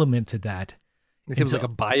implemented that. It seems like a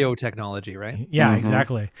biotechnology, right? Yeah,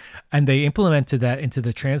 exactly. And they implemented that into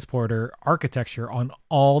the transporter architecture on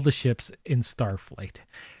all the ships in Starfleet.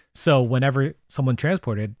 So whenever someone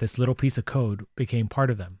transported, this little piece of code became part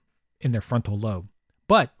of them in their frontal lobe.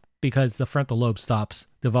 But because the frontal lobe stops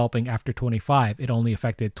developing after 25, it only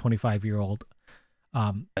affected 25-year-old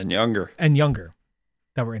and younger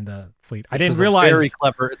that were in the fleet. I didn't realize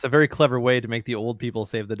it's a very clever way to make the old people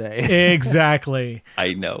save the day. Exactly.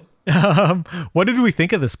 I know. What did we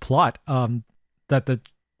think of this plot that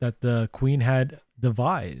the Queen had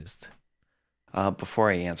devised? Before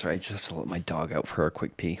I answer, I just have to let my dog out for a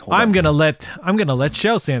quick pee. I'm gonna let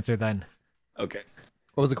Shells answer then. Okay.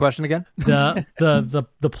 What was the question again? The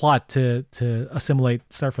plot to assimilate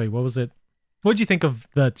Starfleet. What was it? What did you think of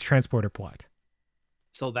the transporter plot?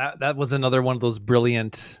 So that was another one of those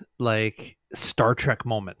brilliant like Star Trek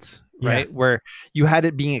moments, right? Where you had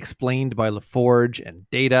it being explained by LaForge and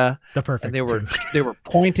Data. The perfect. And they were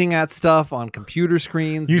pointing at stuff on computer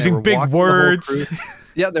screens, using big words.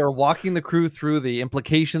 Yeah, they were walking the crew through the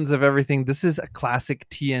implications of everything. This is a classic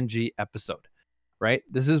TNG episode, right?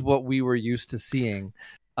 This is what we were used to seeing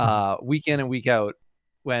week in and week out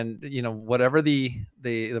when, whatever the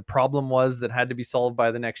problem was that had to be solved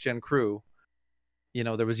by the next gen crew,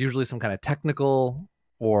 there was usually some kind of technical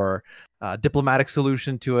or diplomatic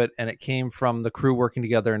solution to it. And it came from the crew working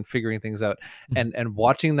together and figuring things out and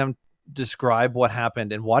watching them describe what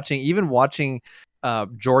happened and watching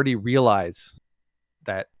Geordi realize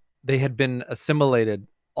that they had been assimilated.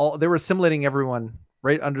 They were assimilating everyone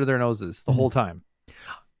right under their noses the whole time.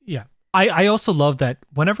 Yeah. I also love that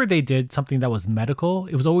whenever they did something that was medical,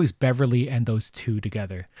 it was always Beverly and those two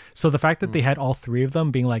together. So the fact that they had all three of them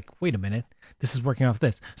being like, wait a minute, this is working off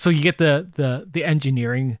this. So you get the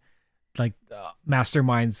engineering, like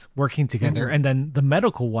masterminds working together. And then the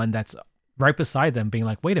medical one that's right beside them being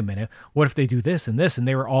like, wait a minute, what if they do this and this? And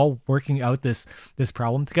they were all working out this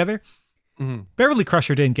problem together. Beverly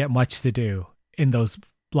Crusher didn't get much to do in those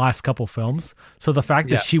last couple films. So the fact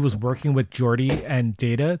that she was working with Geordi and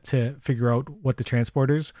Data to figure out what the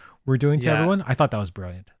transporters were doing to everyone, I thought that was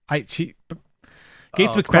brilliant. Gates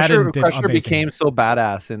McFadden Crusher became so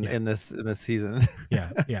badass in this season.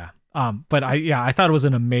 yeah. But I thought it was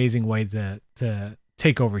an amazing way to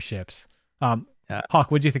take over ships. Hawk, what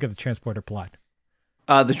did you think of the transporter plot?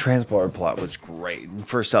 The transporter plot was great.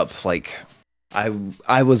 First up, like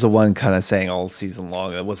I was the one kind of saying all season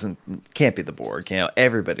long it can't be the Borg.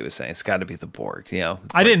 Everybody was saying it's got to be the Borg.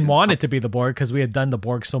 I didn't want it to be the Borg because we had done the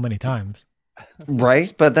Borg so many times.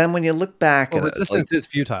 Right, but then when you look back, resistance is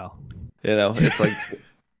futile. It's like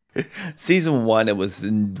Season 1, it was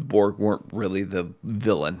the Borg weren't really the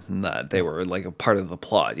villain in that they were like a part of the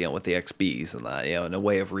plot, with the XBs and that, and a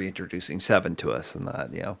way of reintroducing Seven to us and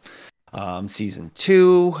that. Season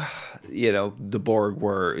 2, the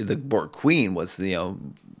Borg Queen was,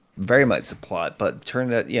 very much the plot, but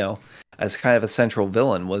turned out, as kind of a central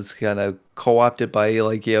villain, was kind of co-opted by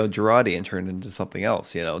Girardi and turned into something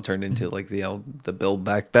else, turned into the Build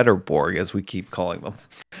Back Better Borg, as we keep calling them.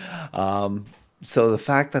 So the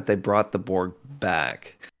fact that they brought the Borg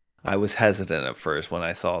back, I was hesitant at first when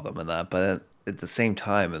I saw them and that, but at the same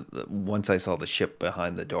time, once I saw the ship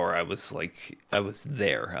behind the door, I was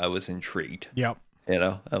there. I was intrigued. Yep.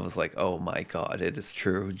 I was like, oh my God, it is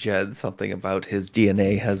true. Jed, something about his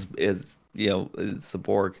DNA is the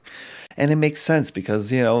Borg. And it makes sense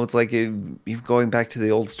because, it's like going back to the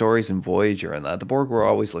old stories in Voyager and that, the Borg were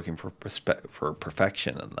always looking for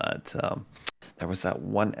perfection and that. There was that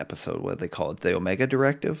one episode where they call it the Omega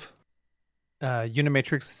Directive.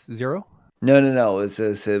 Unimatrix Zero? No.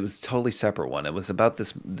 It was totally separate one. It was about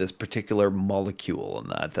this particular molecule and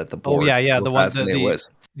that the Borg. Oh yeah, the one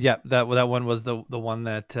was. Yeah, that one was the one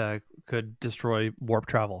that could destroy warp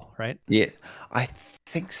travel, right? Yeah, I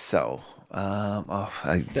think so.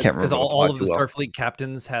 I can't remember because all of the Starfleet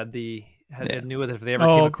captains knew it if they ever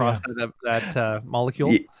came across that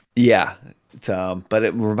molecule. Yeah. But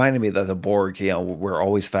it reminded me that the Borg, were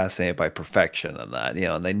always fascinated by perfection and that,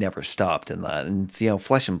 and they never stopped in that. And,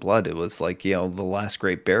 Flesh and Blood, it was like, the last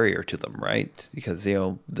great barrier to them, right? Because,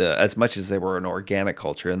 as much as they were an organic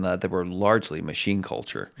culture and that, they were largely machine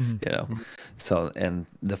culture, So, and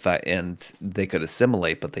they could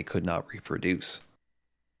assimilate, but they could not reproduce.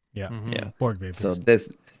 Yeah. Mm-hmm. Yeah. Borg babies. So this,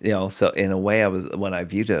 so in a way when I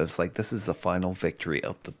viewed it, I was like, this is the final victory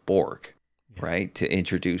of the Borg. Yeah. Right, to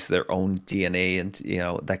introduce their own DNA and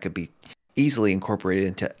that could be easily incorporated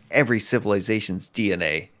into every civilization's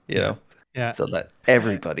DNA, Yeah. so that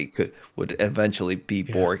everybody would eventually be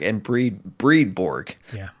Borg and breed Borg.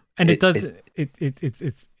 Yeah, and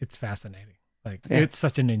it's fascinating. Like it's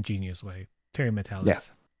such an ingenious way. Terry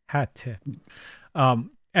Matalas hat tip.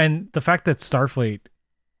 And the fact that Starfleet,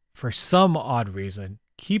 for some odd reason,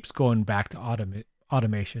 keeps going back to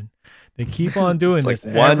automation. They keep on doing it's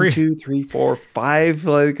this. Like 1, 2, 3, 4, 5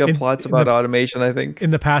 plots about automation, I think.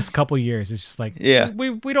 In the past couple years, it's just like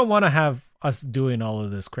we don't want to have us doing all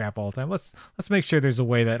of this crap all the time. Let's make sure there's a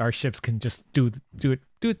way that our ships can just do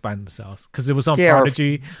it by themselves. Because it was on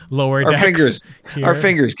Prodigy, lower decks. Our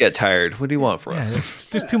fingers get tired. What do you want from us?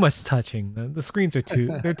 There's too much touching. The screens are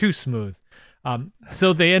too smooth.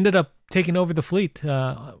 So they ended up taking over the fleet.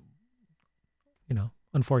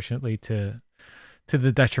 Unfortunately to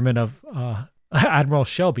the detriment of Admiral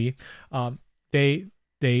Shelby. The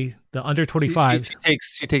under 25s.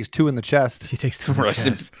 She takes 2 in the chest. She takes 2 in the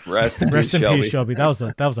chest. Rest in peace, Shelby. That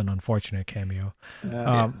was an unfortunate cameo.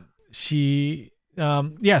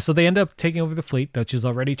 So they end up taking over the fleet, which is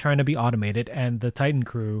already trying to be automated, and the Titan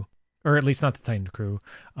crew, or at least not the Titan crew,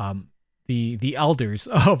 the elders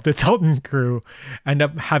of the Titan crew end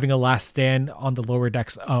up having a last stand on the lower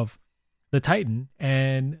decks of the Titan,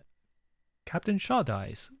 and Captain Shaw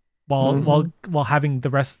dies while having the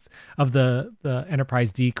rest of the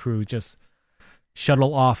Enterprise D crew just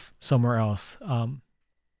shuttle off somewhere else.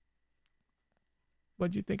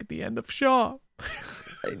 What'd you think at the end of Shaw?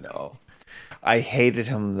 I know. I hated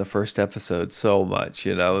him in the first episode so much.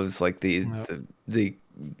 It was like the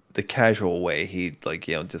casual way he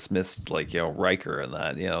dismissed Riker and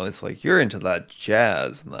that. It's like, you're into that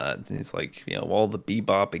jazz and that. And he's like, all the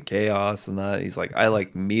bebop and chaos and that. He's like, I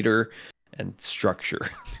like meter and structure.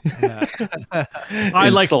 I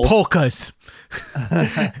like polkas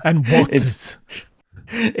and waltzes.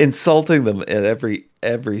 Insulting them at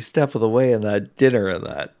every step of the way in that dinner and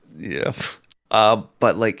that,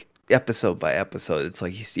 but like episode by episode, it's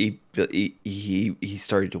like he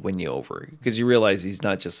started to win you over because you realize he's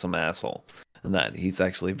not just some asshole and that he's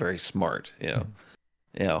actually very smart. He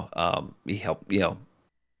helped.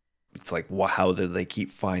 It's like, how do they keep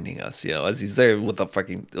finding us? As he's there with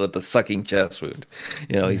the sucking chest wound,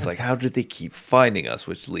 he's like, how did they keep finding us?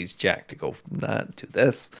 Which leads Jack to go from that to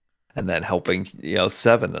this, and then helping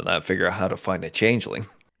Seven and that figure out how to find a changeling.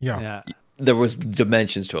 Yeah. There was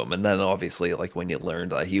dimensions to him, and then obviously, like when you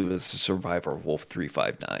learned that he was a survivor of Wolf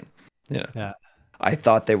 359. Yeah. I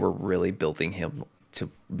thought they were really building him to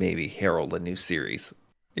maybe herald a new series,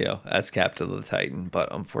 as Captain of the Titan, but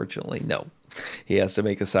unfortunately, no. He has to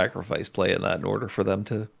make a sacrifice play in that in order for them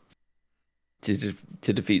to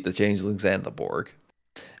defeat the Changelings and the Borg.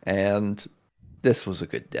 And this was a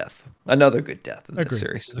good death. Another good death in this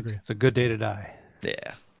series. It's a good day to die.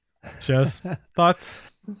 Yeah. Shows thoughts?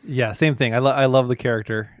 Yeah, same thing. I love the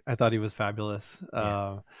character. I thought he was fabulous.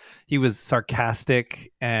 He was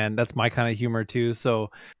sarcastic, and that's my kind of humor too.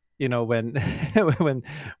 So, when when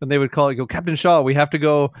they would go, Captain Shaw, we have to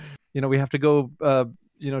go. We have to go.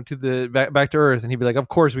 To the back to Earth, and he'd be like, "Of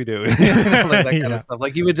course we do," like that kind of stuff.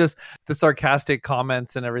 Like he would just the sarcastic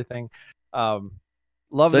comments and everything. Love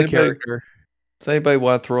the character. Does anybody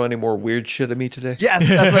want to throw any more weird shit at me today? Yes,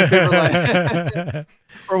 that's my favorite line.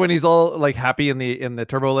 Or when he's all like happy in the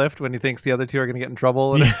turbo lift when he thinks the other two are going to get in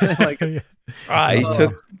trouble. And,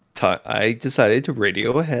 I decided to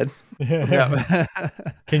radio ahead. Yeah.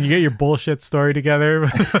 Can you get your bullshit story together?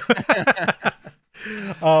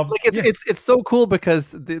 It's so cool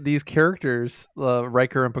because these characters,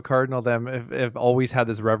 Riker and Picard and all them, have always had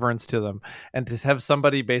this reverence to them, and to have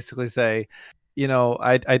somebody basically say,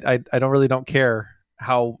 I don't care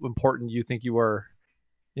how important you think you were,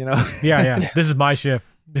 Yeah. This is my ship,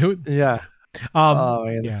 dude. Yeah.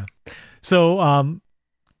 Yeah. So,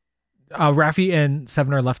 Raffi and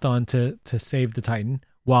Seven are left on to save the Titan,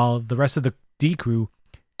 while the rest of the D crew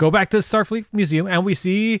go back to the Starfleet Museum, and we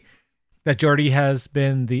see that Geordi has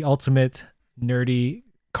been the ultimate nerdy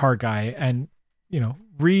car guy, and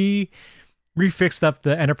refixed up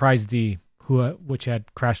the Enterprise D, which had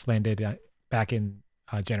crash landed back in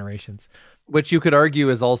Generations, which you could argue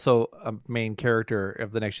is also a main character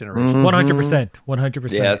of the Next Generation.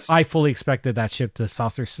 100%. Yes. I fully expected that ship to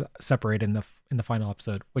saucer separate in the final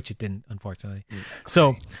episode, which it didn't, unfortunately.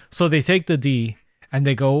 So they take the D and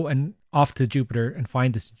they go and off to Jupiter and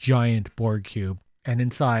find this giant Borg cube, and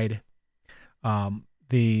inside,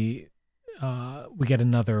 we get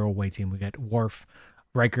another away team. We get Worf,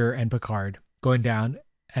 Riker, and Picard going down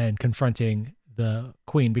and confronting the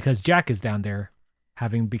Queen, because Jack is down there,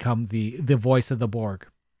 having become the voice of the Borg.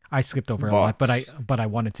 I skipped over a lot, but I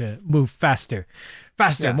wanted to move faster,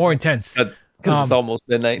 more intense. Because it's almost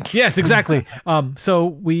midnight. Yes, exactly.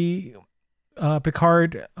 So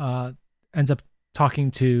Picard ends up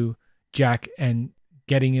talking to Jack and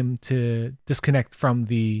getting him to disconnect from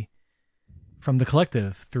the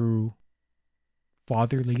collective through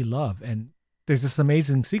fatherly love. And there's this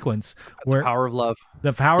amazing sequence where the power of love.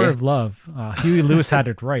 The power of love. Huey Lewis had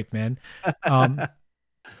it right, man.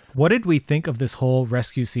 What did we think of this whole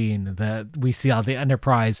rescue scene that we see all the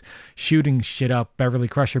Enterprise shooting shit up, Beverly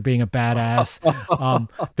Crusher being a badass?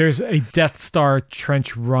 There's a Death Star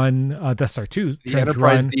trench run, Death Star 2 the trench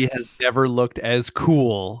Enterprise run. D has never looked as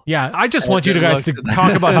cool. Yeah, I just want you guys to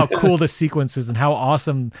talk about how cool the sequence is and how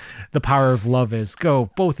awesome the power of love is. Go,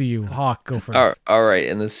 both of you. Hawk, go first. All right.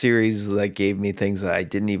 In the series that gave me things that I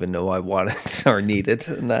didn't even know I wanted or needed,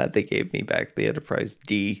 and that they gave me back the Enterprise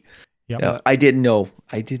D. Yep. I didn't know.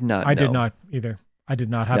 I did not know. I did not either. I did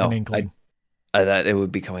not have an inkling. I thought it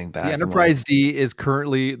would be coming back. The Enterprise D is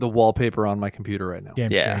currently the wallpaper on my computer right now.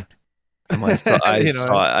 Damn straight.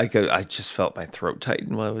 I just felt my throat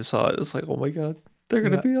tighten when I saw it. It was like, oh my god, they're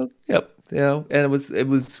gonna be and it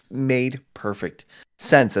was made perfect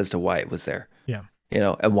sense as to why it was there. Yeah.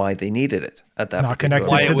 And why they needed it at that. Not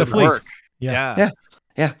connected to the fleet. Work.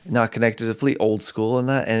 Yeah, not connected to the fleet, old school and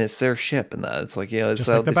that, and it's their ship and that. It's like, it's just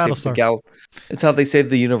how like the they saved Battlestar. it's how they saved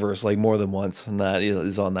the universe like more than once, and that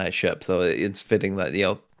is on that ship. So it's fitting that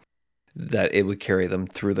that it would carry them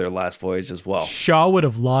through their last voyage as well. Shaw would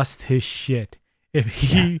have lost his shit if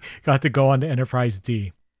he got to go on the Enterprise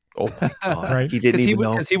D. Oh my god! Right? He didn't even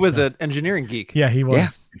know because he was an engineering geek. Yeah, he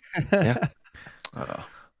was. Yeah.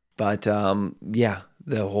 But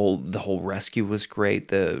the whole rescue was great.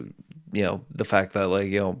 The fact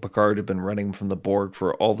that Picard had been running from the Borg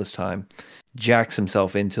for all this time, jacks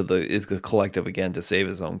himself into the collective again to save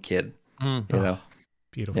his own kid.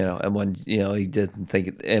 Beautiful. And when he didn't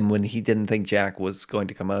think, and when he didn't think Jack was going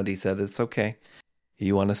to come out, he said, "It's okay.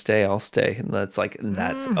 You want to stay? I'll stay." And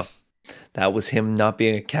that was him not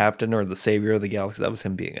being a captain or the savior of the galaxy. That was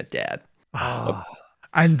him being a dad.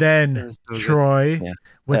 And then so Troy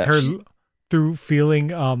with her through feeling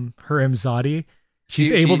her Imzadi.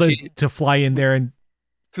 She's able to fly in there and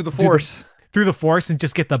through the force. Through the force and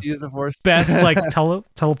just get the best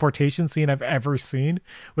teleportation scene I've ever seen.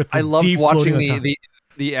 I loved watching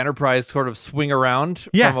the Enterprise sort of swing around.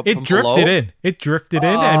 Yeah, it drifted in. It drifted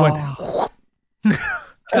in and went.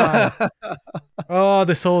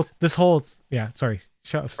 This whole sorry.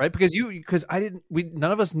 Right, because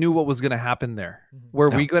none of us knew what was going to happen there. Were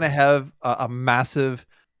we going to have a massive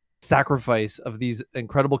sacrifice of these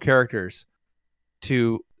incredible characters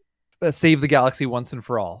to save the galaxy once and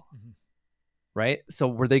for all? Right? So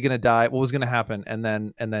were they going to die? What was going to happen? And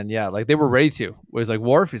then they were ready to. It was like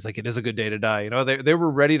Worf, he's like, it is a good day to die. They were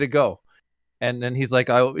ready to go. And then he's like,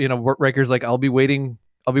 Riker's like, I'll be waiting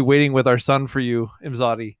I'll be waiting with our son for you,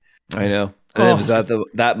 Imzadi. I know. And it was at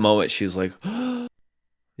that moment she was like,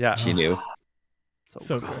 yeah, she knew.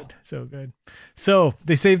 So good. So good. So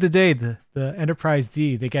they save the day. The Enterprise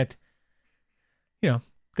D, they get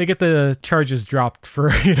the charges dropped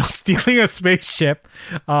for, stealing a spaceship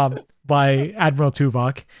by Admiral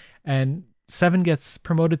Tuvok, and Seven gets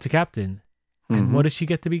promoted to captain. And what does she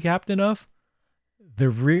get to be captain of?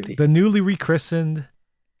 The newly rechristened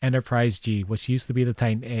Enterprise G, which used to be the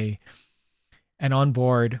Titan A. And on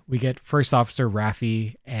board, we get First Officer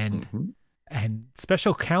Raffi and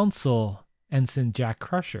Special Counsel Ensign Jack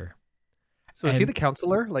Crusher. So is he the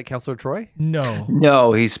counselor, like Counselor Troy?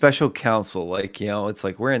 No, he's special counsel. Like, it's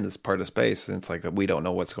like we're in this part of space, and it's like we don't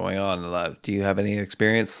know what's going on. Do you have any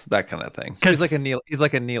experience? That kind of thing. So he's like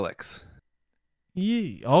a Neelix.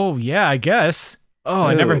 Oh yeah, I guess. Oh,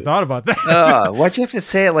 I never thought about that. Why'd you have to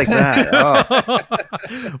say it like that?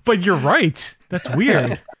 Oh. But you're right. That's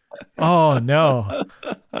weird. Oh no,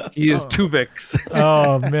 he is Tuvix.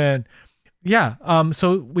 Oh man, yeah.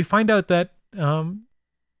 So we find out that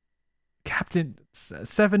Captain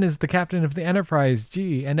Seven is the captain of the Enterprise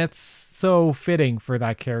G, and that's so fitting for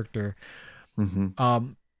that character.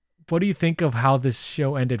 What do you think of how this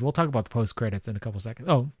show ended? We'll talk about the post credits in a couple seconds.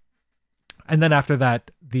 Oh, and then after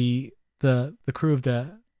that, the crew of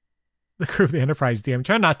the Enterprise D. I'm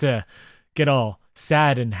trying not to get all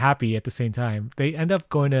sad and happy at the same time. They end up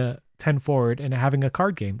going to 10 forward and having a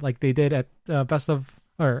card game like they did at the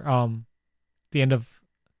end of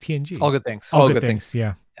TNG. All good things. All good things.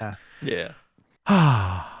 Yeah. Yeah.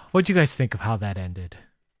 What'd you guys think of how that ended?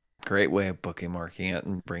 Great way of bookmarking it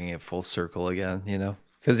and bringing it full circle again.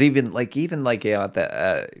 Because even at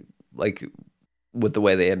that like with the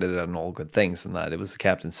way they ended it on All Good Things, and that it was the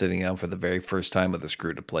captain sitting down for the very first time with the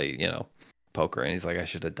crew to play, poker, and he's like, I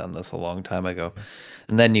should have done this a long time ago.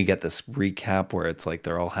 And then you get this recap where it's like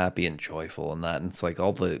they're all happy and joyful and that, and it's like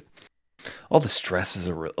all the stresses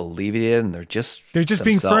are alleviated, and they're just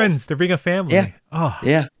being friends. They're being a family. Yeah. Oh.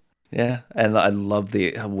 Yeah. And I love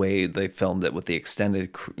the way they filmed it with the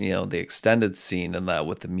extended scene and that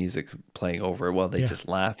with the music playing over it while they just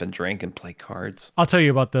laugh and drink and play cards. I'll tell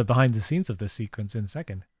you about the behind the scenes of this sequence in a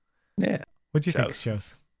second. Yeah. What'd you think,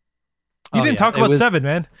 Shows? You didn't talk about Seven,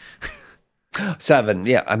 man. Seven,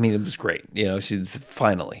 yeah. I mean, it was great.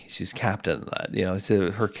 She's captain of that.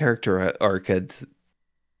 So her character arc had,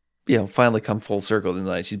 finally come full circle.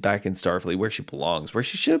 And she's back in Starfleet where she belongs, where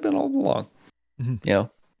she should have been all along.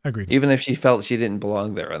 Agreed. Even if she felt she didn't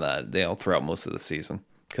belong there, and that throughout most of the season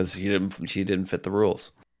because she didn't fit the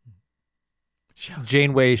rules.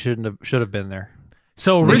 Janeway should have been there.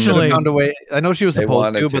 So originally, found a way. I know she was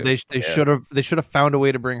supposed to, but they should have found a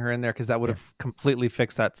way to bring her in there because that would have completely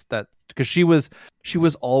fixed that because she was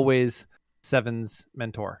always Seven's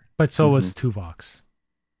mentor. But so was Tuvok.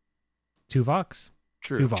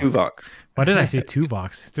 True. Tuvok. Why did I say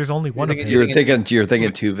Tuvok? There's only one of them. You're thinking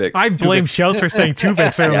Tuvix. I blame Shells for saying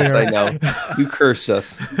Tuvix earlier. Yes, I know. You cursed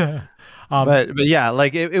us. But yeah,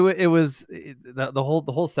 like it was the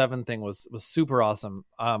whole Seven thing was super awesome.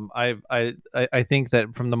 I think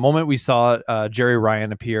that from the moment we saw Jerry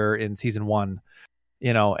Ryan appear in season 1,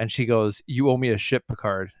 and she goes, "You owe me a ship,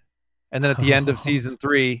 Picard," and then at the end of season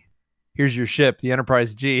 3, here's your ship, the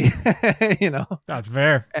Enterprise G. That's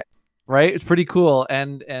fair. Right, it's pretty cool,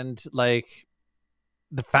 and like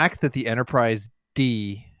the fact that the Enterprise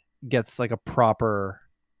D gets like a proper,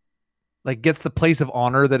 like gets the place of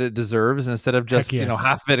honor that it deserves instead of just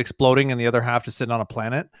half of it exploding and the other half just sitting on a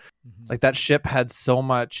planet. Like that ship had so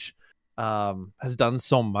much, has done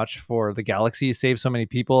so much for the galaxy, saved so many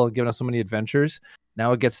people, given us so many adventures.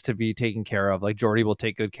 Now it gets to be taken care of. Like Geordi will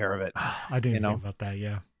take good care of it. I didn't know about that.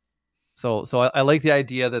 Yeah. So I like the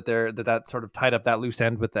idea that that sort of tied up that loose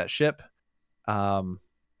end with that ship, and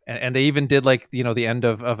they even did like the end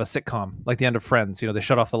of a sitcom, like the end of Friends. They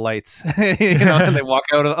shut off the lights, and they walk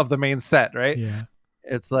out of the main set. Right? Yeah.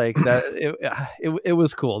 It's like that. It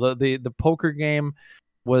was cool. The poker game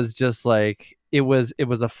was just like it was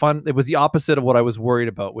the opposite of what I was worried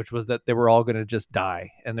about, which was that they were all going to just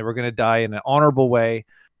die, and they were going to die in an honorable way,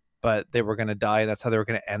 but they were going to die, and that's how they were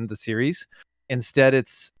going to end the series. Instead,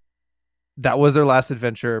 that was their last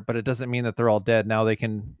adventure, but it doesn't mean that they're all dead. Now they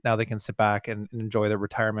can sit back and enjoy their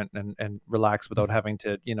retirement and relax without having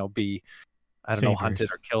to, be, I don't know, hunted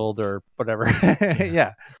or killed or whatever.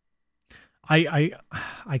 Yeah.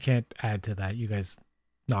 I can't add to that. You guys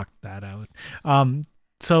knocked that out.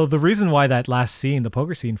 So the reason why that last scene, the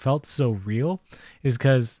poker scene, felt so real is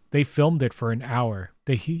because they filmed it for an hour.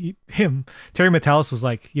 Terry Metalis was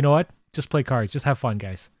like, you know what? Just play cards. Just have fun,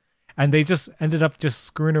 guys. And they just ended up just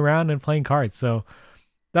screwing around and playing cards. So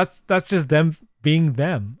that's just them being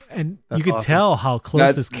them, and That's you could awesome. tell how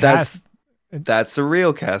close this cast. That's a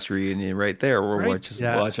real cast reunion right there. We're Right?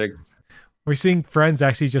 watching. We're seeing friends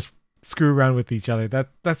actually just screw around with each other.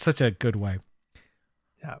 That's such a good way.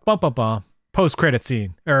 Yeah. Bum bum bum. Post credit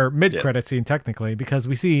scene or mid credit scene technically, because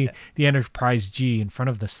we see the Enterprise G in front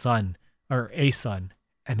of the sun or a sun,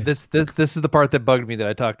 and this is the part that bugged me that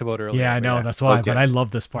I talked about earlier. Yeah, I know that's why, but I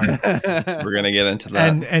love this part. We're gonna get into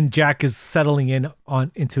that. And Jack is settling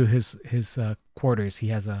into his quarters. He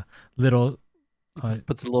has a little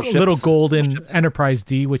puts a little little golden Enterprise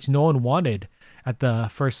D, which no one wanted at the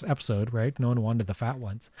first episode, right? No one wanted the fat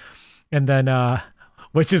ones, and then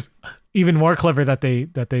which is even more clever that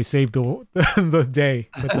they saved the day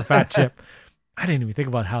with the fat chip. I didn't even think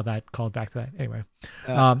about how that called back to that. Anyway,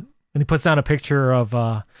 and he puts down a picture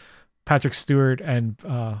of Patrick Stewart and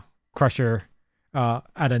Crusher at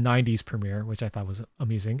a 90s premiere, which I thought was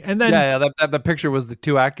amusing. And then that picture was the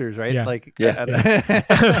two actors, right?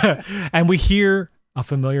 And we hear a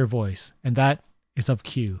familiar voice, and that is of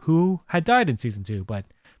Q, who had died in season 2 but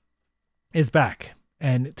is back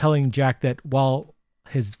and telling Jack that while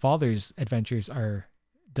his father's adventures are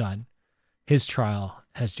done, his trial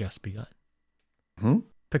has just begun.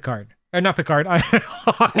 Picard. Not Picard.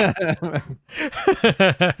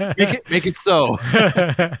 Make it so.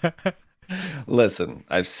 Listen,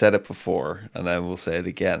 I've said it before, and I will say it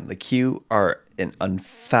again. The Q are an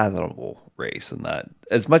unfathomable race, in that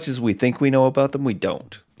as much as we think we know about them, we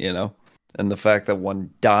don't. You know, and the fact that one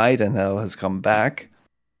died and now has come back,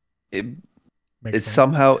 it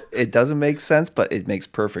somehow it doesn't make sense, but it makes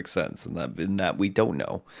perfect sense in that we don't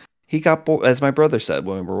know. He got bored, as my brother said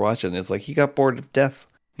when we were watching. It's like he got bored of death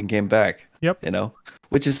and came back. Yep. You know,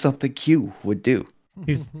 which is something Q would do.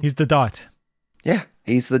 He's the dot. Yeah,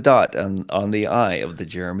 he's the dot on the eye of the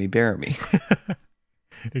Jeremy Bearimy.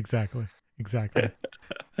 Exactly.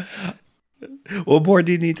 What more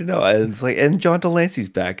do you need to know? It's like, and John Delancey's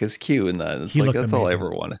back as Q in that. It's like that's amazing. All I ever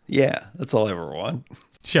wanted. Yeah, that's all I ever want.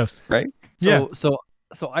 Shows right. So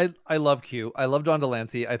I love Q. I love John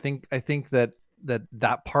Delancey. I think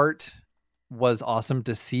that part was awesome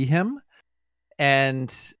to see him,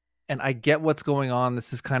 and I get what's going on.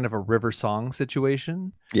 This is kind of a River Song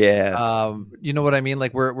situation. Yes. You know what I mean?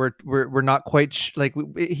 Like we're not quite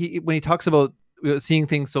when he talks about seeing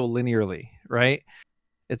things so linearly, right?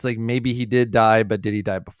 It's like maybe he did die, but did he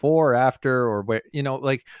die before or after, or where? You know,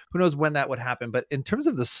 like who knows when that would happen? But in terms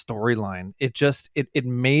of the storyline, it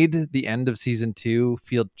made the end of season 2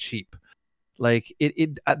 feel cheap. Like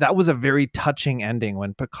it that was a very touching ending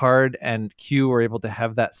when Picard and Q were able to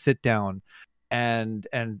have that sit down, and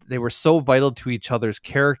they were so vital to each other's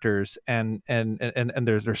characters and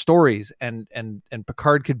their stories, and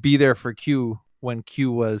Picard could be there for Q when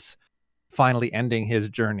Q was finally ending his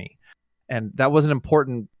journey. And that was an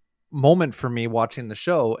important moment for me watching the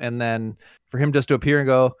show. And then for him just to appear and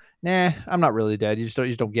go, nah, I'm not really dead. You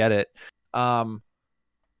just don't get it.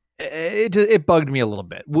 It bugged me a little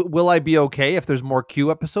bit. Will I be okay if there's more Q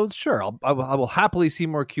episodes? Sure. I will happily see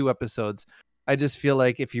more Q episodes. I just feel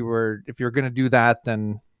like if you're going to do that,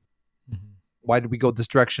 then why did we go this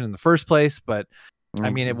direction in the first place? But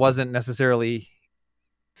I mean, it wasn't necessarily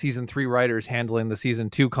season 3 writers handling the season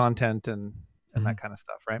 2 content and that kind of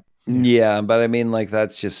stuff, right? Yeah, but I mean, like,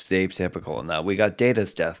 that's just atypical in that we got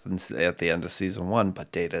Data's death at the end of season 1,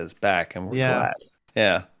 but Data is back, and we're glad.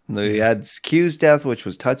 Yeah, we had Q's death, which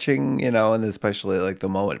was touching, you know, and especially like the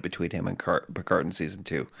moment between him and Picard in season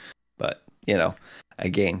 2. But you know,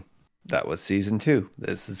 again, that was season 2.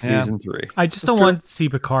 This is season 3. I just don't want to see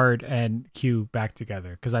Picard and Q back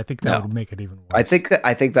together, because I think that would make it even worse. I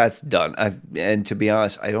think that's done. And to be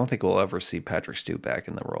honest, I don't think we'll ever see Patrick Stewart back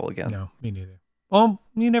in the role again. No, me neither. Well,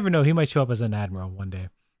 you never know. He might show up as an admiral one day,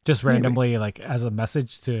 just randomly, like as a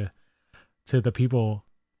message to the people,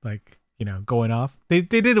 like, you know, going off. They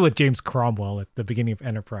did it with James Cromwell at the beginning of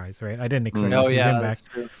Enterprise, right? I didn't expect to see him back.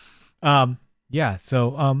 True. Yeah.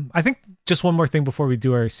 So I think just one more thing before we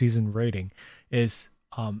do our season rating is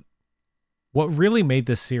what really made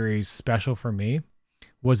this series special for me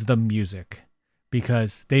was the music,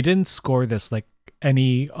 because they didn't score this like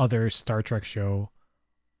any other Star Trek show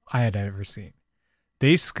I had ever seen.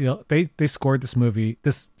 They scored this movie,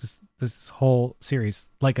 this whole series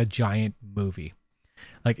like a giant movie.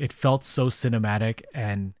 Like, it felt so cinematic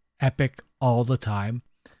and epic all the time,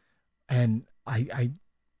 and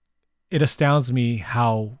it astounds me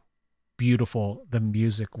how beautiful the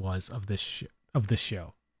music was of this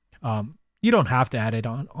show. You don't have to add it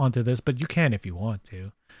onto this, but you can if you want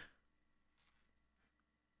to.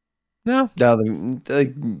 No,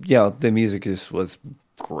 the music just was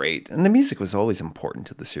great, and the music was always important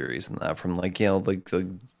to the series, and that from like like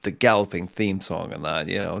the galloping theme song and that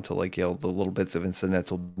to like the little bits of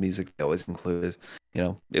incidental music they always included.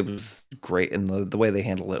 It was great, and the way they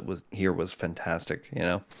handled it was fantastic.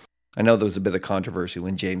 I know there was a bit of controversy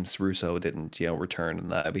when James Russo didn't return in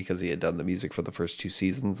that because he had done the music for the first 2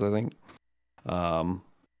 seasons, I think.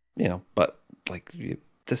 But like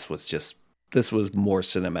this was more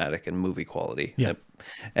cinematic and movie quality,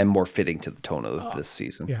 and more fitting to the tone of this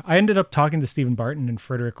season. Yeah, I ended up talking to Stephen Barton and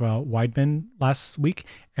Frederick Weidman last week,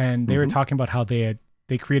 and they were talking about how they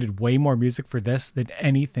created way more music for this than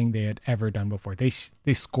anything they had ever done before. They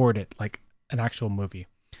scored it like an actual movie,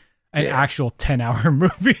 an actual 10-hour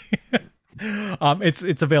movie.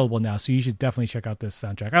 It's available now, so you should definitely check out this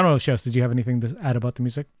soundtrack. I don't know, Chefs, did you have anything to add about the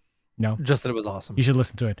music? No, just that it was awesome. You should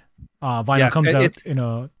listen to it. Vinyl comes out in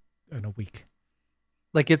a week.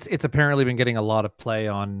 Like it's apparently been getting a lot of play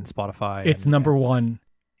on Spotify. It's number one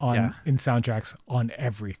in soundtracks on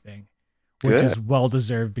everything, which is well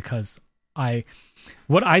deserved because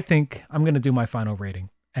what I think I'm going to do my final rating,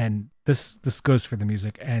 and this goes for the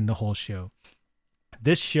music and the whole show.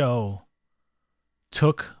 This show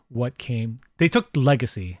took they took the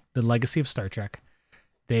legacy of Star Trek.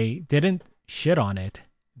 They didn't shit on it.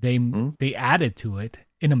 They added to it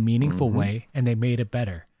in a meaningful way, and they made it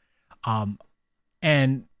better.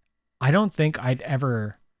 And I don't think I've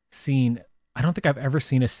ever seen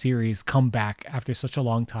a series come back after such a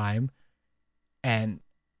long time and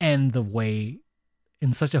end the way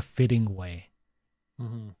in such a fitting way.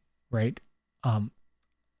 Right?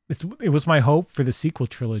 It was my hope for the sequel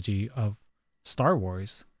trilogy of Star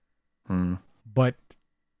Wars, but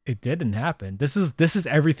it didn't happen. This is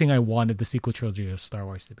everything I wanted the sequel trilogy of Star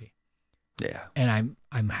Wars to be. Yeah. And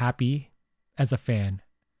I'm happy as a fan.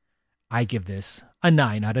 I give this a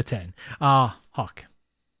 9 out of 10. Hawk.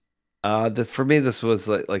 For me, this was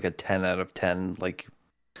like a 10 out of 10. Like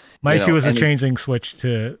my issue was a changing switch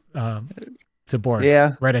to Borg.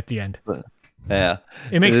 Yeah. Right at the end. Yeah.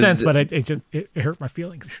 It makes sense, but it hurt my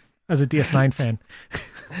feelings as a DS9 fan.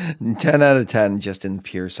 10 out of 10, just in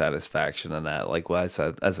pure satisfaction on that. Like as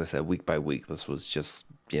I said, week by week, this was just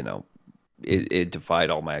it defied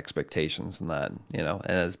all my expectations and that, and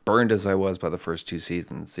as burned as I was by the first 2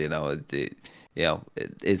 seasons, it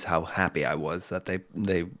is how happy I was that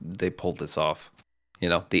they pulled this off. The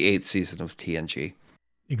 8th season of TNG.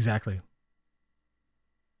 Exactly.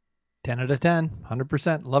 10 out of 10,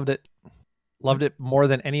 100%. Loved it. Loved it more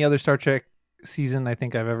than any other Star Trek season I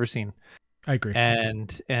think I've ever seen. I agree.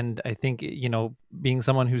 And I think, being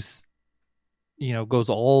someone who's, goes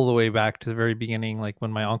all the way back to the very beginning, like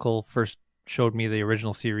when my uncle first showed me the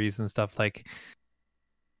original series and stuff, like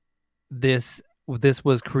this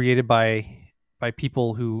was created by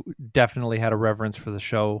people who definitely had a reverence for the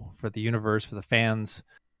show, for the universe, for the fans,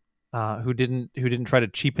 who didn't try to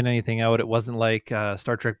cheapen anything out. It wasn't like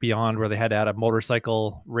Star Trek Beyond where they had to add a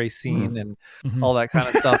motorcycle race scene and all that kind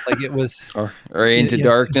of stuff. Like it was, or Into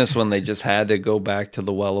Darkness when they just had to go back to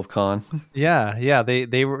the Well of Khan. Yeah.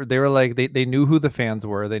 They were like they knew who the fans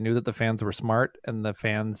were. They knew that the fans were smart, and the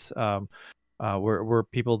fans were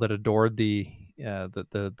people that adored the I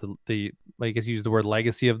guess you use the word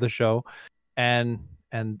legacy of the show, and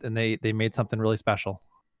they made something really special.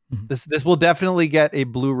 This will definitely get a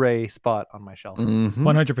Blu-ray spot on my shelf.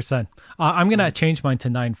 100%. I'm gonna change mine to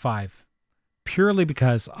 9.5, purely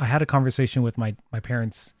because I had a conversation with my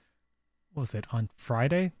parents. What was it, on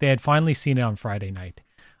Friday? They had finally seen it on Friday night,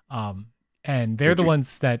 and they're the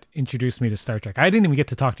ones that introduced me to Star Trek. I didn't even get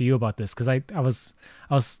to talk to you about this because I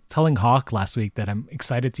was telling Hawk last week that I'm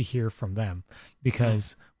excited to hear from them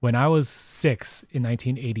because when I was 6 in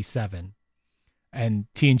 1987 and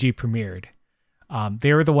TNG premiered.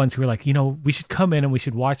 They were the ones who were like, we should come in and we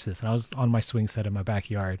should watch this. And I was on my swing set in my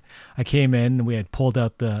backyard. I came in and we had pulled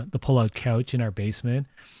out the pull-out couch in our basement.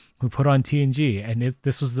 We put on TNG, and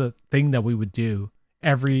this was the thing that we would do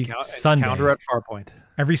every Sunday. Counter at Farpoint.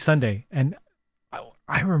 Every Sunday. And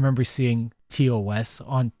I remember seeing TOS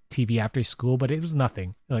on TV after school, but it was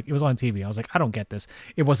nothing. Like, it was on TV. I was like, I don't get this.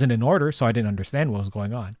 It wasn't in order, so I didn't understand what was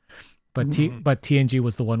going on. But but TNG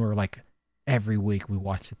was the one where like every week we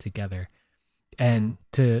watched it together. And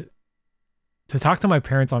to talk to my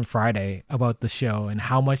parents on Friday about the show and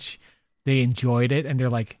how much they enjoyed it, and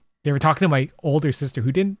they were talking to my older sister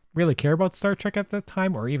who didn't really care about Star Trek at that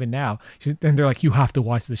time or even now, and they're like, you have to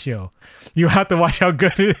watch the show. You have to watch how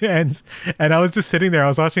good it ends. And I was just sitting there, I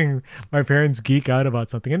was watching my parents geek out about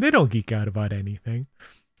something, and they don't geek out about anything.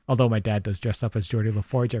 Although my dad does dress up as Geordie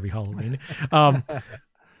LaForge every Halloween.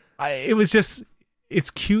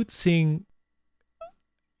 It's cute seeing.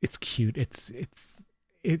 It's cute.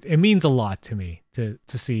 it means a lot to me to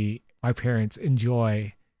see my parents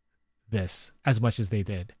enjoy this as much as they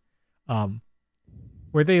did.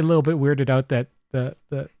 Were they a little bit weirded out that the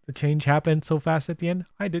change happened so fast at the end?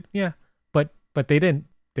 I did, yeah. But they didn't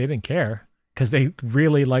care because they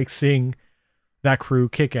really liked seeing that crew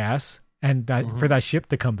kick ass and that for that ship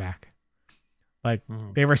to come back. Like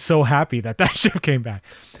they were so happy that ship came back.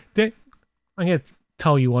 I'm gonna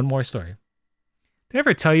tell you one more story. Did I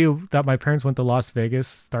ever tell you that my parents went to Las Vegas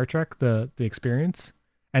Star Trek, the experience,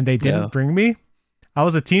 and they didn't bring me? I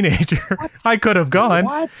was a teenager. What? I could have gone.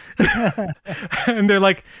 What? And they're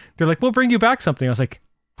like, we'll bring you back something. I was like,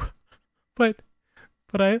 but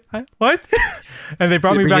I what? And they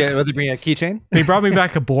brought me back. Did they bring a keychain? They brought me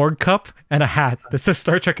back a Borg cup and a hat that says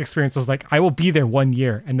Star Trek Experience. I was like, I will be there 1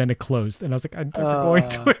 year, and then it closed. And I was like, I'm never going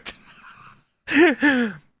to it.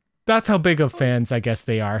 That's how big of fans I guess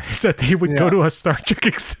they are. Is that they would go to a Star Trek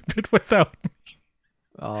exhibit without me.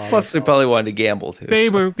 Plus, they probably wanted to gamble too. They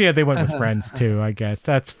went with friends too. I guess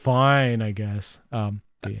that's fine. I guess.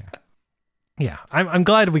 Yeah. I'm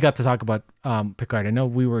glad we got to talk about Picard. I know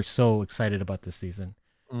we were so excited about this season,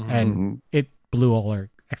 and it blew all our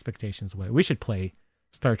expectations away. We should play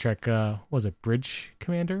Star Trek. Was it Bridge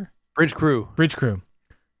Commander? Bridge Crew.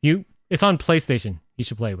 It's on PlayStation. You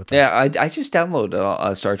should play it with us. Yeah, I just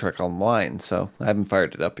downloaded Star Trek Online, so I haven't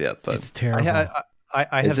fired it up yet. But it's terrible.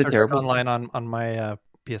 I have Star Trek Online on my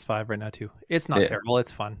PS5 right now too. It's not terrible.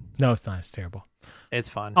 It's fun. No, it's not. It's terrible. It's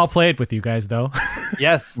fun. I'll play it with you guys though.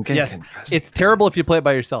 Yes. Yes. It's terrible if you play it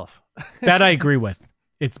by yourself. That I agree with.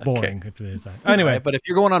 It's boring if it is that. Anyway, but if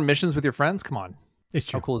you're going on missions with your friends, come on. It's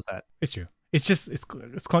true. How cool is that? It's true. It's just it's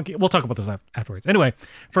clunky. We'll talk about this afterwards. Anyway,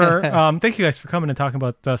 for thank you guys for coming and talking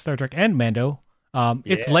about Star Trek and Mando.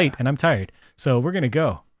 It's late and I'm tired, so we're gonna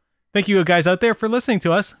go. Thank you guys out there for listening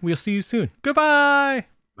to us. We'll see you soon. Goodbye.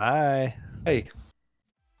 Bye. Hey.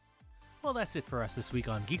 Well, that's it for us this week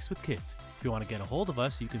on Geeks with Kids. If you want to get a hold of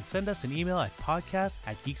us, you can send us an email at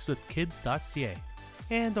podcast@geekswithkids.ca.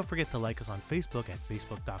 And don't forget to like us on Facebook at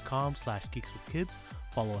facebook.com/geekswithkids.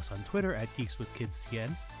 Follow us on Twitter at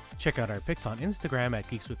geekswithkidscn. Check out our pics on Instagram at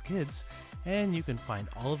geekswithkids. And you can find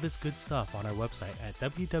all of this good stuff on our website at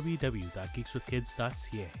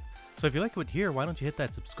www.geekswithkids.ca. So if you like what you hear, why don't you hit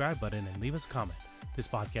that subscribe button and leave us a comment. This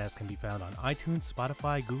podcast can be found on iTunes,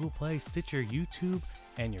 Spotify, Google Play, Stitcher, YouTube,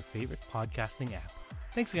 and your favorite podcasting app.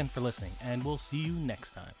 Thanks again for listening, and we'll see you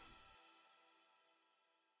next time.